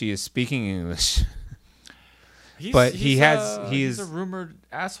English. She is speaking English. He's a rumored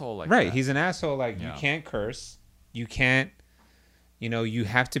asshole like right. that. He's an asshole. Like you can't curse. You can't. You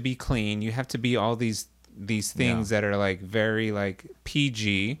have to be clean. You have to be all these things that are like very like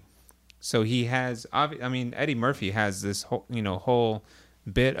PG. So he has. Eddie Murphy has this whole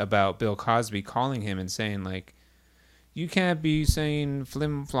bit about Bill Cosby calling him and saying like, you can't be saying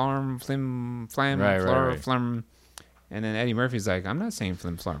flim flam flim flam flam. And then Eddie Murphy's like, I'm not saying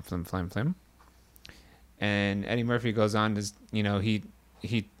flim flam flim flam flim. And Eddie Murphy goes on to,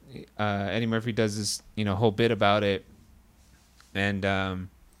 Eddie Murphy does this, whole bit about it. And,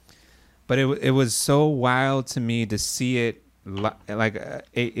 but it was so wild to me to see it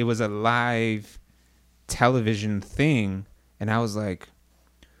it was a live television thing. And I was like,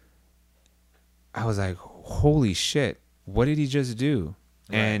 holy shit, what did he just do?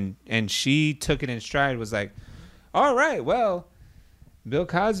 Right. And she took it in stride, was like, all right, well, Bill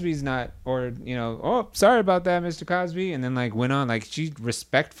Cosby's not, or, oh, sorry about that, Mr. Cosby. And then like went on, like she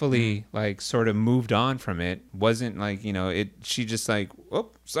respectfully like sort of moved on from it. Wasn't like, she just like, oh,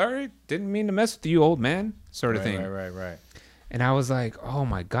 sorry, didn't mean to mess with you, old man, sort of thing. Right. And I was like, oh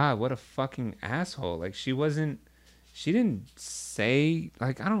my God, what a fucking asshole. Like she didn't say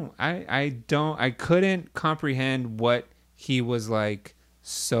like, I couldn't comprehend what he was like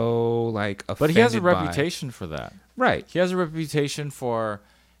so like offended. But he has a by. reputation for that. Right. He has a reputation for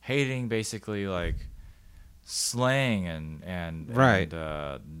hating basically like slang and right.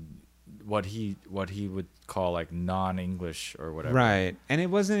 And, what he would call like non-English or whatever. Right. And it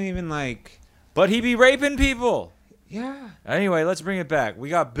wasn't even like, but he be raping people. Yeah. Anyway, let's bring it back. We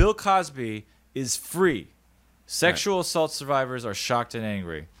got Bill Cosby is free. Sexual assault survivors are shocked and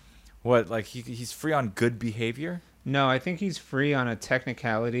angry. What, like he's free on good behavior? No, I think he's free on a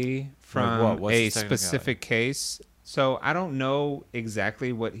technicality from Like what? What's a the technicality? specific case. So I don't know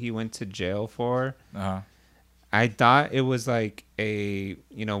exactly what he went to jail for. Uh-huh. I thought it was like a,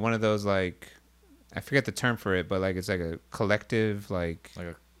 one of those like, I forget the term for it, but like it's like a collective like Like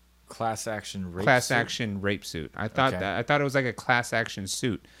a class action rape class suit? action rape suit. I thought Okay. I thought it was like a class action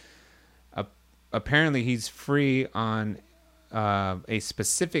suit. Apparently, he's free on a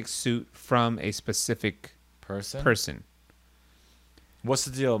specific suit from a specific person. What's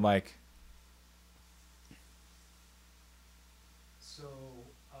the deal, Mike? So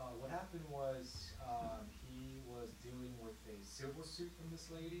what happened was he was dealing with a civil suit from this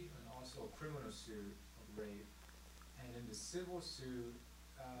lady and also a criminal suit of rape. And in the civil suit,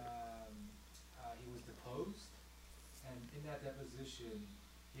 he was deposed, and in that deposition,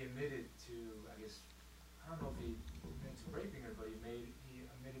 he admitted to, I guess, I don't know if he admitted to raping her, but he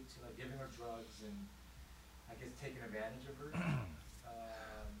admitted to like giving her drugs and I guess taking advantage of her.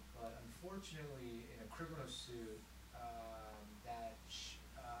 But unfortunately, in a criminal suit,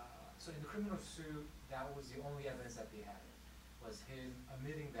 so in the criminal suit, that was the only evidence that they had, was him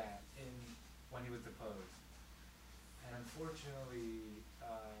admitting that when he was deposed. And unfortunately,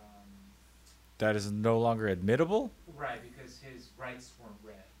 That is no longer admittable? right, because his rights weren't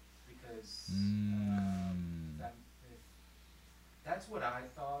read. Because that's what I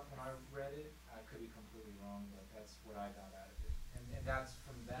thought when I read it. I could be completely wrong, but that's what I got out of it. And that's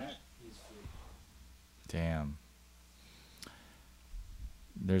from that, he's free. Damn.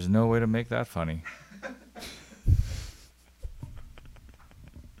 There's no way to make that funny.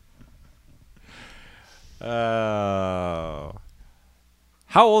 Oh.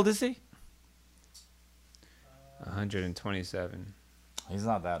 How old is he? 127. He's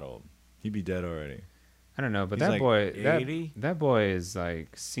not that old. He'd be dead already. I don't know, but He's that like boy, 80? that boy is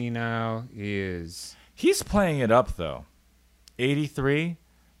like senile. He is. He's playing it up though. 83.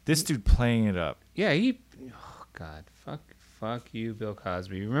 This dude playing it up. Yeah, he. Oh God, fuck you, Bill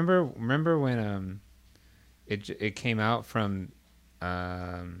Cosby. Remember when it came out from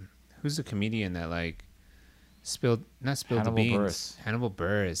who's the comedian that like not spilled Hannibal the beans? Buress. Hannibal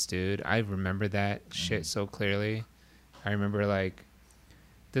Buress, dude. I remember that shit so clearly. I remember like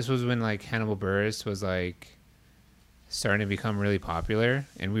this was when like Hannibal Buress was like starting to become really popular,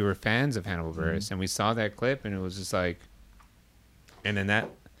 and we were fans of Hannibal Buress, and we saw that clip, and it was just like, and then that.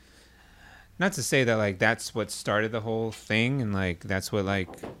 Not to say that like that's what started the whole thing, and like that's what like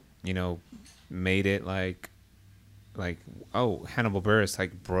made it like oh, Hannibal Buress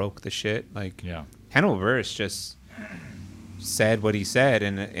like broke the shit. Like Yeah. Hannibal Buress just said what he said,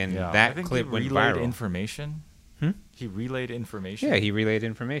 and I that think clip he went relayed viral. Information. He relayed information. Yeah, he relayed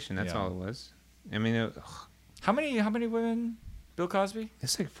information. That's Yeah. all it was. I mean, How many women? Bill Cosby?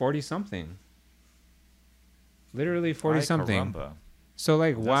 it's like 40 something. Literally 40 Ay, something. caramba. So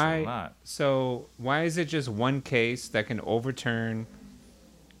like That's a why? lot. So why is it just one case that can overturn?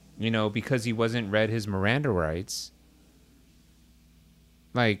 Because he wasn't read his Miranda rights.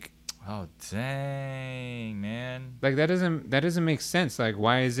 Like Oh dang, man. that doesn't make sense. Like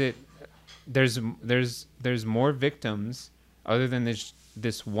why is it? There's more victims other than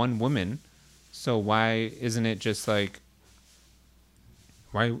this one woman. So why isn't it just like?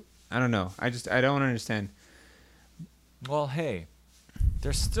 Why I don't know. I don't understand. Well, hey,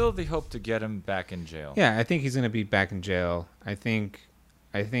 there's still the hope to get him back in jail. Yeah, I think he's gonna be back in jail. I think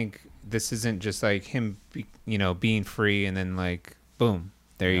this isn't just like him, being free and then like boom,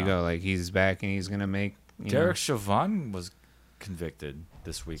 there you Yeah. go. Like he's back and he's gonna make. Derek Chauvin was convicted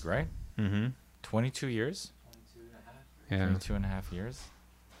this week, right? Mm-hmm. 22 years? 22 and a half. Yeah. 22 and a half years.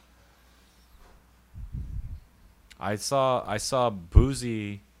 I saw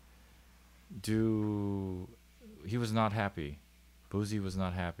Boozy do. He was not happy. Boozy was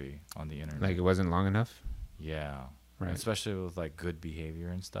not happy on the internet. Like it wasn't long enough. Yeah. Right. Especially with like good behavior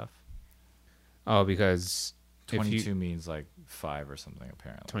and stuff. Oh, because 22 means like 5 or something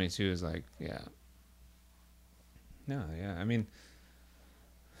apparently. 22 is like, yeah. No, yeah. I mean,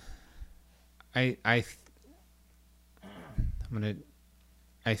 I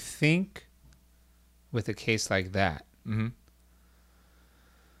think with a case like that, Mm-hmm.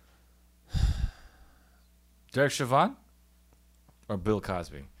 Derek Chauvin or Bill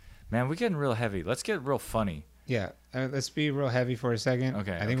Cosby? Man, we're getting real heavy. Let's get real funny. yeah. Let's be real heavy for a second.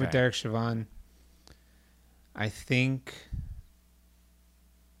 Okay, I think with okay. Derek Chauvin, I think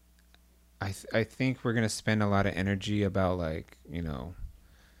we're gonna spend a lot of energy about like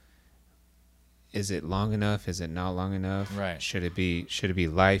is it long enough? Is it not long enough? Right. Should it be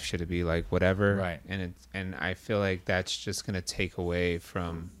life? Should it be like whatever? Right. And I feel like that's just gonna take away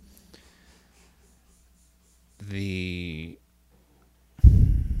from the.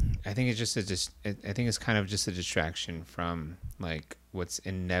 I think it's just I think it's kind of just a distraction from like what's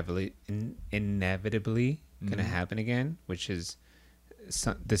inevitably gonna happen again, which is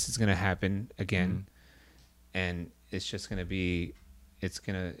this is gonna happen again, and it's just gonna be. It's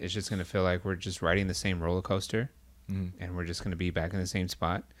just gonna feel like we're just riding the same roller coaster, and we're just gonna be back in the same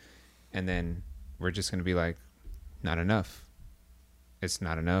spot, and then we're just gonna be like, not enough. It's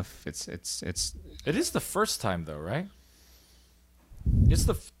not enough. It is the first time though, right?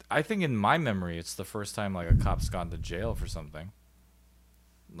 I think in my memory, it's the first time like a cop's gone to jail for something.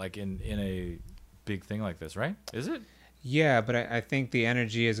 Like in a big thing like this, right? Is it? Yeah, but I think the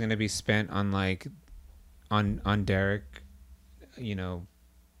energy is gonna be spent on like, on Derek. You know,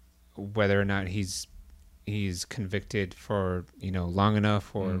 whether or not he's convicted for, you know, long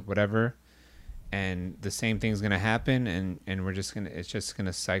enough or whatever, and the same thing's gonna happen, and it's just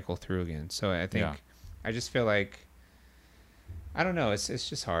gonna cycle through again. So I think I just feel like, I don't know, it's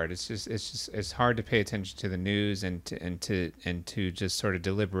just hard. It's hard to pay attention to the news and to just sort of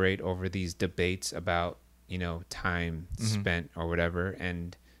deliberate over these debates about, you know, time spent or whatever,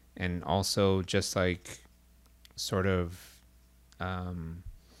 and also just like sort of.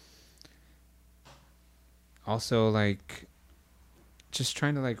 Also like just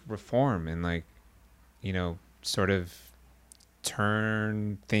trying to like reform and like, you know, sort of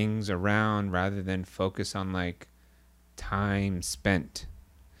turn things around rather than focus on like time spent.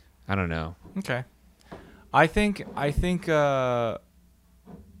 I don't know. Okay. I think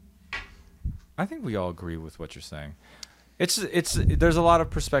we all agree with what you're saying. It's there's a lot of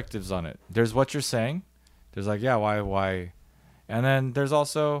perspectives on it. There's what you're saying. There's like, yeah, why? And then there's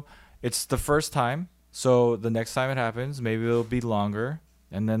also, it's the first time, so the next time it happens, maybe it'll be longer,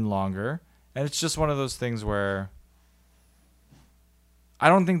 and then longer. And it's just one of those things where I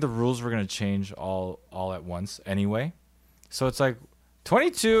don't think the rules were going to change all at once anyway. So it's like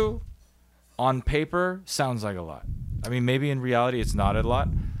 22 on paper sounds like a lot. I mean, maybe in reality it's not a lot.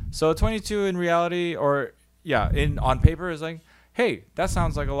 So 22 in reality, or on paper is like, hey, that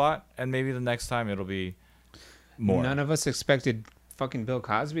sounds like a lot, and maybe the next time it'll be more. None of us expected fucking Bill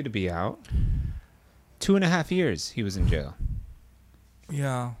Cosby to be out. 2.5 years he was in jail.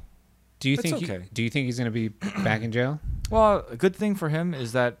 Yeah. Do you think he's going to be back in jail? Well, a good thing for him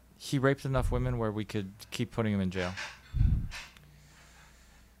is that he raped enough women where we could keep putting him in jail.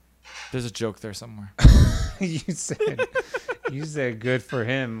 There's a joke there somewhere. You said good for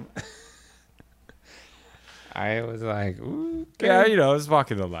him. I was like, ooh, good. Yeah, you know, I was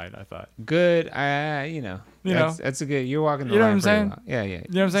walking the line, I thought. Good. That's a good. You're walking the line. You know what I'm saying? Well. Yeah. You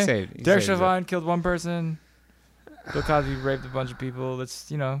know what I'm saying? Derek Chauvin killed one person. Bill Cosby raped a bunch of people.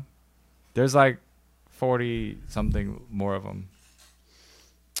 It's, you know, there's like 40 something more of them.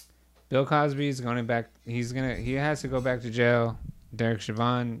 Bill Cosby is going back. He has to go back to jail. Derek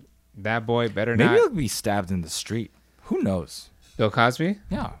Chauvin, that boy better not. Maybe he'll be stabbed in the street. Who knows? Bill Cosby?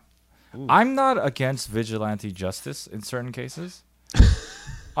 Yeah. Ooh. I'm not against vigilante justice in certain cases.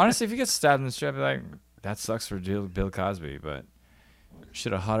 Honestly, if you get stabbed in the street, I'd be like, that sucks for Bill Cosby, but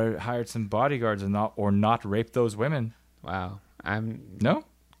should have hired some bodyguards and not raped those women. Wow. No?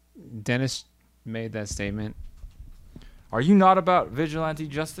 Dennis made that statement. Are you not about vigilante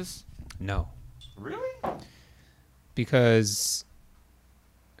justice? No. Really? Because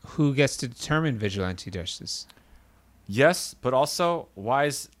who gets to determine vigilante justice? Yes, but also, why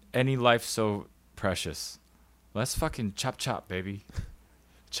is any life so precious? Let's fucking chop, baby.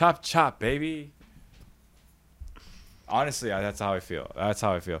 Chop, baby. Honestly, that's how I feel.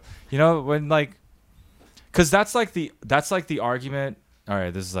 You know, when like, because that's like the argument. All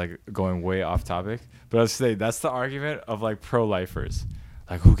right, this is like going way off topic, but I was saying that's the argument of like pro-lifers.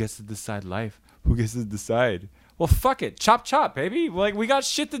 Like, who gets to decide life? Who gets to decide? Well, fuck it. Chop, baby. Like, we got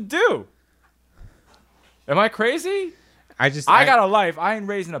shit to do. Am I crazy? I got a life. I ain't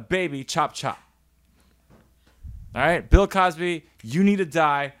raising a baby. Chop. All right, Bill Cosby, you need to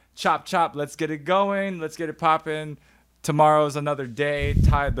die. Chop. Let's get it going. Let's get it popping. Tomorrow's another day.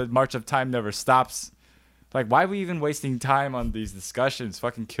 The march of time never stops. Like, why are we even wasting time on these discussions?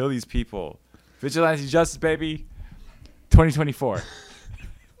 Fucking kill these people. Vigilante justice, baby. 2024.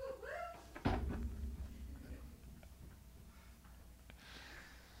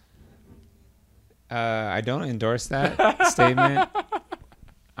 I don't endorse that statement.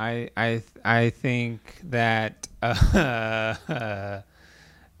 I think that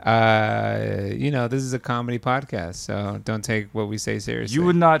This is a comedy podcast, so don't take what we say seriously. You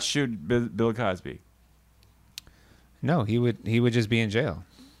would not shoot Bill Cosby. No, he would just be in jail.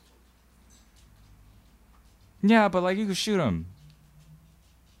 Yeah, but like you could shoot him.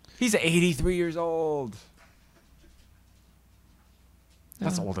 He's 83 years old.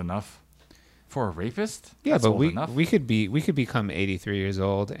 That's old enough for a rapist. Yeah, That's but old enough. we could become 83 years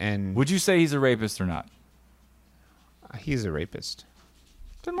old, and Would you say he's a rapist or not? he's a rapist.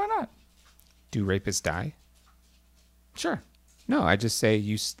 Then why not? Do rapists die? Sure. No, I just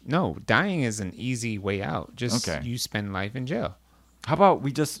say no. Dying is an easy way out. Just Okay. you spend life in jail. How about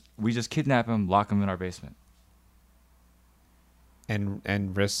we just kidnap him, lock him in our basement?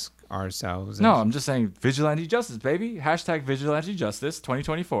 And risk ourselves. No, I'm just saying vigilante justice, baby. Hashtag vigilante justice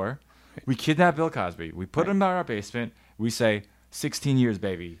 2024. We kidnap Bill Cosby. We put him in our basement. We say 16 years,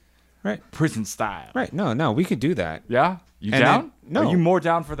 baby. Right. Prison style. Right. No, we could do that. Yeah? You And down? then- no. Are you more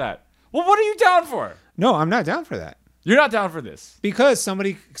down for that? Well, what are you down for? No, I'm not down for that. You're not down for this. Because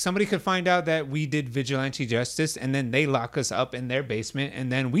somebody could find out that we did vigilante justice, and then they lock us up in their basement,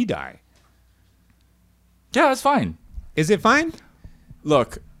 and then we die. Yeah, that's fine. Is it fine?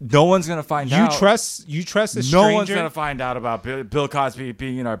 Look, no one's going to find out. You trust a stranger? No one's going to find out about Bill Cosby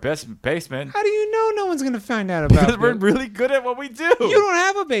being in our basement. How do you know no one's going to find out about Because we're Bill? really good at what we do. You don't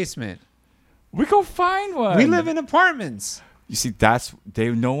have a basement. We go find one. We live in apartments. You see,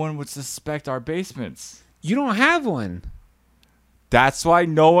 no one would suspect our basements. You don't have one. That's why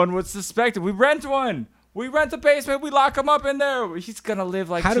no one would suspect it. We rent one. We rent a basement. We lock him up in there. He's going to live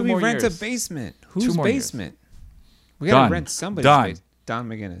like How 2 do we more rent years. a basement? Whose more years. basement? We got Done. to rent somebody's Done. basement. Don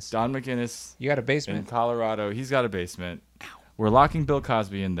McGinnis. Don McGinnis You got a in basement? Colorado. He's got a basement. We're locking Bill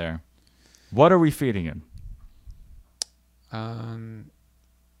Cosby in there. What are we feeding him?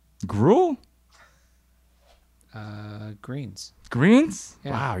 Gruel? Greens. Greens?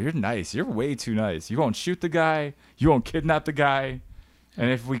 Yeah. Wow, you're nice. You're way too nice. You won't shoot the guy. You won't kidnap the guy. And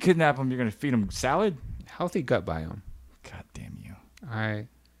if we kidnap him, you're going to feed him salad? Healthy gut biome. God damn you. All right.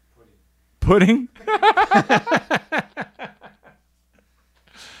 Pudding?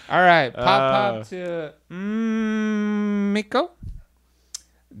 All right. Pop to Miko.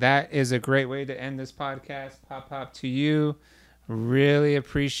 That is a great way to end this podcast. Pop to you. Really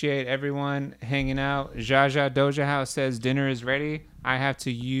appreciate everyone hanging out. Jaja Doja House says dinner is ready. I have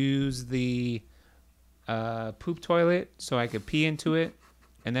to use the poop toilet so I could pee into it.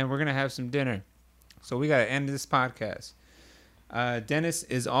 And then we're going to have some dinner. So we got to end this podcast. Dennis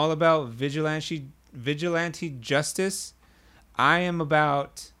is all about vigilante justice. I am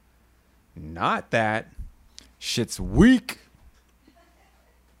about not that. Shit's weak.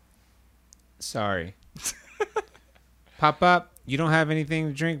 Sorry. Pop, you don't have anything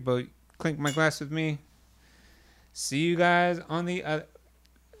to drink, but clink my glass with me. See you guys on the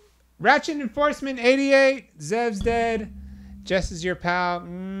Ratchet Enforcement 88. Zev's dead. Jess is your pal.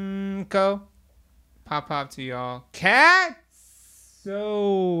 Co. Pop to y'all. Cat.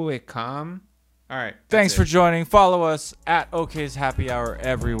 So it calm. All right. Thanks for joining. Follow us at OK's Happy Hour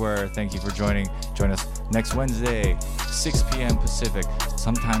everywhere. Thank you for joining. Join us next Wednesday, 6 p.m. Pacific,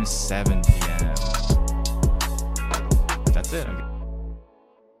 sometimes 7 p.m. That's it.